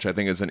like that, which I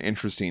think is an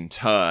interesting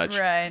touch.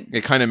 Right.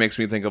 It kind of makes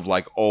me think of,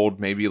 like,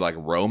 old, maybe, like,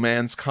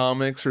 romance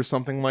comics or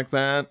something like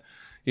that,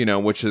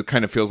 which it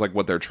kind of feels like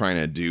what they're trying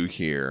to do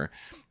here.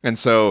 And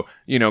so,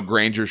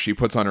 Granger, she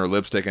puts on her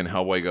lipstick and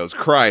Hellboy goes,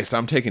 Christ,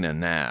 I'm taking a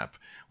nap.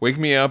 Wake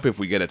me up if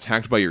we get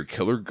attacked by your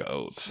killer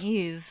goat.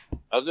 Jeez.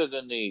 Other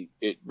than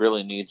it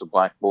really needs a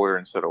black border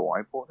instead of a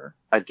white border.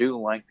 I do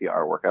like the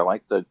artwork. I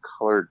like the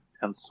colored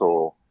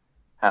pencil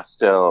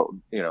pastel,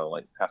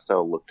 like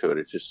pastel look to it.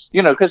 It's just,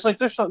 because like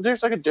there's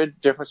like a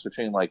difference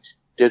between like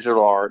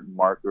digital art,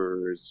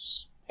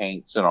 markers,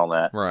 paints, and all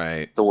that.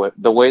 Right.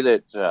 The way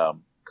that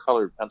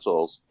colored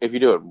pencils, if you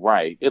do it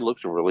right, it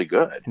looks really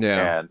good.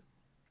 Yeah. And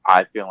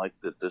I feel like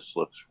that this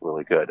looks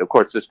really good. Of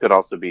course, this could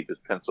also be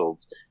just penciled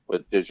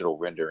with digital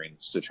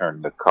renderings to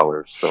turn the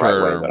colors the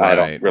right way, but I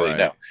don't really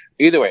know.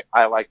 Either way,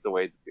 I like the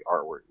way that the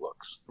artwork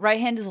looks.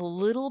 Right hand is a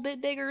little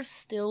bit bigger,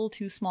 still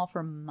too small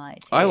for my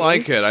taste. I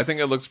like it. I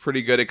think it looks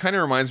pretty good. It kind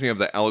of reminds me of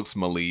the Alex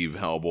Maleev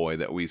Hellboy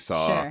that we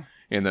saw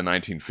in the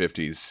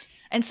 1950s.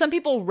 And some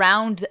people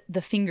round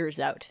the fingers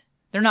out.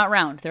 They're not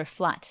round, they're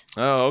flat.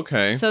 Oh,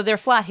 okay. So they're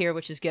flat here,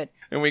 which is good.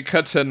 And we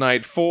cut to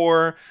night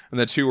 4, and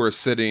the two are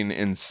sitting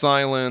in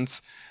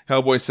silence.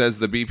 Hellboy says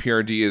the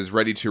BPRD is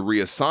ready to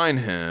reassign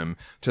him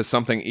to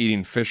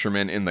something-eating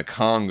fishermen in the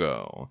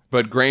Congo.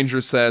 But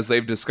Granger says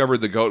they've discovered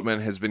the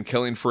Goatman has been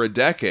killing for a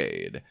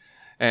decade,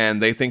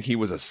 and they think he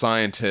was a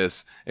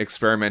scientist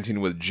experimenting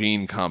with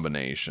gene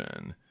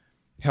combination.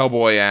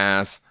 Hellboy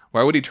asks,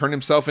 why would he turn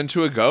himself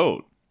into a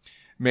goat?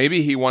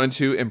 Maybe he wanted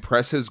to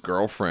impress his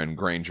girlfriend,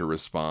 Granger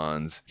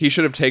responds. He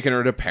should have taken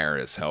her to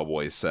Paris,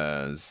 Hellboy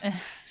says.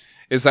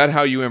 Is that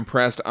how you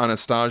impressed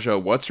Anastasia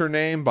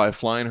what's-her-name by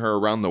flying her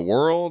around the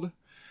world?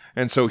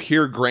 And so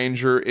here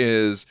Granger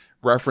is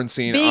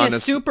referencing... Being a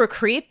super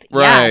creep?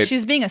 Right. Yeah,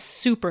 she's being a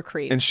super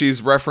creep. And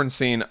she's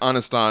referencing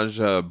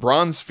Anastasia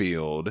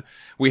Bronzefield.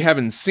 We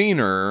haven't seen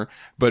her,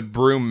 but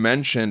Broom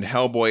mentioned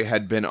Hellboy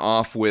had been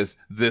off with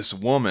this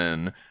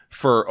woman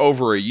for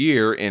over a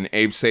year in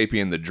Abe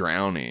Sapien the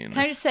Drowning. Can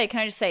I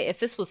just say, if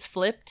this was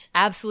flipped,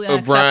 absolutely Oh,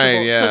 unacceptable.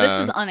 right, yeah. So this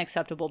is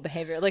unacceptable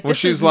behavior. Like, Well, this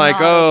she's is like,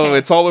 not oh, okay.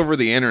 it's all over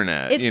the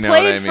internet. It's you know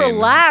played what I for mean?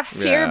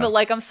 laughs here, Yeah. but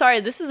like, I'm sorry,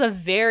 this is a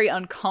very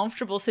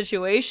uncomfortable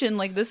situation.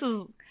 Like, this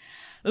is,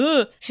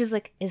 ugh. She's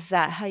like, is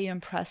that how you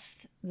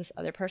impressed this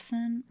other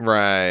person?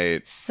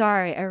 Right.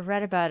 Sorry, I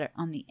read about it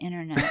on the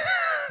internet.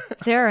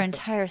 There are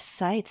entire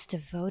sites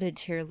devoted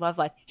to your love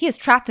life. He is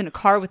trapped in a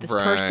car with this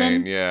Right,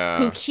 person yeah.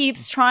 who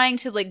keeps trying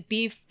to like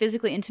be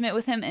physically intimate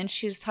with him, and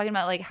she's talking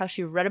about like how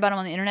she read about him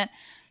on the internet.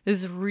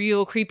 This is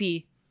real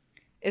creepy.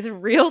 It's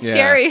real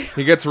scary.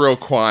 He gets real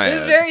quiet.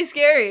 It's very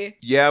scary.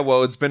 Yeah,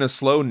 well, it's been a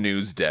slow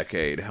news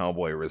decade,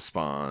 Hellboy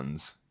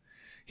responds.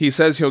 He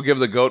says he'll give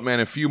the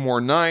Goatman a few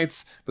more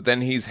nights, but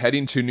then he's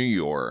heading to New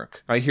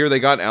York. I hear they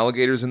got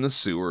alligators in the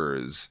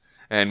sewers.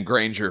 And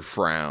Granger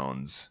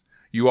frowns.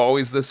 You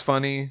always this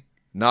funny?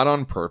 Not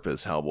on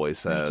purpose, Hellboy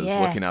says, Yeah.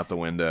 looking out the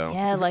window.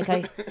 Yeah, like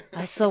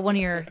I saw one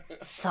of your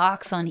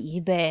socks on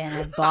eBay and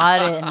I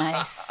bought it and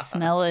I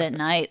smell it at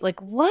night.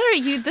 Like, what are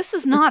you? This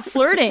is not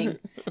flirting.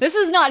 This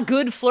is not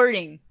good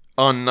flirting.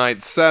 On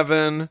night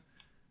 7,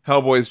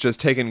 Hellboy's just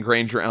taken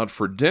Granger out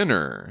for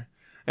dinner.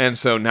 And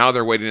so now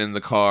they're waiting in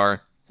the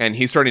car, and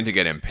he's starting to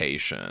get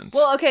impatient.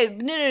 Well, okay,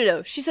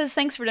 no. She says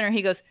thanks for dinner.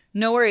 He goes,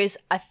 no worries.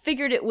 I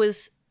figured it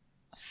was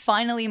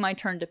finally my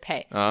turn to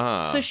pay.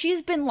 So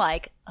she's been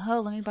like, oh,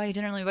 let me buy you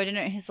dinner.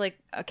 And he's like,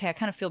 okay, I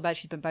kind of feel bad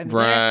she's been buying me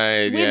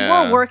Right, dinner.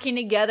 yeah. We're working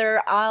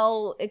together.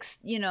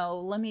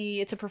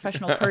 It's a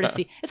professional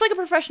courtesy. It's like a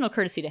professional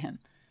courtesy to him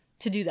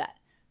to do that.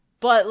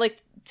 But like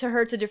to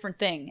her, it's a different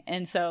thing.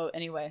 And so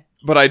anyway.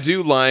 But I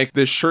do like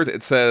this shirt.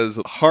 It says,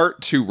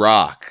 heart to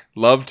rock,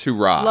 love to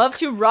rock. Love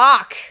to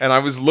rock. And I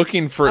was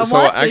looking for, I so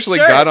I want this actually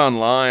shirt. got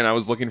online. I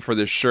was looking for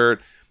this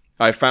shirt.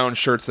 I found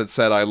shirts that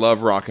said, I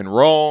love rock and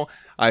roll.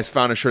 I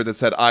found a shirt that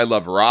said, I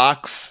love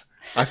rocks.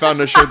 I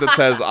found a shirt that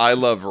says, I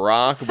love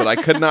rock, but I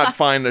could not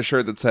find a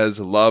shirt that says,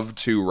 love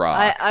to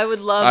rock. I would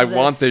love I this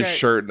want this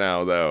shirt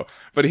now, though.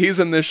 But he's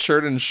in this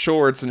shirt and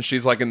shorts, and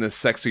she's like in this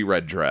sexy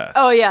red dress.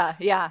 Oh,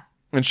 yeah.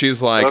 And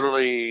she's like,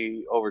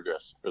 Totally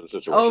overdressed for the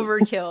situation.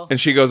 Overkill. and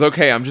she goes,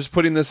 okay, I'm just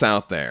putting this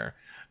out there.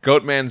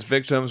 Goatman's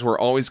victims were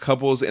always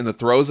couples in the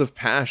throes of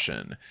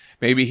passion.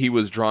 Maybe he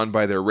was drawn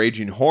by their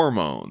raging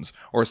hormones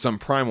or some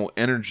primal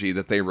energy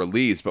that they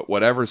released, but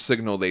whatever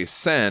signal they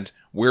sent,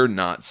 we're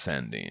not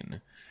sending.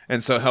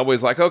 And so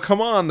Hellboy's like, oh,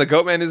 come on, the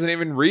Goatman isn't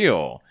even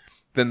real.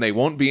 Then they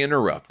won't be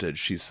interrupted,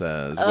 she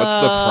says.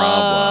 What's the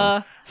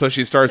problem? So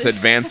she starts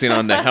advancing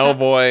onto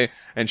Hellboy,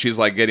 and she's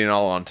like getting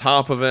all on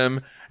top of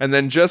him. And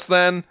then just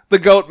then, the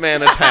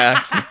Goatman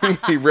attacks.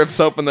 He rips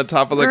open the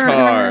top of the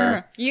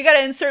car. You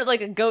gotta insert like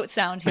a goat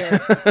sound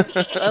here.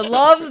 I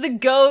love the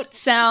goat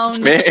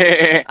sound.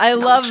 I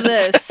love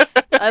this.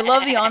 I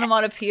love the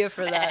onomatopoeia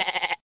for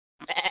that.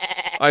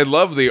 I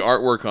love the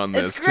artwork on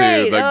this, It's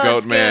great. too. The Oh,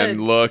 it's Goatman good.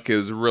 look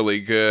is really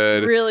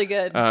good. Really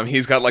good.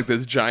 He's got like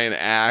this giant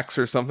axe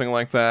or something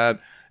like that.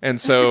 And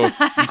so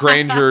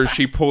Granger,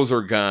 she pulls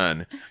her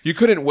gun. You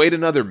couldn't wait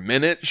another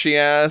minute, she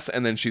asks,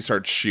 and then she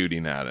starts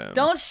shooting at him.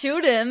 Don't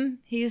shoot him.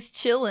 He's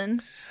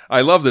chilling.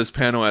 I love this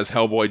panel as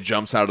Hellboy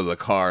jumps out of the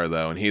car,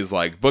 though, and he's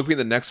like, book me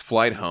the next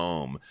flight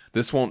home.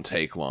 This won't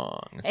take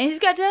long. And he's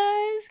got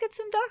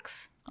some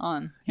ducks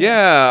on.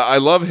 Yeah, I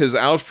love his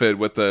outfit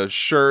with the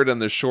shirt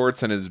and the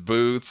shorts and his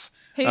boots.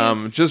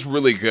 He's- Just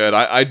really good.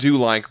 I do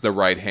like the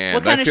right hand.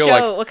 What kind I of feel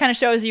show? like What kind of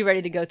show is he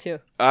ready to go to?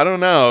 I don't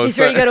know. He's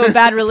ready to go to a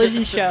Bad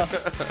Religion show.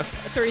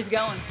 That's where he's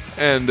going.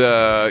 And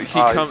he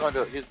comes.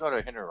 He's going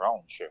to Henry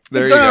Rollins show.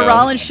 There He's you going to go. a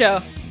Rollins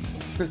show.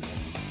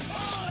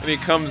 And he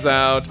comes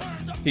out.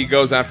 He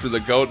goes after the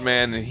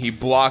Goatman, and he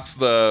blocks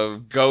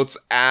the goat's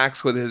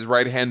axe with his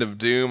right hand of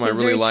doom. I He's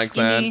really very like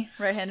that. skinny,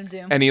 right hand of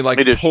doom. And he like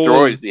He pulls.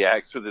 destroys the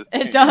axe with his.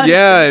 It does.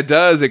 Yeah, it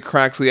does. It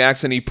cracks the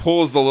axe, and he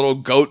pulls the little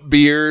goat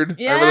beard.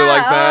 Yeah. I really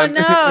like that. Oh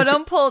no!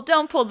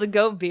 Don't pull the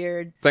goat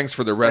beard. Thanks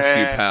for the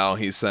rescue, Eh. pal.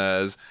 He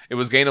says it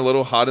was getting a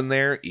little hot in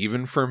there,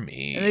 even for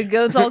me. And the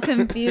goat's all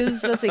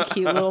confused. That's a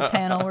cute little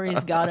panel where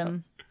he's got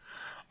him.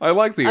 I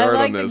like the I art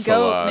like on the this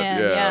goat a lot. man.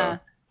 Yeah.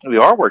 The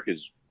artwork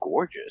is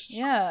gorgeous.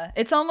 Yeah.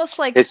 It's almost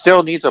like It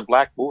still needs a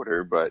black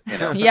border, but you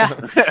know.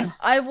 Yeah.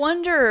 I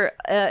wonder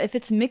if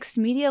it's mixed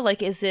media.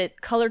 Like, is it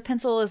colored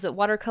pencil? Is it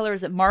watercolor?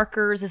 Is it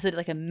markers? Is it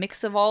like a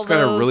mix of all It's got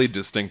those? a really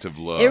distinctive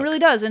look. It really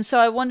does. And so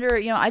I wonder,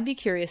 I'd be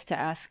curious to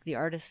ask the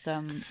artist,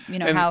 And-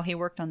 how he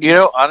worked on this. You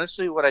know,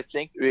 honestly, what I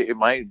think it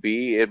might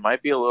be a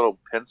little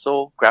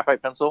pencil,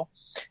 graphite pencil,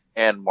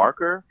 and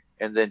marker,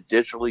 and then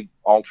digitally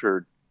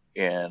altered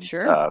in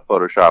Sure.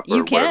 Photoshop. Or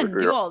you can whatever,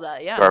 do all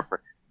that, yeah.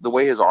 Sharper. The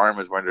way his arm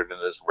is rendered in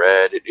this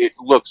red, it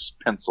looks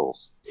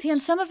pencils. See,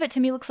 and some of it to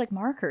me looks like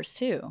markers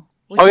too.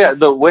 Oh yeah,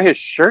 the way his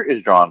shirt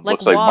is drawn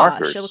looks like wash.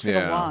 markers. It looks like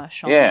Yeah. a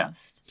wash Yeah.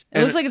 almost. It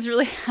And- looks like it's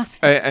really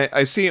happening.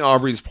 I see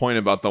Aubrey's point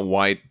about the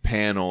white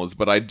panels,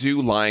 but I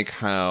do like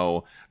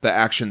how the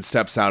action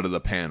steps out of the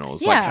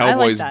panels. like Yeah, I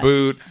like Hellboy's that.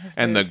 boot His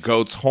and the boots.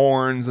 goat's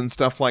horns and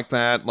stuff like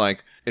that.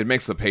 Like, it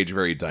makes the page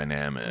very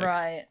dynamic.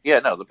 Right. Yeah,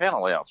 no, the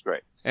panel layout's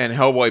great. And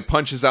Hellboy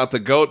punches out the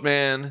Goat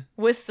Man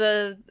with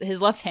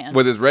his left hand.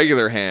 with his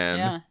regular hand.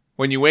 Yeah.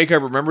 When you wake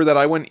up, remember that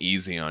I went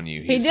easy on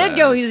you, He did says.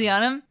 go easy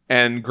on him.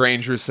 And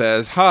Granger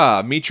says,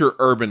 ha, meet your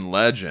urban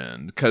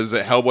legend. Because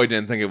Hellboy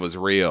didn't think it was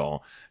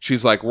real.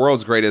 She's like,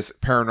 world's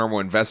greatest paranormal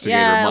investigator,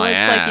 Yeah, my looks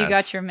ass. like you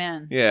got your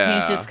man. Yeah.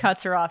 He just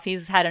cuts her off.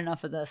 He's had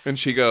enough of this. And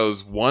she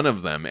goes, one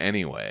of them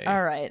anyway.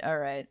 All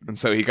right. And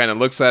so he kind of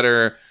looks at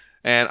her,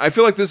 and I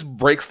feel like this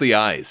breaks the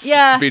ice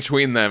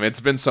between them. It's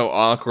been so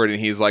awkward,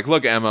 and he's like,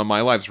 look, Emma, my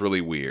life's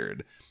really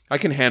weird. I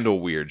can handle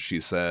weird, she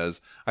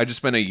says. I just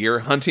spent a year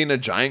hunting a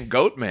giant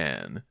goat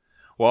man.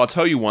 Well, I'll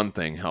tell you one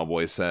thing,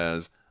 Hellboy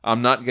says.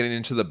 I'm not getting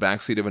into the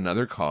backseat of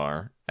another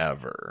car,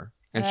 ever.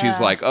 And she's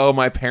like, oh,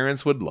 my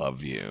parents would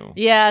love you.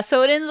 Yeah,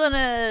 so it ends on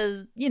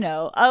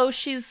a,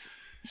 she's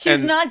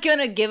not going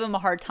to give him a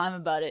hard time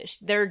about it.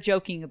 They're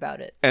joking about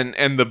it.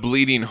 And the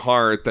bleeding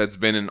heart that's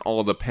been in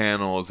all the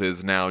panels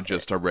is now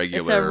just a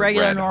regular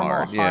red normal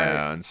heart. heart.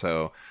 Yeah, and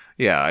so,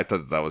 yeah, I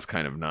thought that was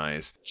kind of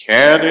nice.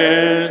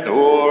 Canon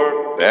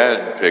or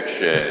fan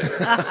fiction?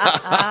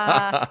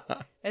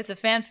 It's a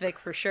fanfic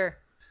for sure.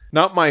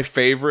 Not my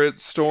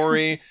favorite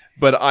story,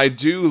 but I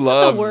do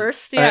love... the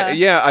worst,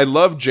 yeah. I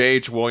love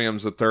J.H.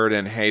 Williams III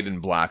and Hayden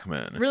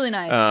Blackman. Really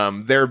nice.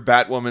 Their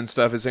Batwoman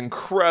stuff is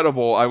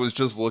incredible. I was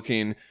just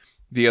looking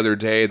the other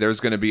day. There's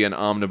going to be an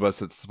omnibus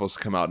that's supposed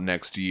to come out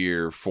next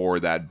year for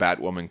that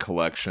Batwoman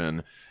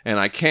collection, and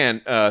I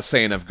can't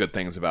say enough good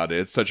things about it.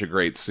 It's such a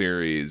great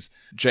series.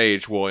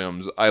 J.H.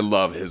 Williams, I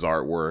love his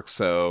artwork,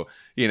 so...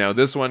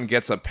 this one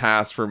gets a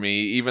pass for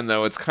me, even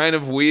though it's kind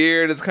of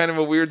weird. It's kind of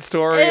a weird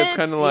story. It's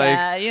kind of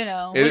like,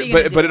 yeah,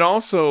 but it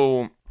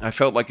also, I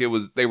felt like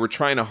they were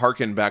trying to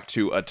harken back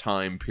to a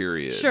time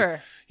period.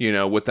 Sure.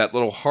 With that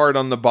little heart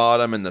on the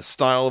bottom and the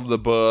style of the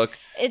book.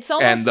 It's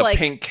almost and the like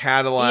pink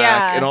Cadillac.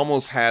 Yeah. It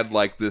almost had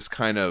like this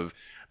kind of.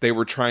 They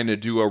were trying to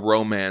do a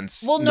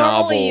romance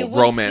normally novel,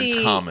 romance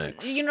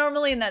comics.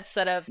 Normally in that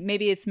setup,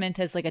 maybe it's meant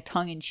as like a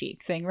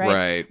tongue-in-cheek thing, right?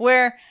 Right.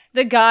 Where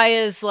the guy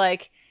is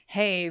like,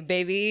 hey,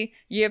 baby,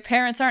 your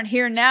parents aren't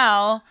here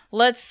now.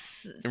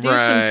 Let's do some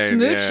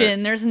smooching.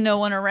 Yeah. There's no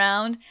one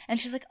around. And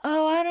she's like,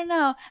 oh, I don't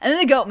know. And then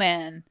the goat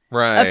man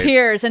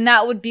appears. And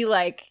that would be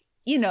like,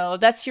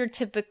 that's your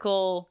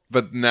typical...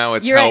 But now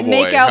it's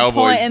Hellboy.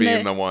 Hellboy's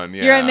being the one.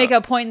 Yeah. You're at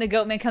make-out point and the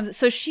goat man comes.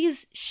 So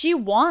she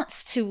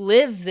wants to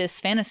live this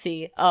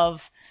fantasy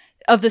of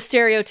the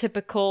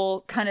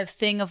stereotypical kind of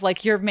thing of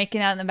like you're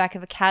making out in the back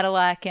of a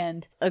Cadillac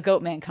and a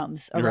goat man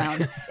comes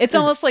around. Right. It's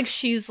almost like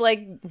she's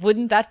like,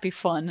 wouldn't that be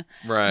fun?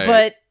 Right.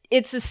 But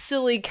it's a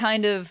silly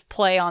kind of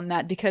play on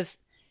that because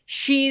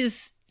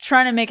she's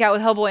trying to make out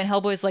with Hellboy and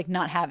Hellboy's like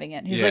not having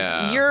it. He's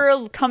like,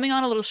 you're coming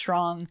on a little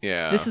strong.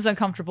 Yeah. This is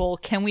uncomfortable.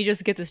 Can we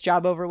just get this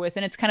job over with?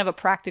 And it's kind of a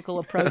practical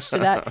approach to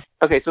that.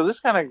 Okay, so this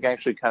kind of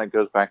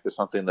goes back to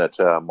something that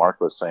Mark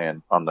was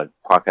saying on the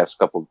podcast a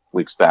couple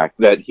weeks back,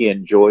 that he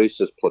enjoys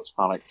his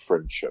platonic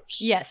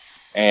friendships.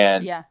 Yes.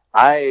 And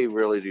I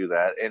really do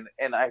that.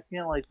 And I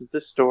feel like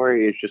this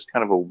story is just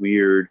kind of a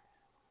weird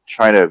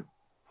trying to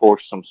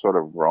force some sort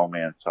of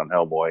romance on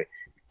Hellboy.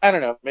 I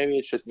don't know. Maybe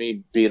it's just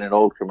me being an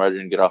old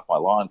curmudgeon, get off my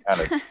lawn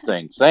kind of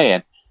thing,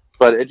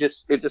 but it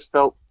just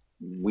felt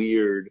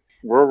weird.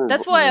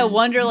 That's why I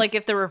wonder, like,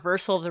 if the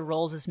reversal of the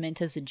roles is meant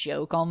as a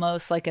joke,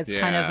 almost like it's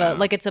kind of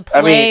it's a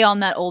play on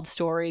that old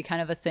story,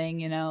 kind of a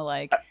thing.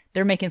 Like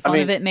they're making fun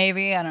of it.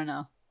 Maybe I don't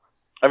know.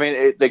 I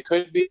mean, they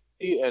could be,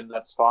 and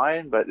that's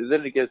fine. But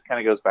then it kind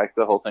of goes back to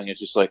the whole thing. It's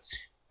just like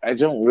I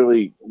don't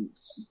really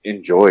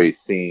enjoy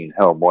seeing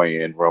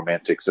Hellboy in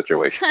romantic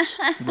situations.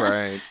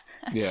 Right.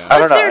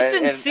 Yeah. If they're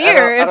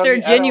sincere, if they're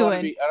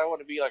genuine. I don't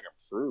want to be like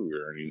a prude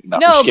or anything.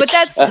 No, but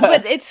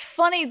but it's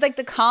funny. Like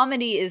the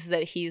comedy is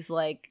that he's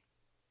like,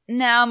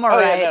 nah, I'm all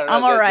right.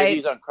 I'm all right.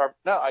 He's on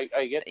No, I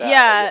get that.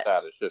 Yeah. I get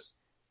that. It's just,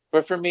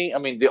 but for me, I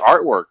mean, the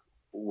artwork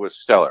was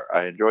stellar.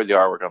 I enjoyed the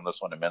artwork on this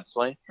one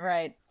immensely.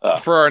 Right.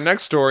 For our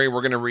next story,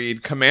 we're going to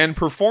read Command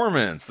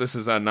Performance. This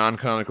is a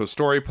non-canonical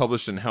story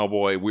published in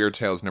Hellboy Weird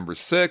Tales number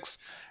 6,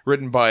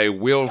 written by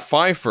Will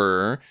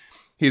Pfeiffer.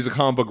 He's a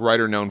comic book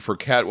writer known for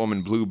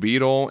Catwoman Blue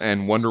Beetle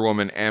and Wonder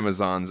Woman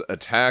Amazon's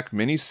Attack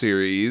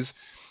miniseries,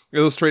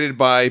 illustrated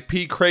by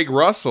P. Craig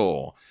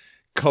Russell,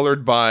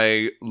 colored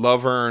by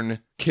Lovern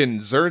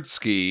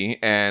Kinzertsky,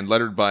 and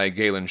lettered by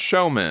Galen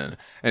Showman.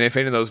 And if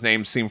any of those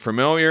names seem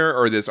familiar,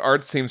 or this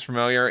art seems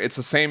familiar, it's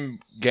the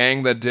same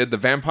gang that did The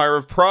Vampire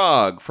of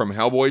Prague from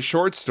Hellboy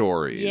short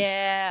stories.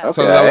 Yeah. Okay.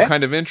 So that was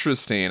kind of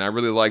interesting. I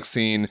really like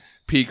seeing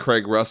P.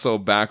 Craig Russell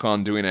back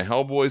on doing a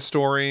Hellboy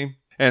story.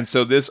 And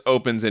so this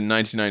opens in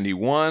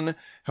 1991.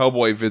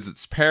 Hellboy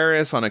visits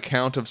Paris on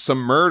account of some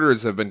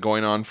murders that have been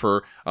going on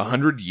for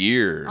 100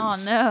 years. Oh,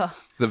 no.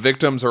 The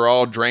victims are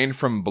all drained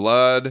from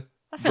blood.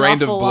 That's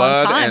drained an awful of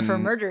blood long time and for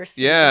murders.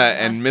 Yeah,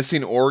 and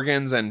missing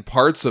organs and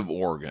parts of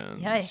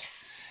organs.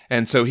 Yikes.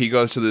 And so he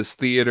goes to this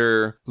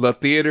theater, Le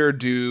Théâtre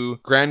du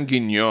Grand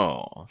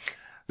Guignol.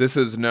 This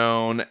is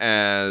known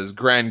as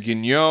Grand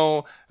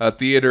Guignol, a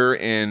theater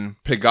in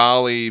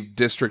Pigalle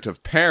district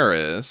of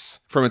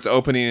Paris. From its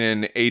opening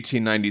in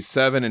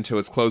 1897 until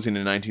its closing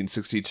in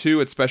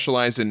 1962, it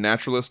specialized in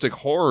naturalistic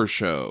horror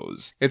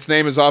shows. Its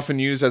name is often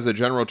used as a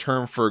general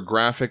term for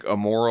graphic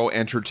immoral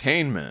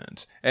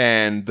entertainment.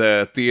 And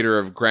the theater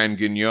of Grand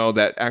Guignol,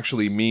 that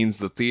actually means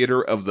the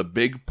theater of the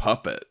big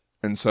puppet.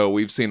 And so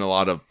we've seen a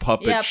lot of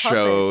puppet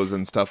shows puppets.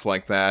 and stuff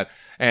like that.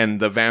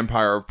 And the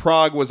Vampire of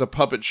Prague was a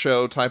puppet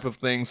show type of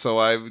thing. So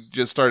I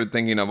just started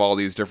thinking of all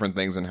these different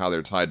things and how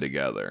they're tied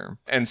together.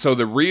 And so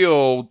the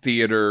real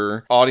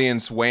theater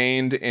audience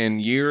waned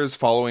in years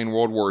following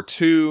World War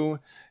II.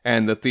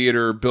 And the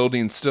theater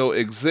building still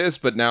exists,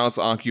 but now it's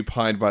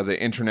occupied by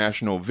the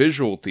International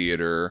Visual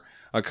Theater,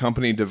 a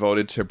company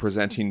devoted to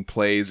presenting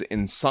plays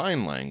in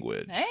sign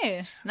language.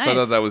 Hey, nice. So I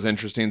thought that was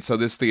interesting. So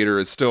this theater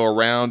is still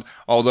around,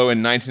 although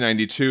in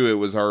 1992 it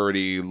was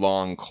already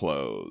long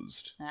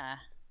closed.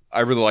 I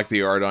really like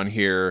the art on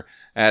here.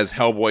 As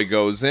Hellboy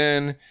goes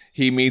in,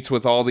 he meets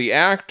with all the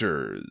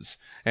actors.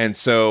 And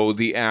so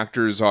the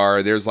actors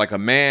are, there's like a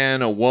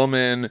man, a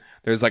woman,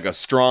 there's like a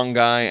strong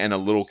guy, and a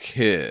little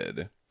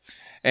kid.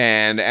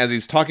 And as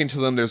he's talking to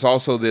them, there's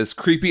also this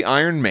creepy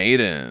Iron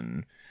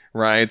Maiden,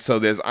 right? So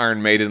there's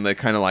Iron Maiden that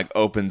kind of like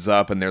opens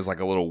up, and there's like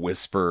a little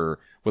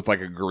whisper with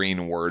like a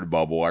green word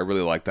bubble. I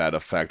really like that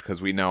effect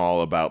because we know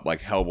all about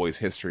like Hellboy's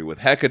history with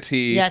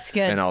Hecate. That's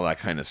good. And all that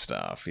kind of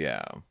stuff,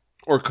 yeah.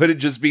 Or could it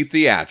just be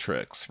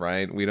theatrics,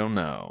 right? We don't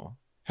know.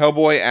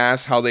 Hellboy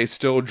asks how they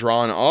still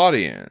draw an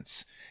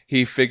audience.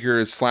 He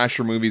figures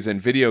slasher movies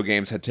and video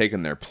games had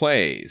taken their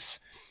place.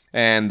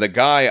 And the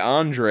guy,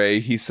 Andre,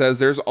 he says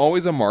there's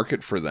always a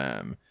market for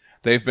them.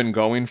 They've been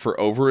going for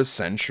over a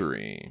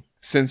century.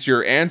 Since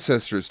your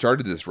ancestors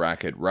started this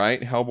racket,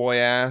 right? Hellboy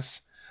asks.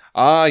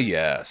 Ah,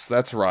 yes,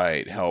 that's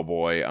right,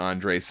 Hellboy,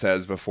 Andre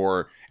says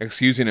before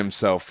excusing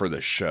himself for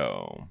the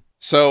show.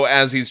 So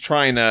as he's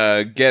trying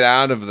to get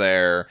out of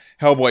there,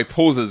 Hellboy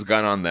pulls his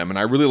gun on them. And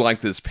I really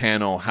like this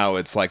panel, how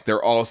it's like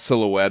they're all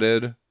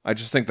silhouetted. I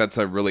just think that's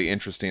a really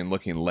interesting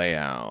looking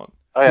layout.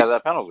 Oh yeah,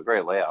 that panel's a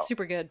great layout.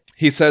 Super good.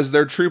 He says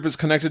their troop is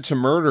connected to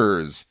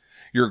murders.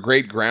 Your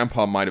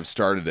great-grandpa might have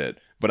started it,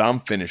 but I'm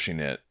finishing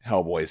it,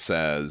 Hellboy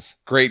says.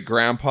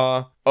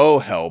 Great-grandpa?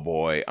 Oh,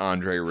 Hellboy,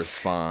 Andre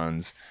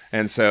responds.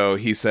 And so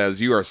he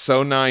says, you are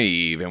so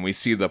naive. And we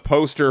see the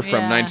poster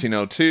from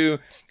 1902,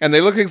 and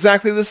they look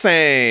exactly the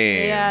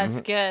same. Yeah,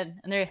 it's good.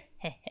 And they're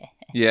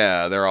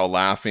yeah, they're all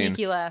laughing.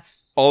 sneaky laugh.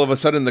 All of a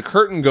sudden, the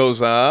curtain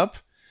goes up,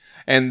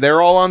 and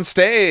they're all on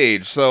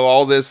stage. So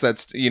all this,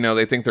 that's,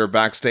 they think they're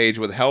backstage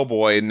with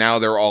Hellboy, and now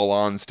they're all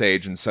on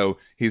stage, and so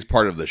he's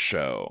part of the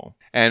show.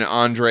 And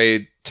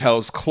Andre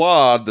tells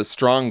Claude, the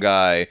strong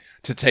guy,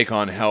 to take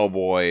on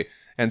Hellboy.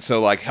 And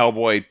so, like,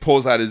 Hellboy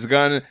pulls out his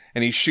gun,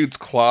 and he shoots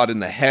Claude in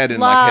the head, and,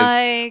 like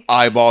his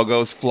eyeball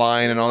goes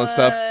flying and all this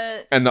stuff.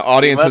 And the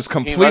audience is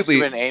completely...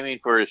 He must have been aiming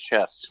for his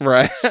chest.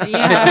 Right.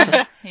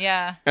 Yeah,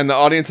 yeah. And the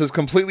audience is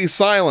completely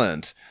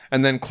silent.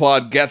 And then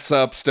Claude gets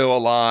up, still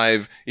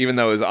alive, even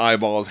though his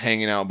eyeball is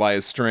hanging out by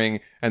a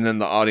string. And then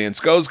the audience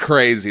goes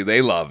crazy.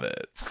 They love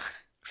it.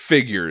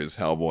 Figures,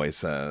 Hellboy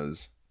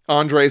says.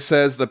 Andre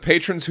says the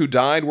patrons who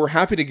died were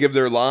happy to give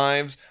their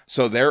lives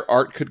so their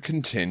art could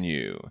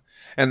continue.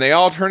 And they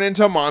all turn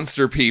into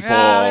monster people.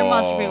 Yeah, they're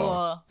monster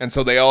people. And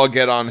so they all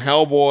get on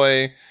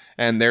Hellboy,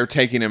 and they're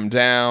taking him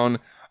down.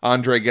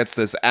 Andre gets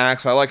this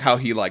axe. I like how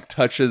he, like,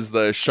 touches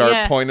the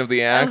sharp point of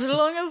the axe. As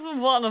long as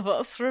one of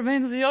us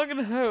remains young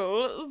and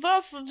whole,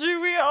 thus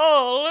do we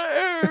all.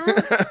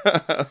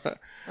 Why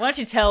don't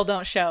you tell,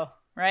 don't show,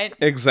 right?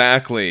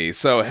 Exactly.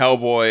 So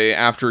Hellboy,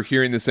 after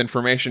hearing this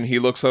information, he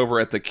looks over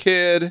at the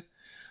kid.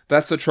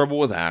 That's the trouble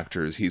with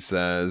actors, he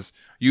says.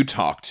 You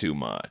talk too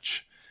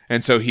much.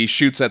 And so he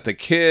shoots at the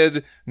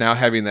kid, now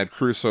having that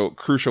crucial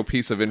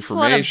piece of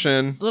information.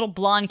 A lot of little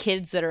blonde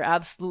kids that are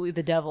absolutely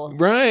the devil.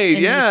 Right,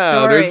 in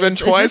yeah. There's been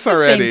twice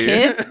already.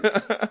 Same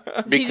kid?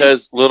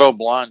 Because little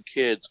blonde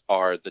kids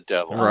are the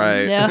devil.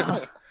 Right.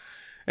 No.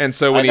 And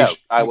so when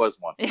I was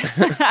one.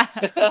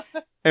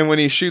 And when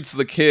he shoots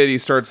the kid, he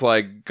starts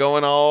like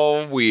going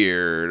all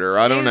weird, or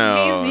I don't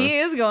know. He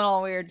is going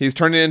all weird. He's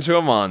turning into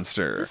a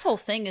monster. This whole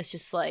thing is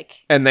just like...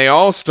 And they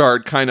all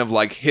start kind of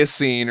like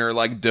hissing or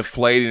like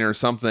deflating or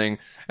something.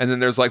 And then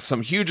there's like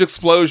some huge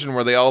explosion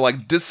where they all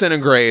like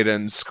disintegrate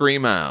and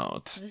scream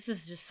out. This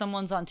is just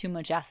someone's on too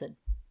much acid.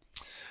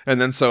 And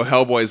then so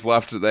Hellboy's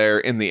left there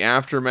in the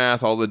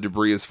aftermath. All the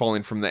debris is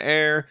falling from the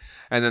air.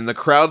 And then the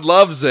crowd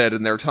loves it.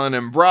 And they're telling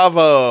him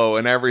bravo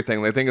and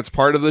everything. They think it's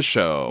part of the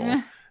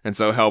show. And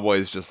so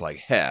Hellboy's just like,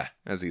 heh,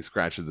 as he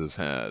scratches his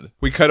head.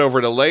 We cut over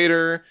to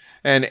later,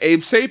 and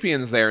Abe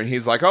Sapien's there, and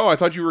he's like, oh, I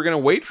thought you were going to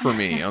wait for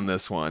me on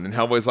this one. And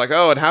Hellboy's like,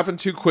 oh, it happened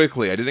too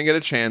quickly. I didn't get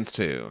a chance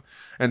to.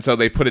 And so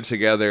they put it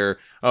together.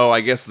 Oh, I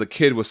guess the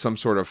kid was some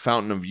sort of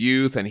fountain of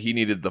youth, and he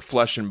needed the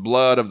flesh and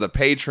blood of the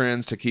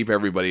patrons to keep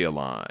everybody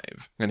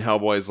alive. And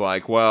Hellboy's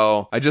like,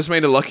 well, I just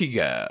made a lucky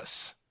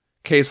guess.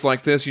 Case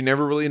like this, you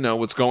never really know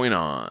what's going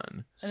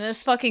on. And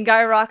this fucking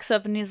guy rocks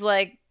up, and he's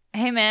like,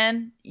 hey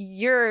man,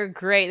 you're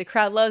great. The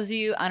crowd loves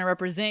you. I'm gonna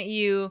represent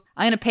you.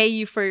 I'm gonna pay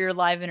you for your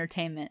live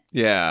entertainment.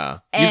 Yeah.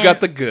 And you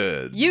got the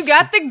goods. You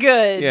got the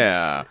goods.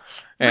 Yeah.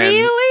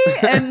 Really?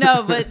 And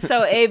no, but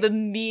so Abe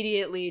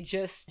immediately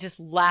just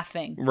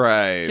laughing.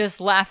 Right. Just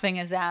laughing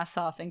his ass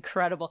off.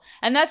 Incredible.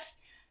 And that's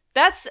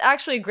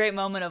actually a great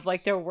moment of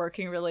like their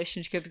working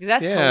relationship because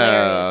that's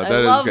hilarious. that I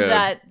is love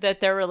good. that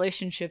their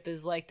relationship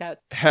is like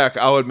that. Heck,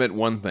 I'll admit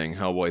one thing,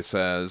 Hellboy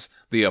says.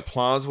 The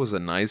applause was a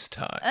nice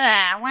touch.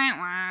 Wah,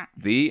 wah.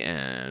 The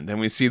end. And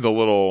we see the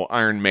little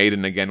Iron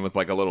Maiden again with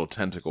like a little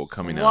tentacle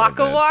coming out of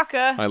Waka it.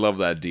 waka. I love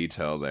that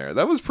detail there.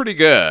 That was pretty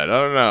good.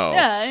 I don't know.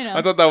 Yeah, you know.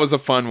 I thought that was a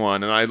fun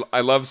one. And I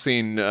love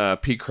seeing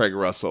P. Craig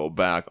Russell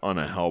back on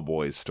a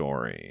Hellboy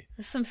story.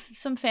 There's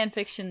some fan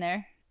fiction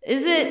there.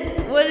 Is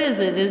it? What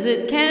is it? Is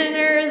it canon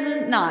or is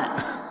it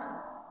not?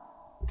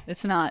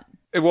 It's not.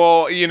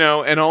 Well, you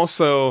know, and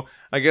also,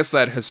 I guess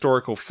that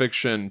historical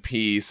fiction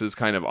piece is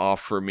kind of off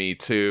for me,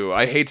 too.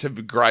 I hate to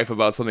gripe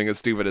about something as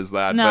stupid as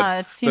that, No, but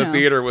it's, you the know.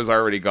 theater was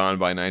already gone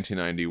by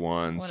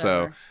 1991, so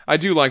Whatever. I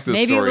do like this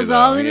Maybe story, it was though.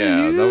 all in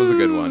Yeah, that was a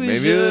good one.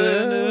 Maybe.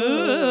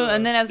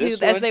 And then as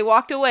This as one- they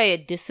walked away,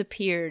 it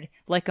disappeared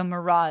like a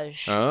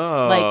mirage.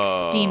 Oh,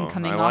 Like steam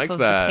coming I off like of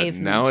the that.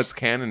 pavement. Now it's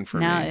canon for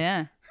now, me.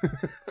 yeah.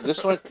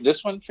 This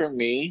one for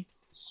me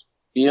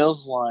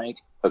feels like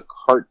a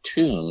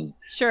cartoon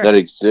Sure. that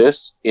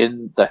exists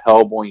in the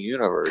Hellboy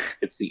universe.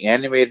 It's the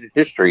animated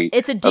history.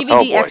 It's a of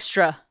DVD Hellboy.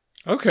 extra.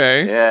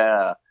 Okay.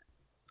 Yeah.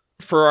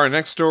 For our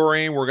next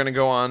story, we're going to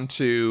go on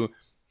to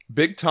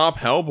Big Top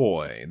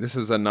Hellboy. This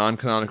is a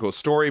non-canonical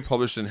story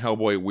published in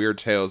Hellboy Weird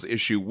Tales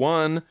issue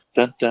 1.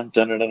 Dun, dun,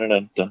 dun, dun, dun, dun,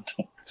 dun, dun.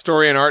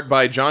 Story and art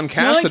by John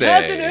Cassidy.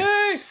 John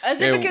Cassidy! As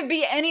if it Yeah. could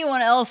be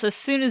anyone else. As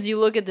soon as you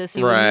look at this,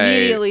 you Right.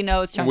 immediately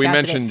know it's John We Cassidy.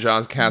 mentioned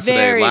John Cassidy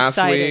Very last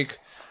excited. week.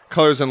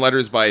 Colors and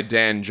letters by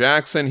Dan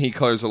Jackson. He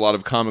colors a lot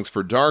of comics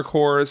for Dark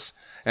Horse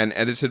and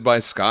edited by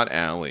Scott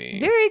Alley.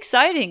 Very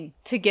exciting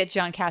to get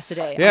John Cassidy.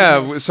 on Yeah,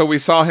 this. so we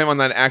saw him on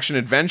that action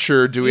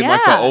adventure doing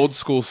like the Yeah. old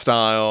school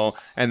style,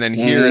 and then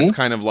here Mhm. it's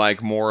kind of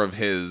like more of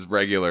his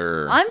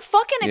regular. I'm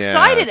fucking Yeah,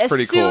 excited. it's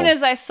pretty As soon cool.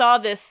 as I saw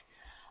this,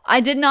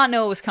 I did not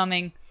know it was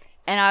coming,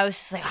 and I was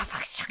just like, "Oh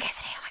fuck, it's John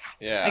Cassidy! Oh my god!"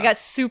 Yeah. I got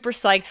super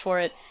psyched for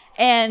it,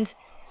 and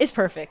it's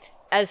perfect.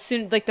 As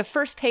soon like the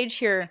first page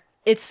here,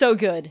 it's so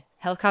good.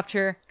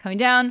 Helicopter coming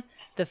down,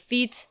 the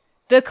feet,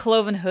 the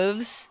cloven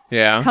hooves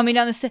Yeah. coming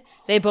down the stairs.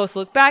 They both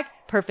look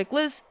back. Perfect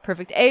Liz,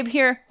 perfect Abe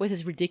here with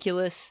his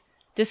ridiculous.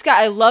 This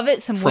guy, I love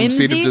it. Some From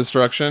whimsy, Seed of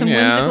Destruction, some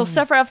yeah. whimsical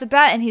stuff right off the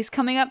bat, and he's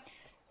coming up.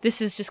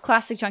 This is just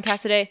classic John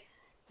Cassidy,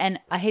 and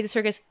I hate the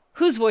circus.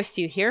 Whose voice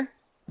do you hear?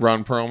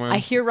 Ron Perlman. I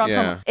hear Ron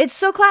Yeah. Perlman. It's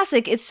so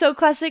classic. It's so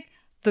classic.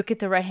 Look at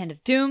the right hand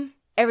of doom.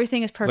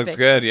 Everything is perfect. Looks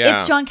good, yeah.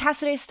 It's John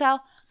Cassidy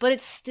style, but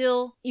it's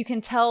still, you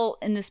can tell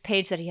in this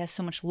page that he has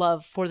so much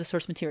love for the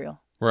source material.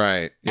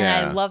 Right. Yeah.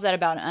 And I love that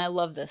about it. And I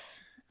love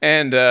this.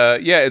 And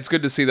yeah, it's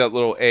good to see that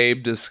little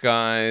Abe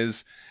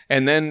disguise.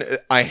 And then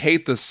I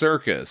hate the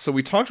circus. So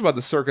we talked about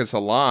the circus a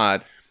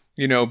lot.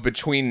 You know,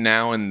 between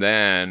now and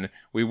then,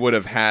 we would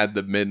have had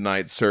the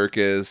Midnight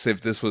Circus.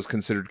 If this was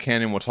considered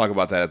canon, we'll talk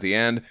about that at the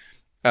end.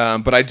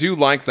 But I do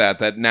like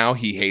that now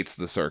he hates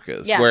the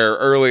circus. Yeah. Where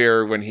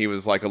earlier, when he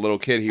was like a little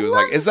kid, he was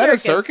Loves like, is the that a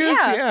circus,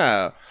 circus?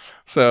 yeah.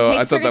 So He I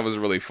hates thought that circus, was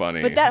really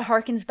funny. But that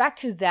harkens back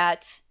to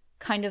that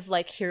kind of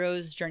like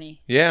hero's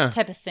journey yeah.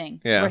 type of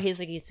thing. Yeah. Where he's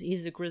like,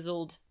 he's a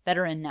grizzled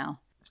veteran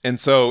now. And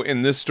so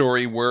in this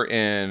story, we're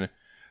in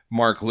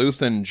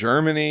Markleuthen,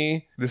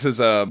 Germany. This is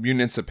a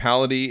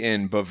municipality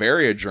in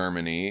Bavaria,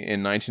 Germany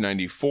in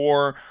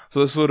 1994. So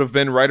this would have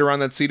been right around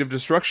that Seed of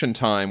Destruction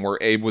time where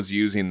Abe was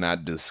using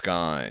that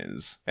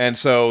disguise. And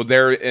so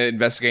they're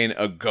investigating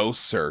a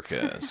ghost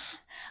circus.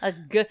 A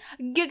ghost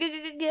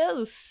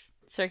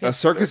circus. A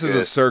circus is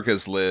a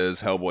circus,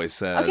 Liz, Hellboy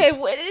says. Okay,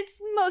 well, it's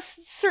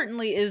most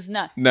certainly is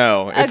not.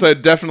 No, it's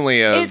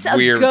definitely a It's a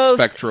weird ghost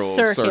spectral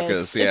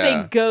circus. Yeah.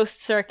 It's a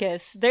ghost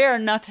circus. They are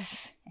not the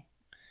same.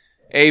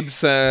 Abe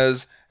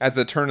says, at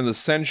the turn of the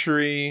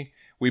century,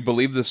 we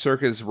believe the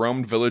circus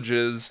roamed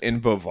villages in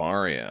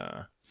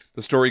Bavaria.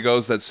 The story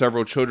goes that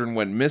several children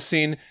went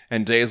missing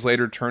and days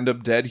later turned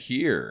up dead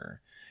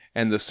here.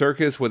 And the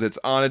circus, with its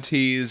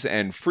oddities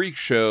and freak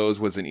shows,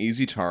 was an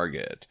easy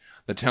target.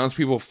 The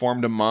townspeople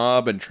formed a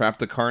mob and trapped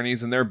the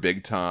carnies in their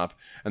big top,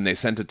 and they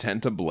sent a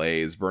tent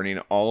ablaze, burning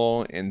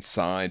all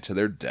inside to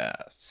their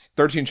deaths.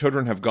 13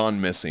 children have gone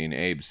missing,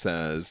 Abe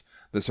says.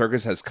 The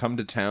circus has come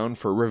to town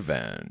for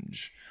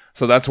revenge.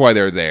 So that's why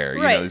they're there.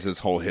 You Right. know, there's this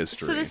whole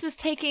history. So this is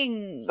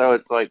taking. So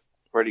it's like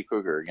Freddy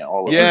Krueger again.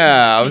 All over.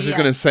 Yeah, I was just Yeah.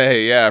 going to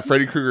say, yeah,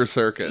 Freddy Krueger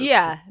Circus.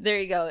 Yeah, there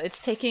you go.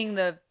 It's taking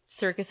the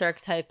circus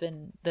archetype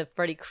and the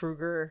Freddy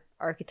Krueger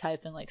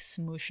archetype and like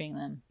smooshing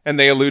them. And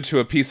they allude to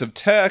a piece of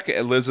tech.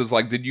 And Liz is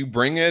like, did you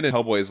bring it? And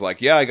Hellboy's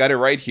like, yeah, I got it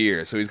right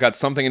here. So he's got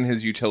something in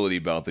his utility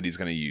belt that he's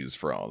going to use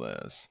for all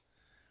this.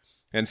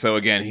 And so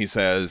again, he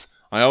says,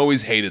 I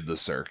always hated the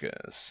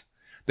circus.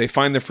 They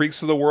find the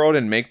freaks of the world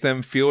and make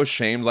them feel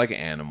ashamed like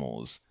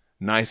animals.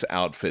 Nice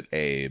outfit,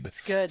 Abe.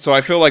 It's good. So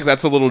I feel like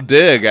that's a little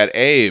dig at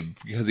Abe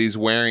because he's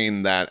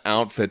wearing that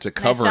outfit to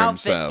cover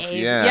Nice outfit, himself.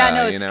 Abe. Yeah,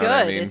 no, it's you know good.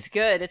 what I mean? It's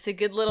good. It's a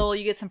good little.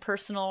 You get some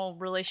personal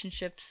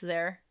relationships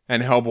there.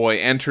 And Hellboy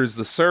enters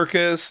the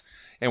circus,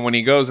 and when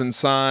he goes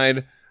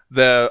inside,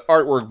 the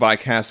artwork by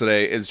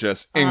Cassaday is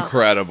just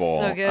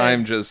incredible. So good.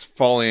 I'm just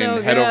falling So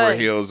head over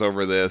good. heels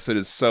over this. It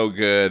is so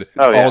good.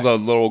 Oh, yeah. All the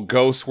little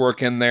ghost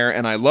work in there,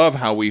 and I love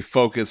how we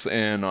focus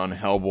in on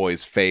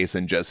Hellboy's face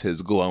and just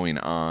his glowing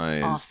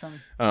eyes.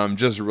 Awesome.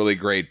 Just really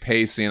great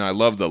pacing. I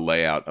love the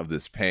layout of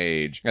this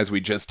page as we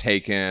just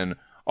take in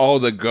all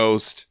the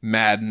ghost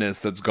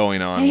madness that's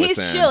going on He's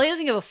within. chill. He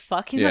doesn't give a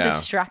fuck. He's Yeah. not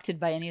distracted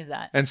by any of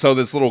that. And so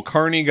this little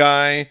carny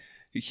guy,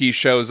 he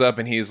shows up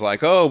and he's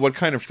like, "Oh, what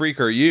kind of freak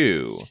are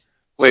you?"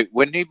 Wait,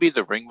 wouldn't he be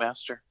the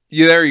ringmaster?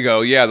 Yeah, there you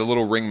go. Yeah, the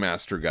little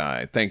ringmaster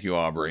guy. Thank you,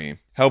 Aubrey.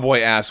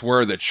 Hellboy asks, "Where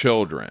are the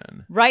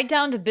children?" Right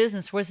down to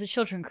business. Where's the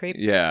children, creep?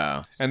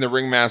 Yeah. And the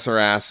ringmaster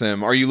asks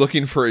him, "Are you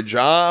looking for a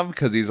job?"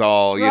 Because he's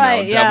all,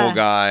 Right, devil yeah.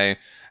 guy.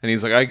 And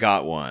he's like, "I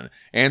got one.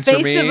 Answer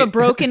Face me." of a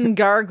broken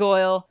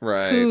gargoyle.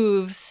 Right.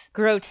 Hooves.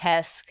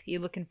 Grotesque. You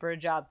looking for a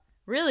job?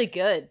 Really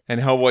good. And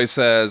Hellboy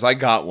says, "I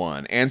got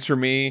one. Answer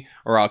me,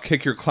 or I'll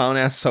kick your clown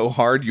ass so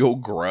hard you'll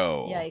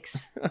grow."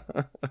 Yikes.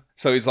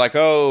 So he's like,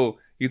 "Oh,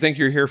 you think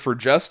you're here for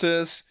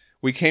justice?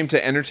 We came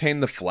to entertain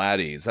the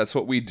flatties. That's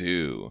what we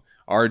do.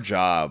 Our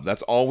job.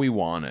 That's all we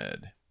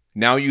wanted.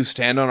 Now you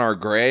stand on our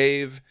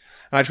grave."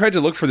 And I tried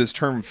to look for this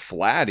term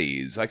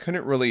flatties. I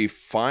couldn't really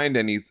find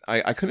any.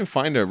 I couldn't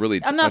find a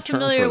really I'm not a term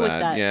familiar for with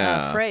that. that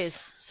Yeah. phrase.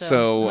 So,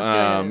 So,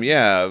 let's go.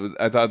 yeah,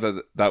 I thought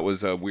that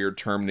was a weird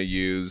term to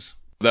use.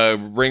 The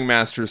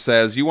ringmaster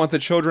says, "You want the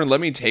children?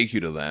 Let me take you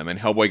to them." And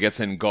Hellboy gets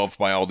engulfed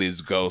by all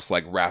these ghosts,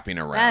 like wrapping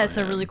around. That's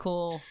a him. really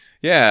cool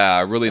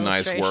Yeah, really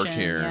nice work illustration,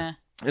 here. yeah.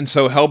 And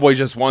so Hellboy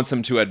just wants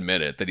him to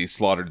admit it, that he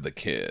slaughtered the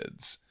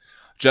kids.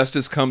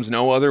 Justice comes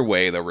no other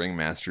way, the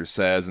ringmaster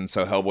says, and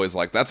so Hellboy's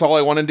like, "That's all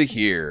I wanted to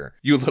hear,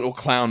 you little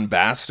clown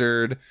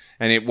bastard."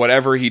 And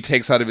whatever he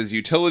takes out of his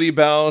utility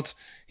belt,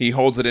 he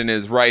holds it in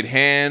his right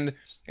hand,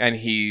 and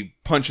he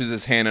punches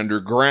his hand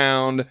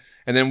underground.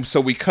 And then, so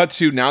we cut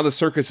to, now the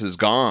circus is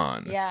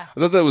gone. Yeah. I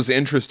thought that was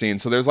interesting.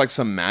 So there's like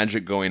some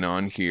magic going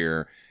on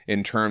here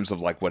in terms of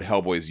like what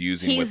Hellboy's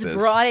using with He's this.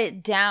 brought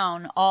it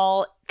down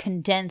all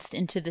condensed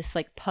into this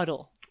like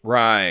puddle.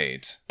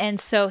 Right. And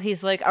so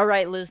he's like, "All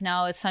right, Liz,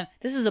 now it's time."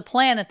 This is a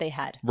plan that they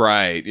had.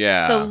 Right,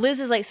 yeah. So Liz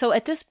is like, so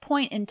at this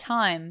point in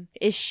time,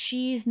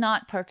 she's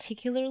not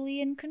particularly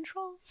in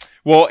control?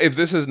 Well, if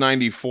this is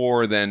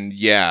 94, then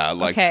yeah,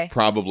 like Okay.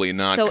 probably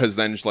not, So- because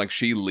then like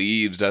she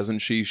leaves, doesn't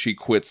she? She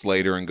quits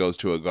later and goes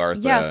to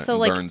Agartha Yeah, so,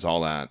 and like- burns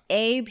all that.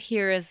 Abe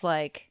here is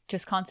like,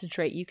 just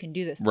concentrate, you can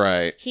do this.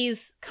 Right.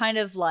 He's kind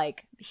of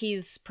like,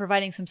 he's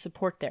providing some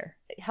support there.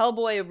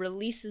 Hellboy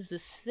releases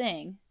this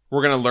thing.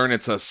 We're going to learn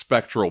it's a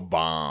spectral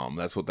bomb.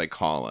 That's what they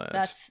call it.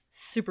 That's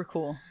super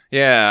cool.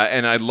 Yeah,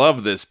 and I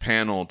love this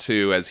panel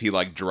too as he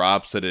like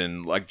drops it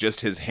and like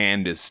just his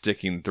hand is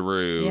sticking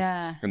through.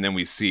 Yeah. And then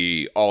we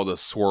see all the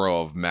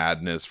swirl of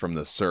madness from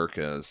the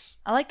circus.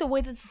 I like the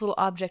way that this little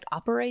object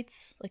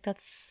operates. Like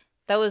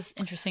that was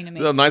interesting to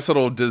me. A nice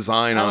little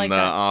design I on like the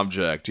that.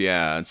 object,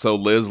 yeah. And so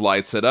Liz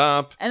lights it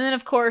up. And then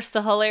of course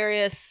the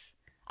hilarious,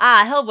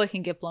 Hellboy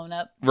can get blown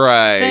up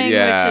Right, thing,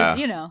 yeah.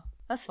 which is,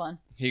 that's fun.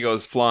 He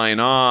goes flying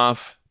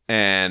off,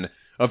 and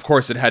of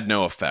course it had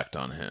no effect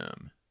on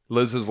him.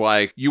 Liz is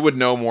like, "You would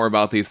know more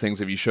about these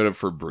things if you showed up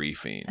for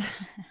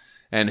briefings."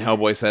 And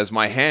Hellboy says,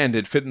 "My hand,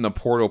 it fit in the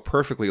portal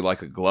perfectly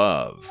like a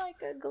glove." Like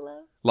a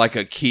glove. Like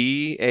a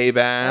key, Abe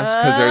asked,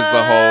 because there's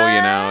the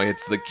whole,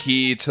 it's the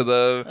key to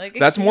the... Like a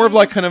That's more of key.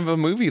 like kind of a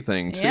movie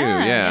thing, too,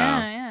 yeah.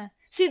 Yeah.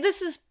 See,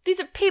 these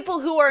are people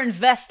who are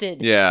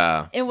invested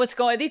Yeah. in what's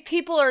going on. These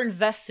people are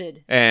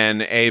invested.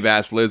 And Abe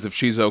asks Liz if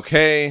she's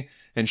okay,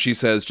 and she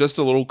says, "Just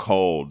a little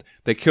cold.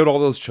 They killed all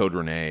those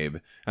children, Abe,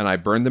 and I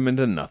burned them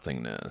into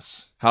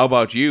nothingness." "How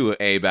about you?"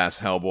 Abe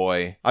asks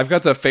Hellboy. "I've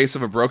got the face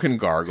of a broken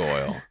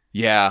gargoyle."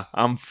 "Yeah,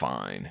 I'm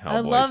fine," Hellboy I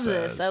love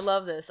says. this. I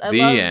love this.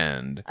 The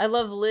end. I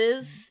love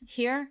Liz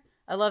here.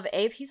 I love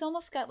Abe. He's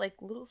almost got like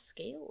little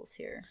scales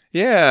here.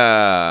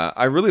 Yeah,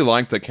 I really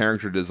like the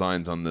character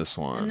designs on this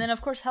one. And then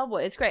of course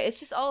Hellboy. It's great. It's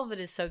just all of it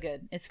is so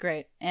good. It's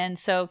great. And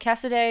so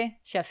Cassaday,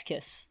 chef's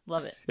kiss.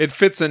 Love it. It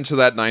fits into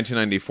that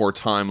 1994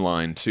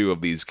 timeline, too,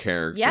 of these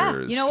characters. Yeah,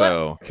 you know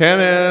so,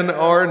 canon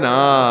or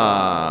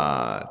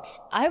not?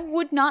 I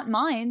would not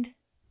mind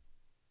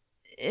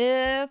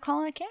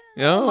calling it canon.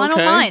 Oh, I don't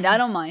okay. mind. I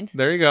don't mind.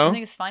 There you I go.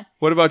 think it's fine.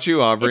 What about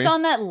you, Aubrey? It's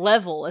on that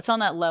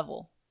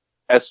level.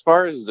 As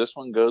far as this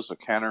one goes, with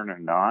canon or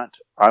not,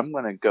 I'm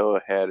going to go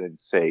ahead and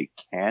say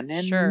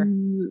canon. Sure.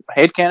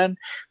 Head canon,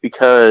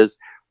 because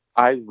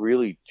I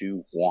really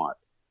do want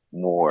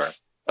more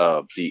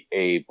of the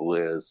Abe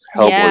Liz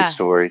Hellboy Yeah.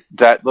 stories.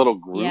 That little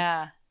group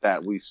Yeah.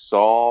 that we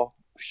saw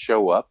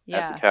show up at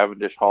Yeah. the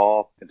Cavendish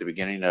Hall at the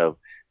beginning of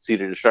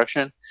Seed of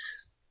Destruction.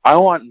 I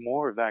want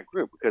more of that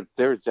group because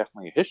there's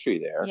definitely a history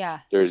there. Yeah.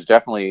 There's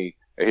definitely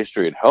a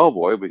history in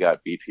Hellboy. We got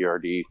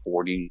BPRD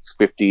 40s,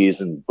 50s,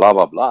 and blah,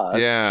 blah, blah.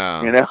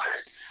 Yeah. You know?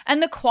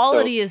 And the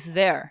quality is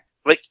there.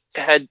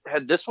 had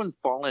this one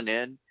fallen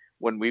in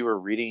when we were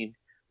reading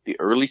the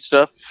early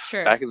stuff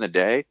Sure. back in the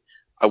day,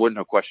 I wouldn't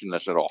have questioned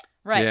this at all.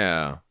 Right.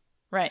 Yeah.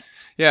 Right.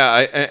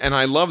 Yeah,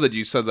 I love that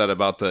you said that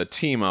about the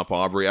team up,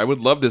 Aubrey. I would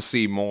love to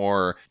see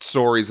more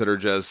stories that are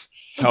just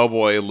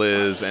Hellboy,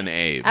 Liz, and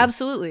Abe.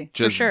 Absolutely.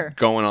 Just for sure.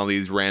 going on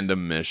these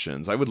random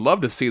missions. I would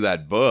love to see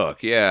that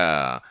book.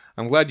 Yeah.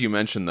 I'm glad you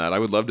mentioned that. I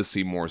would love to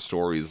see more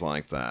stories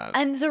like that.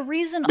 And the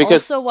reason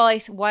Because- also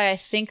why I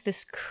think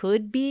this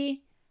could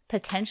be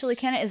potentially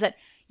canon is that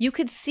you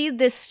could see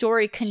this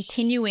story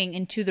continuing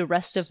into the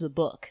rest of the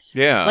book.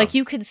 Yeah. Like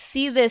you could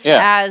see this Yeah.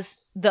 as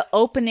the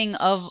opening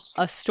of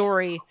a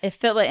story. It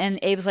felt like, and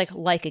Abe's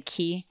like a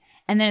key.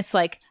 And then it's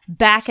like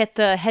back at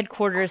the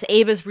headquarters,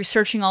 Abe is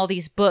researching all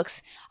these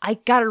books. I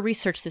gotta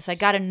research this. I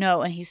gotta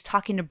know. And he's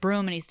talking to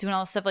Broom and he's doing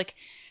all this stuff. Like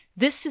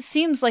this just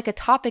seems like a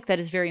topic that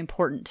is very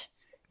important.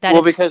 That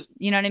Well, it's- because-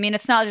 you know what I mean?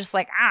 It's not just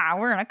like,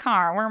 we're in a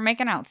car, we're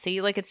making out. See,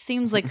 like it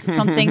seems like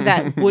something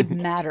that would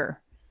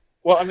matter.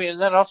 Well, I mean,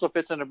 and that also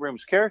fits into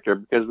Broom's character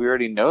because we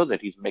already know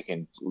that he's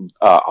making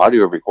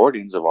audio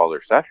recordings of all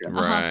their sessions.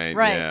 right,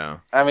 right. yeah.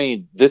 I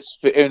mean,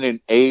 and then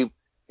Abe,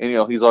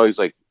 and he's always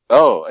like,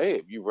 "Oh,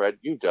 Abe,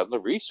 you've done the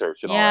research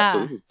and all that."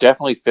 Yeah. So this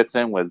definitely fits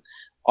in with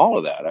all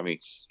of that. I mean,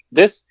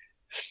 this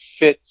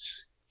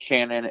fits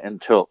canon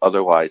until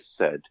otherwise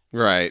said.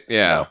 Right,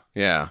 yeah. No.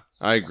 Yeah.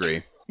 I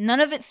agree. None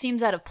of it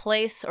seems out of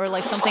place or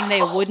like something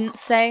they wouldn't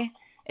say.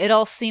 It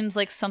all seems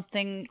like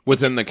something.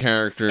 Within the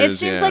characters, It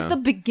seems yeah. like the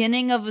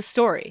beginning of a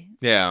story.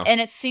 Yeah.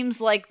 And it seems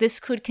like this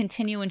could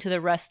continue into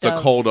the rest The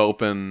of... cold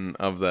open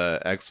of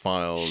the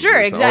X-Files. Sure,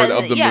 or exactly,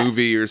 Or of the yeah.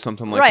 movie or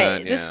something like right.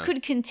 that. Yeah. This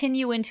could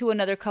continue into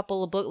another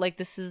couple of books. Like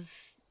this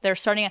is... They're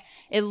starting...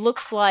 It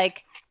looks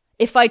like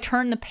if I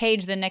turn the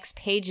page, the next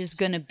page is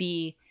going to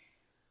be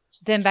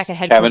them back at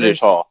headquarters. Cavendish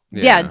Hall.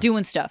 Yeah,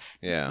 doing stuff.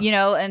 Yeah. You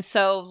know, and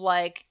so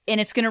like... And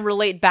it's going to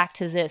relate back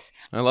to this.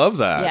 I love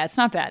that. Yeah, it's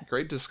not bad.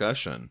 Great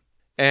discussion.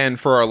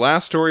 And for our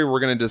last story, we're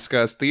going to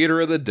discuss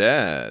Theater of the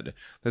Dead.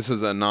 This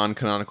is a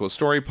non-canonical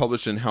story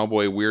published in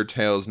Hellboy Weird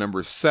Tales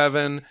number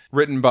 7,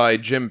 written by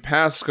Jim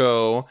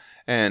Pasco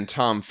and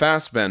Tom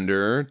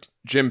Fassbender.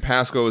 Jim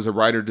Pasco is a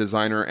writer,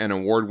 designer, and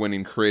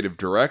award-winning creative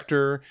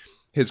director.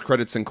 His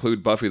credits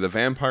include Buffy the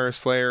Vampire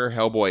Slayer,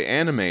 Hellboy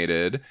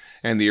Animated,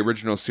 and the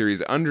original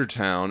series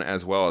Undertown,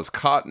 as well as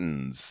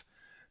Cottons.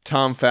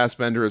 Tom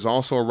Fassbender is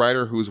also a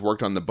writer who's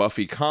worked on the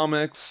Buffy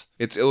comics.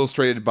 It's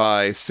illustrated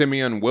by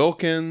Simeon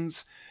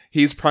Wilkins.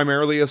 He's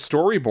primarily a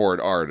storyboard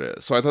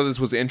artist, so I thought this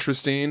was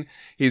interesting.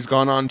 He's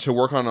gone on to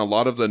work on a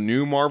lot of the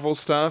new Marvel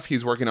stuff.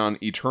 He's working on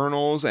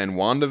Eternals and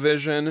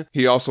WandaVision.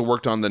 He also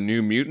worked on the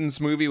New Mutants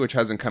movie, which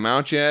hasn't come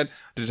out yet,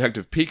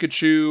 Detective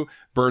Pikachu,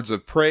 Birds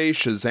of Prey,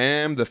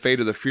 Shazam, The Fate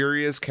of the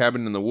Furious,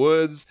 Cabin in the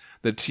Woods,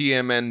 the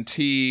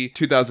TMNT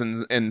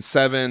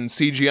 2007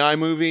 CGI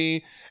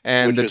movie,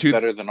 and Which is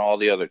better than all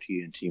the other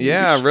TNT movies.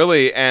 yeah,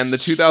 really. And the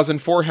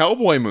 2004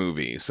 Hellboy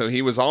movie. So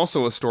he was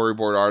also a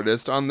storyboard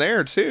artist on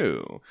there,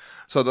 too.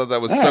 So I thought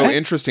that was so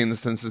interesting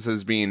since this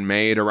is being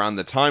made around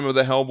the time of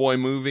the Hellboy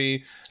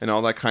movie and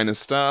all that kind of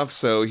stuff.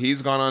 So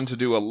he's gone on to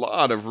do a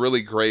lot of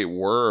really great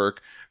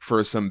work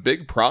for some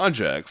big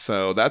projects.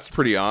 So that's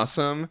pretty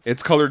awesome.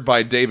 It's colored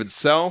by David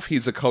Self.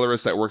 He's a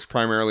colorist that works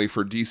primarily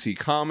for DC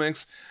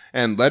Comics,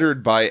 and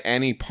lettered by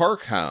Annie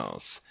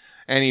Parkhouse.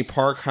 Annie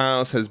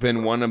Parkhouse has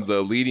been one of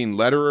the leading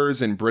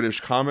letterers in British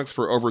comics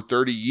for over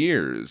 30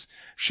 years.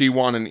 She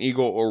won an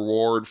Eagle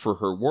Award for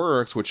her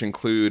works, which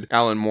include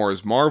Alan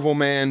Moore's Marvel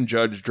Man,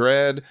 Judge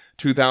Dredd,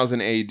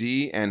 2000 AD,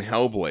 and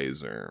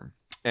Hellblazer,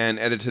 and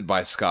edited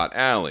by Scott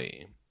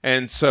Alley.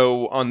 And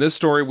so on this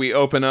story, we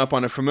open up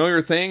on a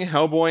familiar thing,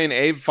 Hellboy and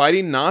Abe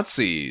fighting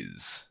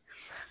Nazis.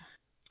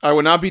 I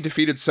would not be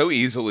defeated so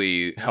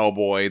easily,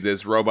 Hellboy,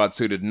 this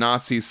robot-suited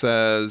Nazi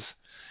says.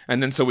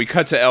 And then so we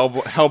cut to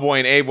Hellboy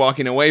and Abe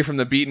walking away from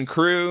the beaten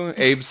crew.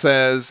 Abe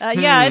says,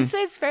 Yeah, I'd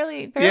say it's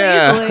fairly easily.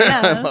 Yeah,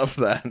 Yeah, I love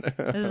that.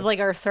 This is like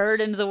our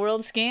third into the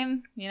world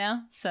scheme, you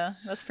know? So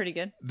that's pretty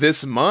good.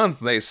 This month,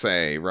 they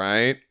say,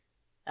 right?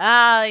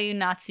 You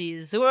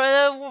Nazis.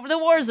 The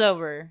war's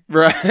over.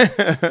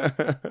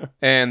 Right.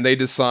 And they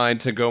decide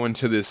to go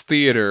into this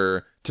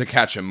theater to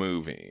catch a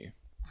movie.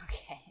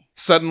 Okay.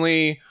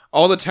 Suddenly,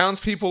 all the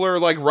townspeople are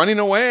like running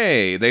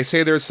away. They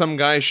say there's some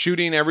guy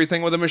shooting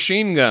everything with a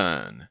machine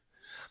gun.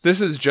 This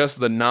is just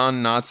the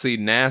non-Nazi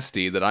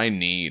nasty that I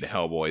need,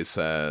 Hellboy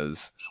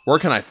says. Where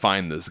can I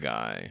find this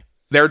guy?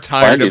 They're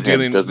tired Finding of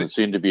dealing him doesn't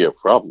seem to be a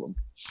problem.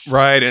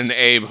 Right, and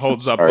Abe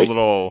holds up the Right.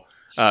 little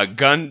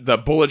gun, the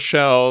bullet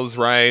shells,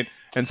 right?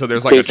 And so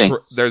there's like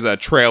there's a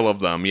trail of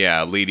them,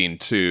 yeah, leading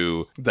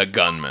to the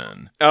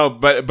gunman. Oh,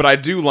 but I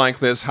do like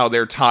this, how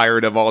they're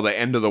tired of all the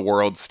end of the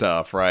world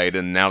stuff, right?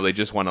 And now they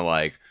just want to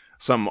like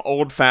some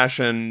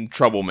old-fashioned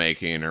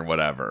troublemaking or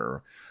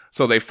whatever.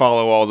 So they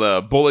follow all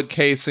the bullet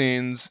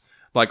casings,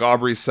 like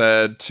Aubrey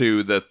said,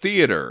 to the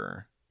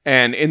theater.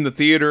 And in the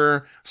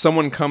theater,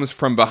 someone comes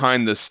from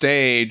behind the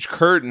stage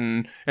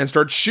curtain and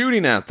starts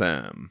shooting at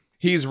them.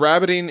 He's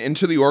rabbiting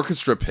into the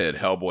orchestra pit,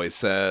 Hellboy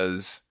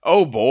says.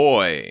 Oh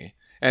boy.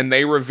 And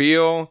they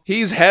reveal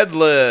he's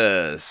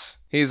headless.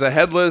 He's a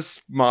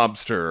headless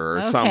mobster or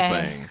Okay.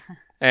 something.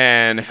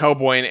 And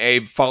Hellboy and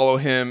Abe follow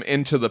him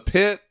into the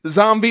pit.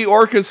 Zombie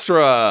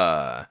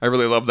orchestra! I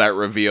really love that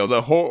reveal.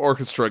 The whole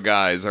orchestra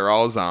guys are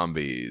all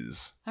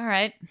zombies. All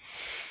right.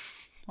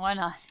 Why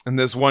not? And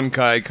this one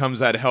guy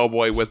comes at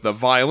Hellboy with the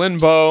violin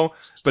bow,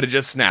 but it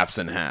just snaps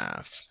in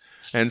half.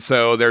 And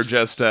so they're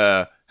just,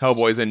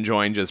 Hellboy's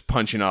enjoying just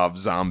punching off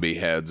zombie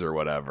heads or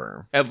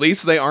whatever. At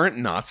least they aren't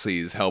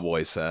Nazis,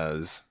 Hellboy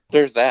says.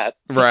 There's that.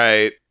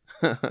 Right.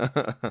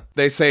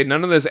 They say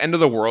none of this end of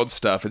the world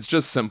stuff, it's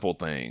just simple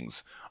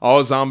things. All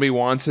a zombie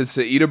wants is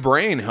to eat a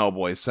brain,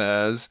 Hellboy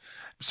says.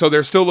 So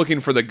they're still looking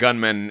for the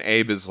gunman, and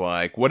Abe is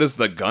like, what does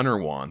the gunner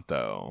want,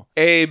 though?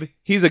 Abe,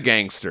 he's a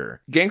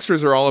gangster.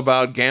 Gangsters are all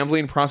about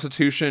gambling,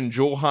 prostitution,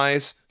 jewel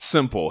heists.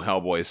 Simple,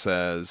 Hellboy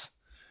says.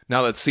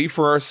 Now let's see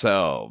for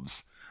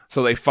ourselves.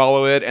 So they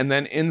follow it, and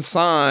then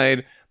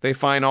inside, they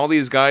find all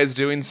these guys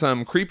doing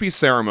some creepy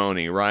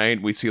ceremony,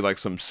 right? We see like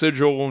some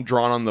sigil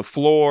drawn on the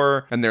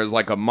floor, and there's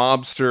like a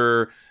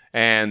mobster,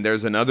 and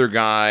there's another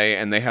guy,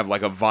 and they have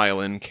like a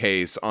violin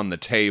case on the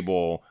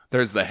table.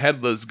 There's the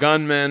headless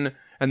gunman,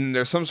 and then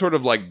there's some sort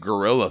of like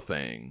gorilla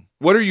thing.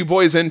 What are you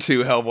boys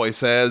into, Hellboy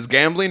says?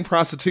 Gambling,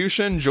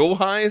 prostitution, jewel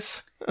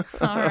heists?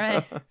 All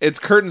right. It's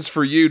curtains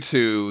for you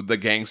two, the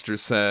gangster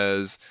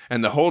says,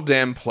 and the whole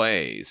damn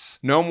place.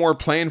 No more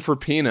playing for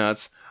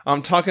peanuts.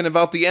 I'm talking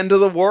about the end of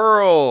the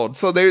world.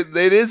 So it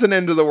is an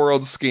end of the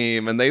world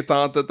scheme, and they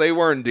thought that they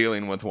weren't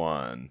dealing with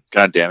one.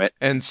 God damn it.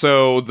 And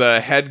so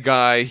the head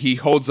guy, he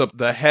holds up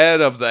the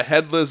head of the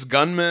headless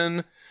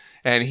gunman,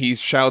 and he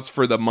shouts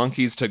for the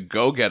monkeys to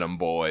go get him,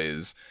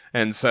 boys.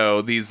 And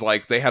so these,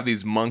 like, they have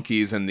these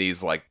monkeys in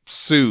these, like,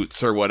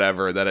 suits or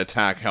whatever that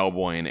attack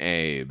Hellboy and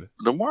Abe.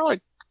 They're more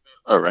like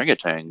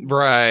orangutan.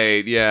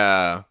 Right,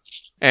 yeah.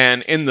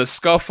 And in the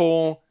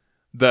scuffle,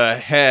 the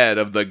head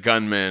of the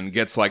gunman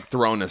gets, like,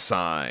 thrown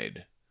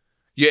aside.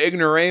 You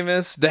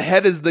ignoramus, the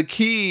head is the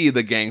key,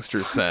 the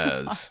gangster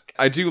says.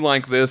 I do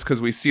like this because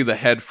we see the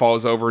head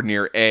falls over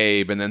near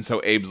Abe, and then so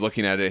Abe's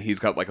looking at it, he's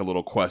got like a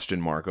little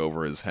question mark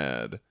over his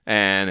head.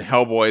 And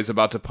Hellboy's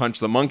about to punch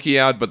the monkey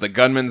out, but the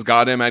gunman's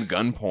got him at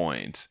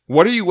gunpoint.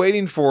 What are you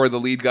waiting for, the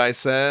lead guy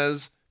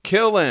says.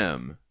 Kill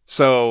him.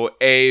 So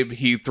Abe,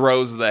 he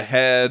throws the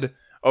head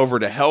over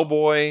to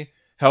Hellboy.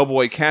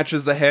 Hellboy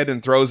catches the head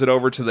and throws it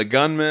over to the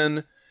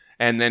gunman.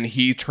 And then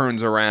he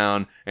turns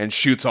around and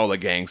shoots all the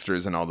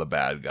gangsters and all the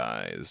bad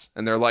guys.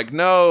 And they're like,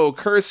 no,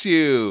 curse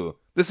you.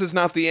 This is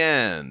not the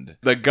end.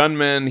 The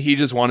gunman, he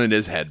just wanted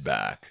his head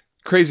back.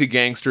 Crazy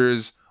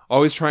gangsters,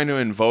 always trying to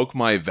invoke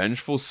my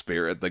vengeful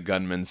spirit, the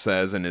gunman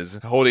says, and is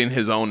holding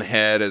his own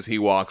head as he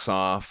walks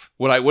off.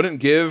 What I wouldn't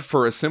give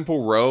for a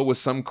simple row with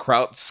some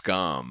kraut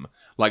scum.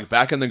 Like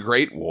back in the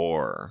Great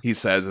War, he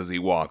says as he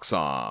walks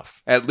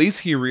off. At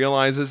least he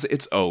realizes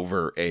it's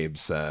over, Abe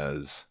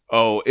says.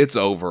 Oh, it's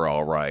over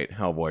all right,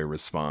 Hellboy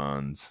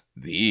responds.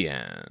 The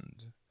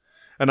end.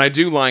 And I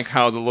do like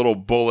how the little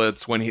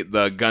bullets, when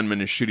the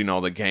gunman is shooting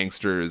all the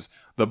gangsters,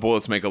 the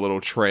bullets make a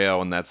little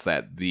trail, and that's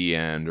that the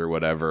end or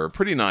whatever.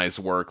 Pretty nice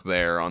work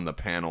there on the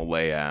panel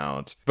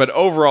layout. But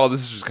overall,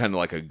 this is just kind of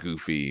like a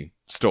goofy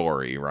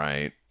story,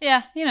 right?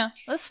 Yeah, you know,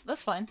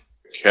 that's fine.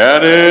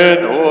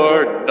 Canon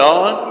or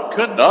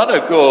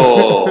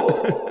non-canonical?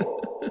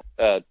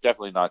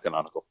 Definitely not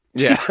canonical.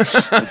 Yeah.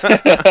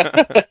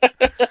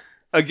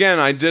 Again,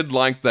 I did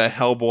like the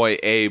Hellboy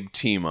Abe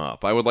team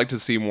up. I would like to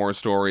see more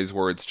stories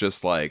where it's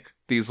just like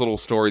these little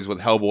stories with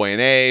Hellboy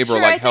and Abe, or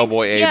like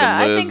Hellboy, Abe,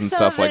 and Liz and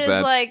stuff like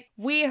that. Like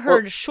we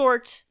heard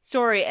short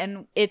story,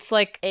 and it's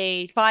like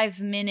a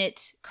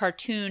 5-minute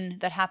cartoon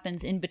that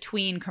happens in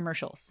between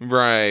commercials,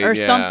 Right? or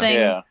yeah.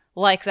 something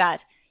like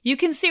that. You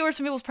can see where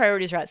some people's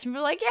priorities are at. Some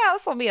people are like, yeah,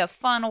 this will be a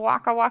fun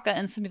waka waka.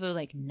 And some people are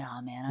like,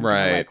 nah, man, I'm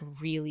going to like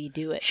really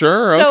do it.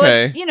 Sure, so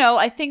okay. it's, you know,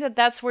 I think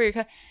that's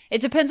where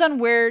it depends on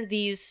where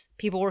these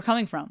people were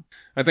coming from.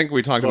 I think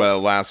we talked about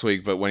it last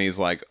week, but when he's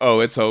like,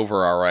 oh, it's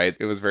over, all right,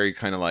 it was very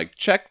kind of like,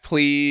 check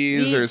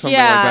please, or something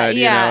like that.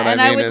 You know what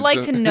and I mean? I would It's like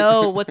just- to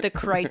know what the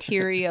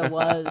criteria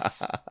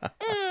was.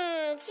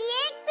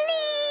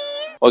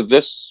 Like,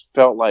 this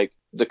felt like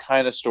the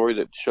kind of story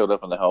that showed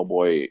up in the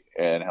Hellboy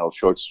and Hell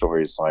short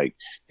stories, like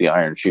the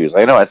Iron Shoes.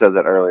 I know I said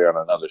that earlier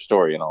on another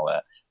story and all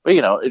that, but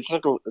you know, it's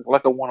like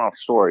a one-off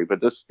story.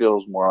 But this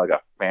feels more like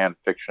a fan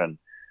fiction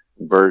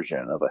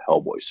version of a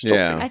Hellboy story.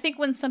 Yeah. I think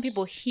when some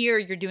people hear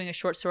you're doing a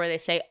short story, they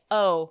say,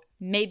 oh,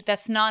 maybe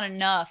that's not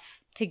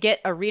enough to get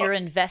a reader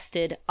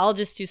invested. I'll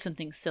just do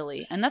something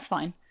silly. And that's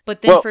fine.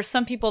 But then for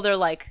some people, they're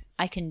like,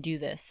 I can do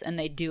this. And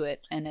they do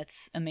it. And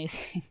it's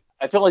amazing.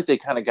 I feel like they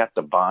kind of got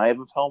the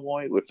vibe of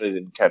Hellboy, which they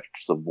didn't catch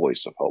the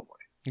voice of Hellboy.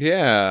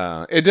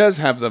 Yeah, it does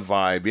have the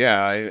vibe.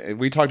 Yeah,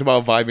 we talked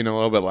about vibing a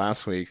little bit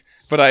last week.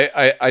 But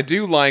I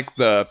do like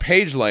the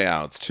page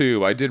layouts,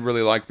 too. I did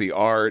really like the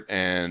art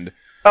and...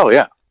 Oh,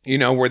 yeah. You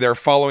know, where they're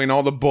following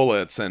all the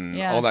bullets and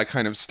Yeah. all that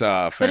kind of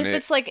stuff. But and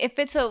if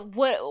it's a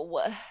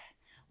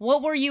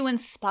what were you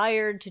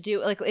inspired to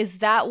do? Like, is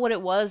that what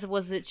it was?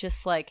 Was it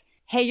just like,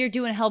 hey, you're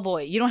doing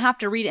Hellboy. You don't have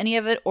to read any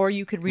of it, or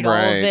you could read all of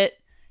Right. it.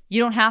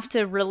 You don't have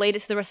to relate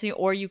it to the rest of you,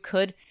 or you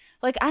could.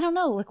 like, I don't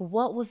know, like,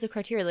 what was the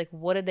criteria? Like,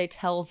 what did they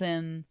tell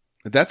them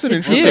That's an to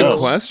interesting do?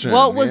 question.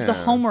 What was the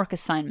Yeah. homework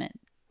assignment?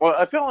 Well,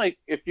 I feel like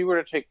if you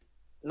were to take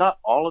not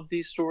all of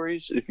these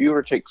stories, if you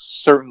were to take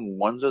certain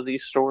ones of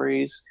these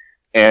stories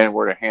and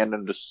were to hand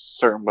them to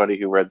somebody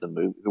who read the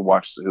movie, who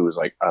was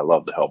like, I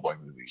love the Hellboy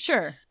movies.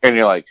 Sure. And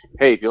you're like,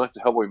 hey, if you like the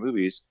Hellboy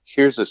movies,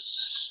 here's a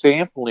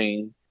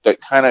sampling that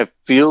kind of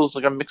feels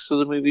like a mix of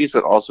the movies,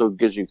 but also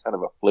gives you kind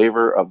of a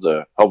flavor of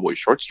the Hellboy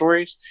short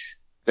stories.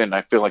 Then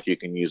I feel like you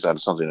can use that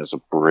as something as a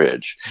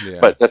bridge. Yeah.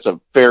 But that's a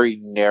very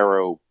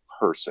narrow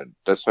person.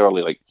 That's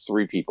only like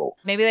 3 people.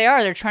 Maybe they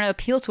are. They're trying to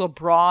appeal to a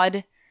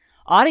broad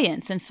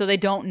audience, and so they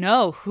don't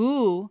know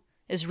who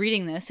is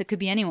reading this. It could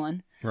be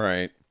anyone.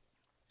 Right.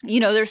 You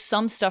know, there's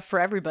some stuff for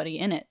everybody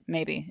in it,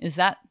 maybe.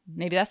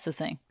 Maybe that's the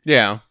thing.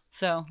 Yeah.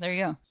 So, there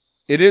you go.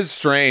 It is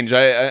strange.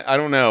 I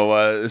don't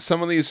know.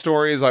 Some of these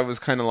stories I was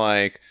kind of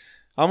like,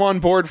 I'm on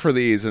board for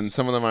these, and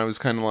some of them I was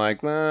kind of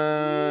like,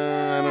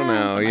 I don't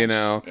know, so you much.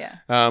 know.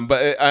 Yeah.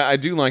 But I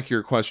do like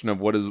your question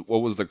of what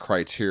was the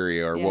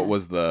criteria, or Yeah. what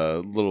was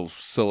the little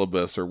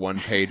syllabus or one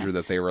pager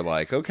that they were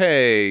like,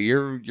 okay,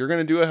 you're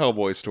gonna do a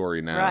Hellboy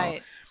story now.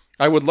 Right.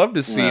 I would love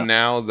to see Yeah.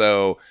 now,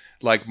 though,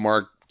 like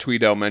Mark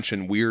Tweedale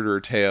mentioned, weirder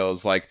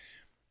tales. Like,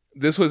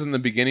 this was in the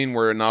beginning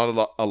where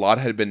not a lot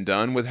had been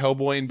done with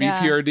Hellboy and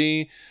Yeah.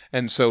 BPRD.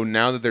 And so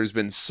now that there's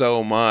been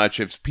so much,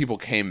 if people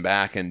came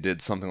back and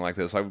did something like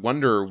this, I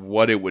wonder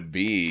what it would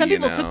be. Some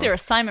people you took know? their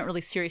assignment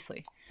really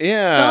seriously.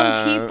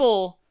 Yeah. Some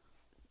people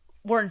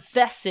were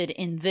invested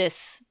in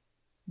this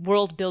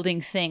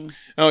world-building thing.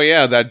 Oh,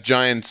 yeah, that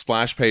giant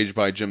splash page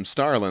by Jim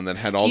Starlin that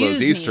had all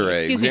those Easter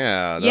eggs. Excuse me.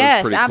 Yeah, that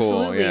Yes, was pretty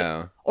absolutely. cool.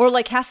 Yeah. Or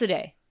like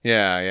Cassaday.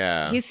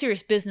 Yeah. He's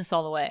serious business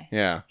all the way.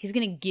 Yeah. He's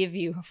gonna give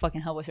you a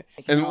fucking Hellboy story.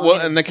 And I'll well,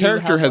 give and the you a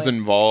character has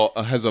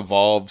Hellboy.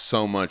 evolved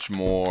so much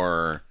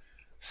more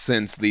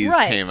since these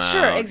Right, came out.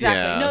 sure,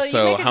 exactly. Yeah. No, you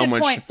so make a how good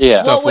much point. Yeah.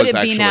 stuff What would was it be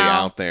actually now?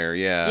 out there?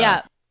 Yeah.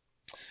 Yeah.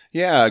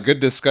 Yeah, good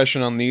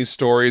discussion on these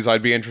stories.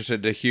 I'd be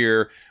interested to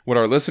hear what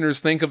our listeners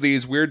think of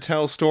these Weird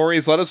Tale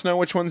stories. Let us know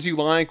which ones you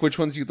like, which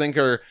ones you think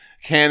are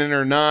canon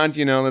or not.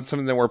 You know, that's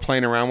something that we're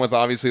playing around with.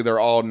 Obviously, they're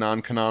all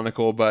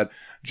non-canonical, but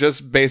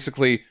just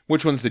basically,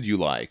 which ones did you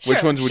like? Which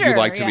Sure, ones would you sure,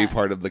 like to be yeah.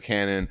 part of the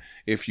canon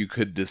if you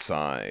could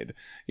decide?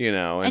 You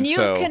know, And you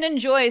so, can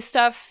enjoy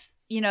stuff,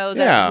 you know,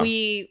 that Yeah.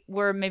 we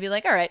were maybe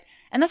like, all right,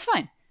 and that's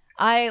fine.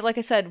 Like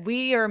I said,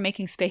 we are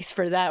making space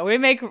for that. We're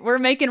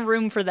making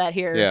room for that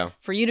here. Yeah.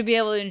 For you to be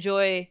able to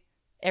enjoy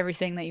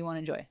everything that you want to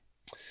enjoy.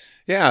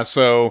 Yeah,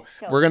 so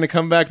we're going to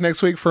come back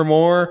next week for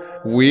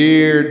more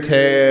Weird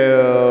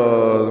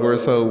Tales. We're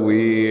so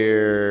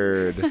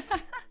weird.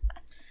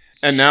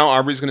 And now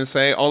Aubrey's going to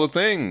say all the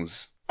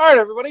things. All right,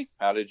 everybody.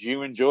 How did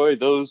you enjoy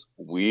those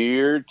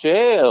weird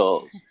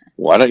tales?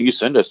 Why don't you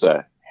send us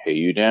a Hey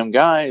You Damn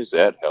Guys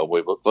at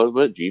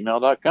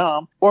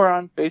HellboyBookClub@gmail.com or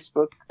on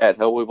Facebook at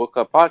Hellboy Book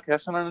Club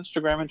Podcast and on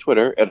Instagram and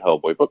Twitter at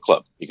Hellboy Book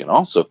Club. You can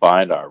also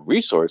find our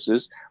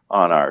resources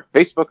on our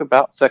Facebook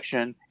About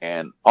section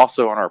and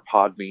also on our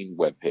Podbean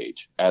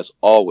webpage. As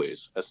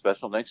always, a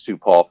special thanks to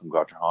Paul from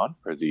Garterhon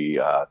for the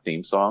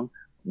theme song.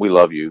 We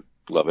love you.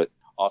 Love it.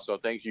 Also,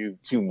 thank you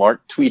to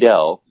Mark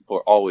Tweedale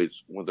for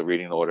always with the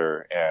reading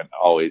order and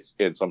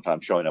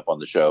sometimes showing up on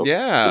the show.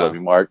 Yeah. We love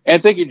you, Mark.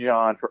 And thank you,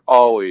 John, for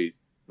always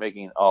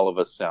making all of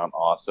us sound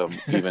awesome,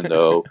 even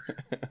though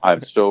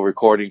I'm still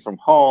recording from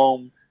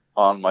home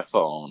on my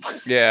phone.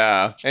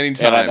 Yeah,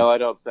 anytime. And I know I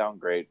don't sound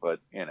great, but,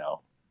 you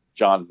know,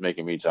 John's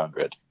making me sound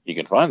good. You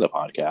can find the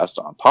podcast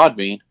on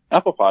Podbean,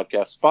 Apple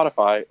Podcasts,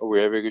 Spotify, or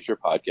wherever you get your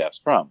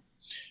podcast from.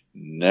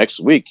 Next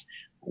week,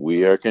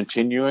 we are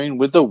continuing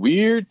with the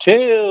Weird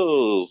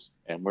Tales,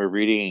 and we're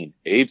reading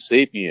Abe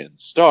Sapien,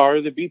 star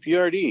of the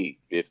BPRD,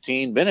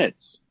 15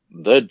 Minutes,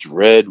 The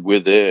Dread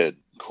Within,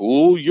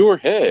 Cool Your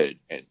Head,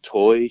 and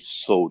Toy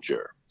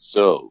Soldier.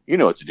 So, you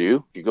know what to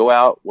do. You go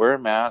out, wear a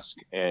mask,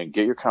 and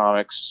get your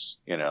comics,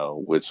 you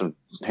know, with some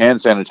hand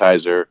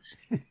sanitizer,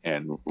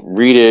 and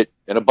read it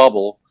in a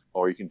bubble,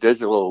 or you can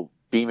digital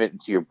beam it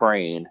into your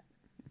brain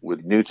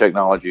with new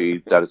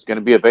technology that is going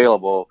to be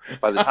available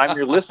by the time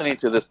you're listening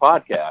to this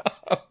podcast.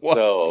 What?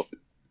 So,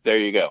 there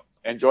you go.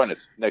 And join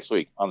us next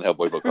week on the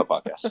Hellboy Book Club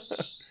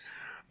Podcast.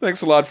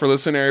 Thanks a lot for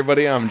listening,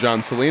 everybody. I'm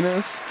John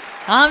Salinas.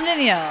 I'm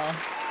Danielle.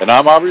 And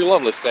I'm Aubrey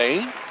Lovelace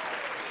saying,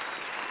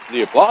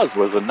 the applause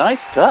was a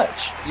nice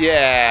touch.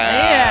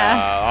 Yeah.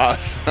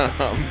 Awesome.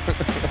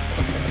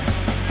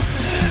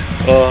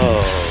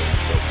 Oh.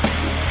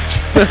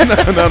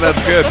 No,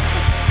 that's good.